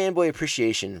fanboy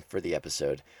appreciation for the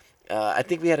episode. I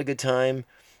think we had a good time.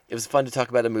 It was fun to talk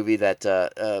about a movie that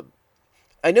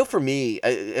I know for me,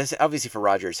 obviously for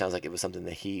Roger, it sounds like it was something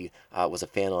that he was a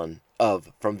fan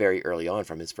of from very early on,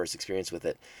 from his first experience with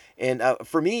it. And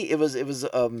for me, it was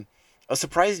a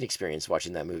surprising experience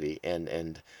watching that movie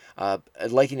and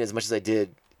liking it as much as I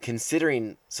did,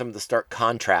 considering some of the stark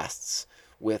contrasts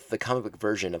with the comic book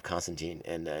version of Constantine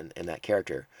and that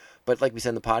character. But like we said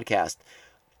in the podcast,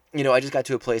 I just got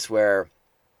to a place where,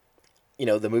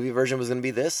 the movie version was going to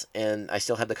be this, and I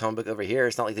still had the comic book over here.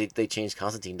 It's not like they changed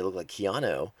Constantine to look like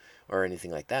Keanu or anything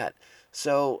like that.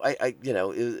 So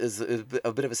it was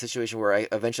a bit of a situation where I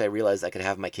eventually realized I could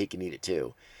have my cake and eat it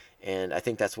too. And I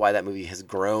think that's why that movie has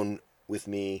grown with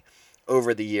me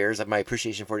over the years. My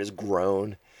appreciation for it has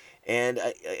grown. And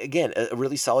again, a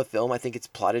really solid film. I think it's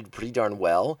plotted pretty darn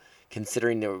well,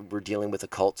 considering that we're dealing with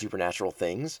occult, supernatural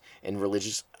things and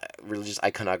religious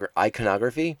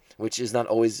iconography, which is not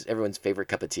always everyone's favorite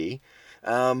cup of tea.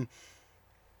 But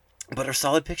a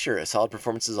solid picture, solid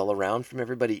performances all around from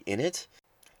everybody in it.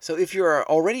 So if you're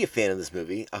already a fan of this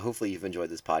movie, hopefully you've enjoyed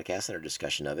this podcast and our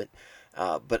discussion of it.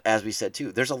 But as we said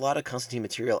too, there's a lot of Constantine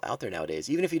material out there nowadays.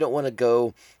 Even if you don't want to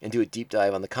go and do a deep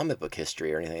dive on the comic book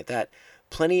history or anything like that,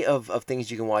 plenty of things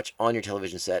you can watch on your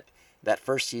television set. That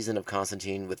first season of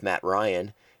Constantine with Matt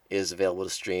Ryan is available to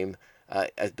stream. I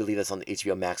believe that's on the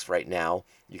HBO Max right now.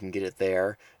 You can get it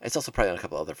there. It's also probably on a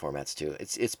couple other formats too.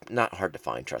 It's not hard to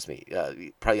find, trust me.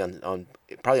 Probably on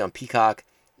Peacock,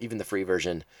 even the free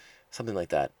version, something like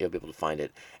that. You'll be able to find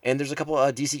it. And there's a couple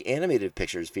DC animated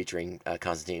pictures featuring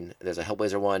Constantine. There's a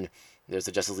Hellblazer one. There's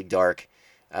the Justice League Dark.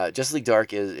 Justice League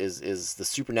Dark is the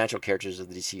supernatural characters of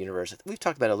the DC universe. We've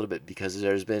talked about it a little bit because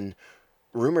there's been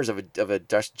rumors of a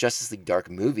Justice League Dark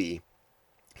movie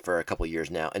for a couple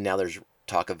years now, and now there's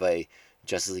talk of a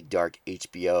Justice League Dark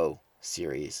HBO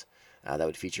series that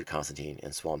would feature Constantine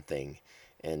and Swamp Thing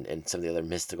and some of the other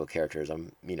mystical characters,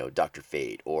 Dr.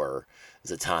 Fate or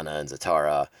Zatanna and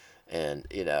Zatara, and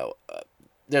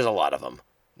there's a lot of them.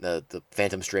 The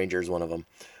Phantom Stranger is one of them.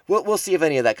 We'll see if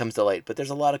any of that comes to light, but there's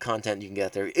a lot of content you can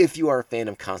get there if you are a fan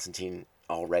of Constantine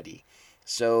already.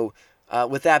 So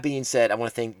with that being said, I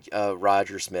want to thank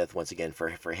Roger Smith once again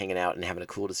for hanging out and having a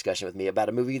cool discussion with me about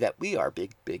a movie that we are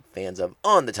big fans of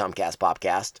on the Tomcast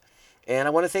Popcast. And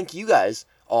I want to thank you guys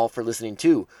all for listening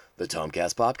to the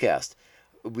Tomcast Popcast.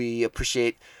 We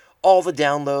appreciate all the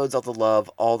downloads, all the love,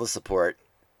 all the support.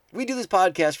 We do this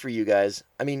podcast for you guys.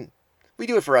 I mean, we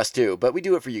do it for us too, but we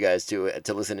do it for you guys too,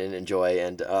 to listen and enjoy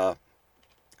and put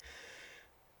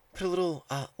a little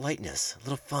lightness, a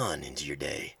little fun into your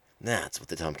day. That's what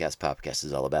the Tomcast Popcast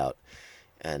is all about.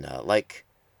 And like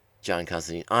John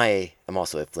Constantine, I am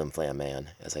also a flim-flam man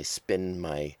as I spin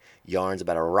my yarns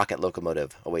about a rocket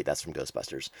locomotive. Oh wait, that's from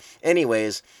Ghostbusters.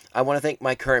 Anyways, I want to thank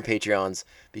my current Patreons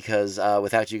because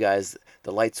without you guys,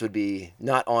 the lights would be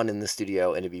not on in the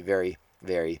studio and it'd be very,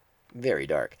 very, very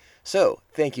dark. So,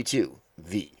 thank you to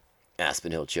the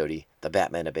Aspen Hill Chody, the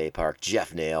Batman of Bay Park,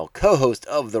 Jeff Nail, co-host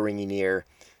of The Ringing Ear.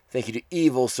 Thank you to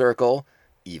Evil Circle,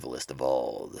 evilest of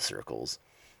all the circles,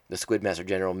 the Squidmaster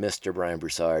General, Mr. Brian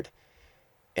Broussard,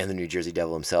 and the New Jersey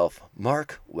Devil himself,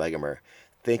 Mark Wegemer.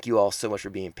 Thank you all so much for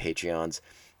being Patreons.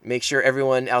 Make sure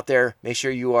everyone out there, make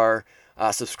sure you are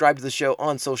subscribed to the show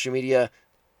on social media,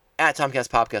 at Tomcast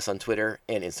Popcast on Twitter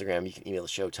and Instagram. You can email the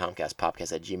show,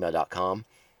 tomcastpopcast@gmail.com.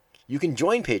 You can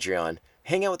join Patreon,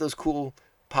 hang out with those cool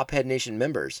Pophead Nation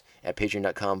members at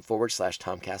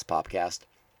patreon.com/TomcastPopcast.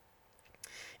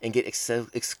 And get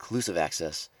exclusive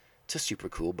access to super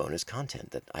cool bonus content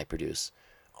that I produce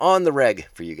on the reg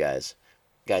for you guys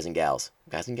and gals.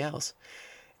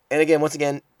 And again, once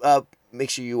again,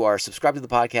 make sure you are subscribed to the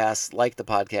podcast, like the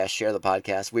podcast, share the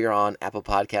podcast. We are on Apple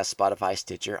Podcasts, Spotify,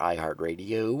 Stitcher,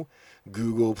 iHeartRadio,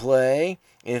 Google Play.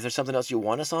 And if there's something else you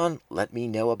want us on, let me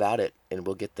know about it, and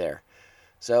we'll get there.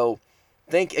 So,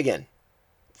 again,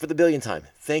 for the billionth time,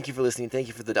 thank you for listening. Thank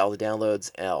you for all the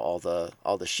downloads,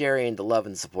 all the sharing, the love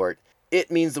and support. It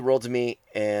means the world to me,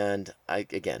 and I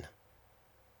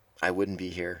wouldn't be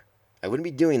here. I wouldn't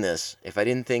be doing this if I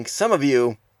didn't think some of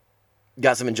you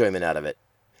got some enjoyment out of it.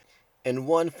 And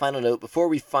one final note before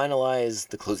we finalize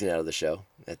the closing out of the show.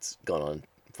 That's gone on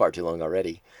far too long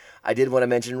already. I did want to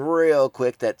mention real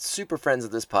quick that super friends of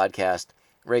this podcast,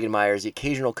 Reagan Myers, the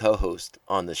occasional co-host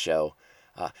on the show,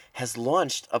 has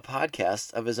launched a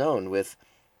podcast of his own with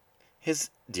his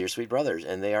dear sweet brothers,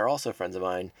 and they are also friends of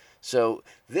mine. So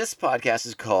this podcast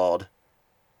is called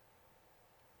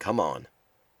Come On,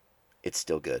 It's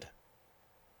Still Good.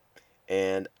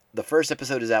 And the first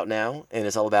episode is out now, and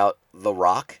it's all about The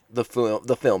Rock, the film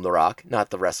The Rock, not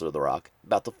the wrestler The Rock,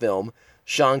 about the film,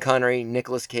 Sean Connery,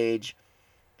 Nicolas Cage,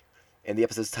 and the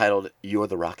episode's titled You're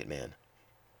the Rocket Man.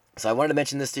 So I wanted to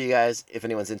mention this to you guys, if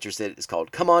anyone's interested. It's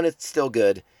called Come On, It's Still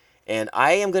Good, and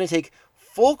I am going to take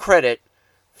full credit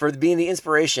for being the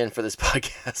inspiration for this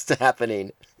podcast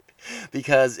happening,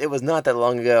 because it was not that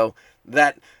long ago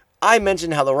that I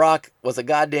mentioned how The Rock was a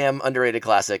goddamn underrated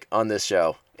classic on this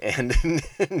show. And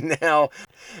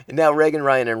now Reagan,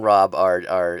 Ryan, and Rob are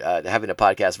having a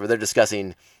podcast where they're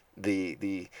discussing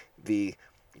the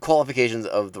qualifications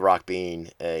of The Rock being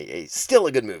still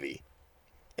a good movie.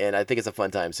 And I think it's a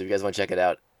fun time. So if you guys want to check it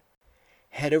out,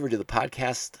 head over to the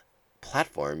podcast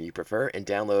platform you prefer and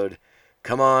download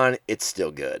Come On, It's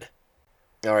Still Good.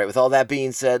 All right, with all that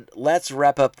being said, let's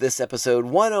wrap up this episode.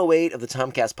 108 of the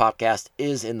Tomcast Podcast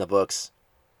is in the books.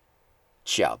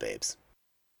 Ciao, babes.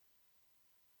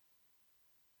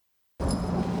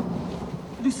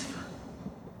 Lucifer.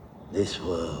 This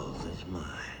world is mine.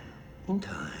 In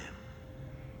time.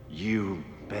 You,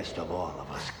 best of all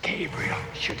of us, Gabriel,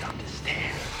 should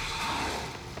understand.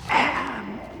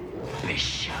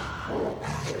 Ambition.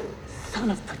 Son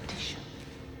of perdition.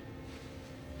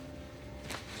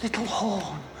 Little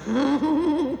horn.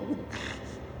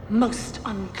 Most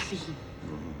unclean.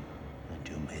 I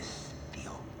do miss the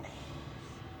old name.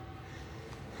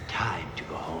 Time to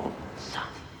go home, son.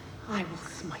 I will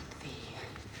smite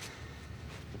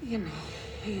thee in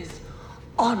his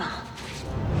honor.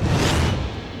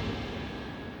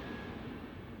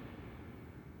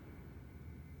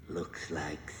 Looks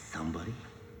like somebody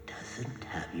doesn't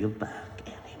have your back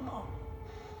anymore.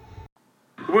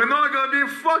 We're not gonna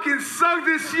be fucking sucked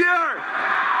this year!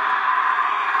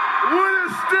 We're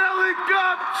the Stanley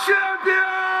Cup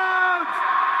champions!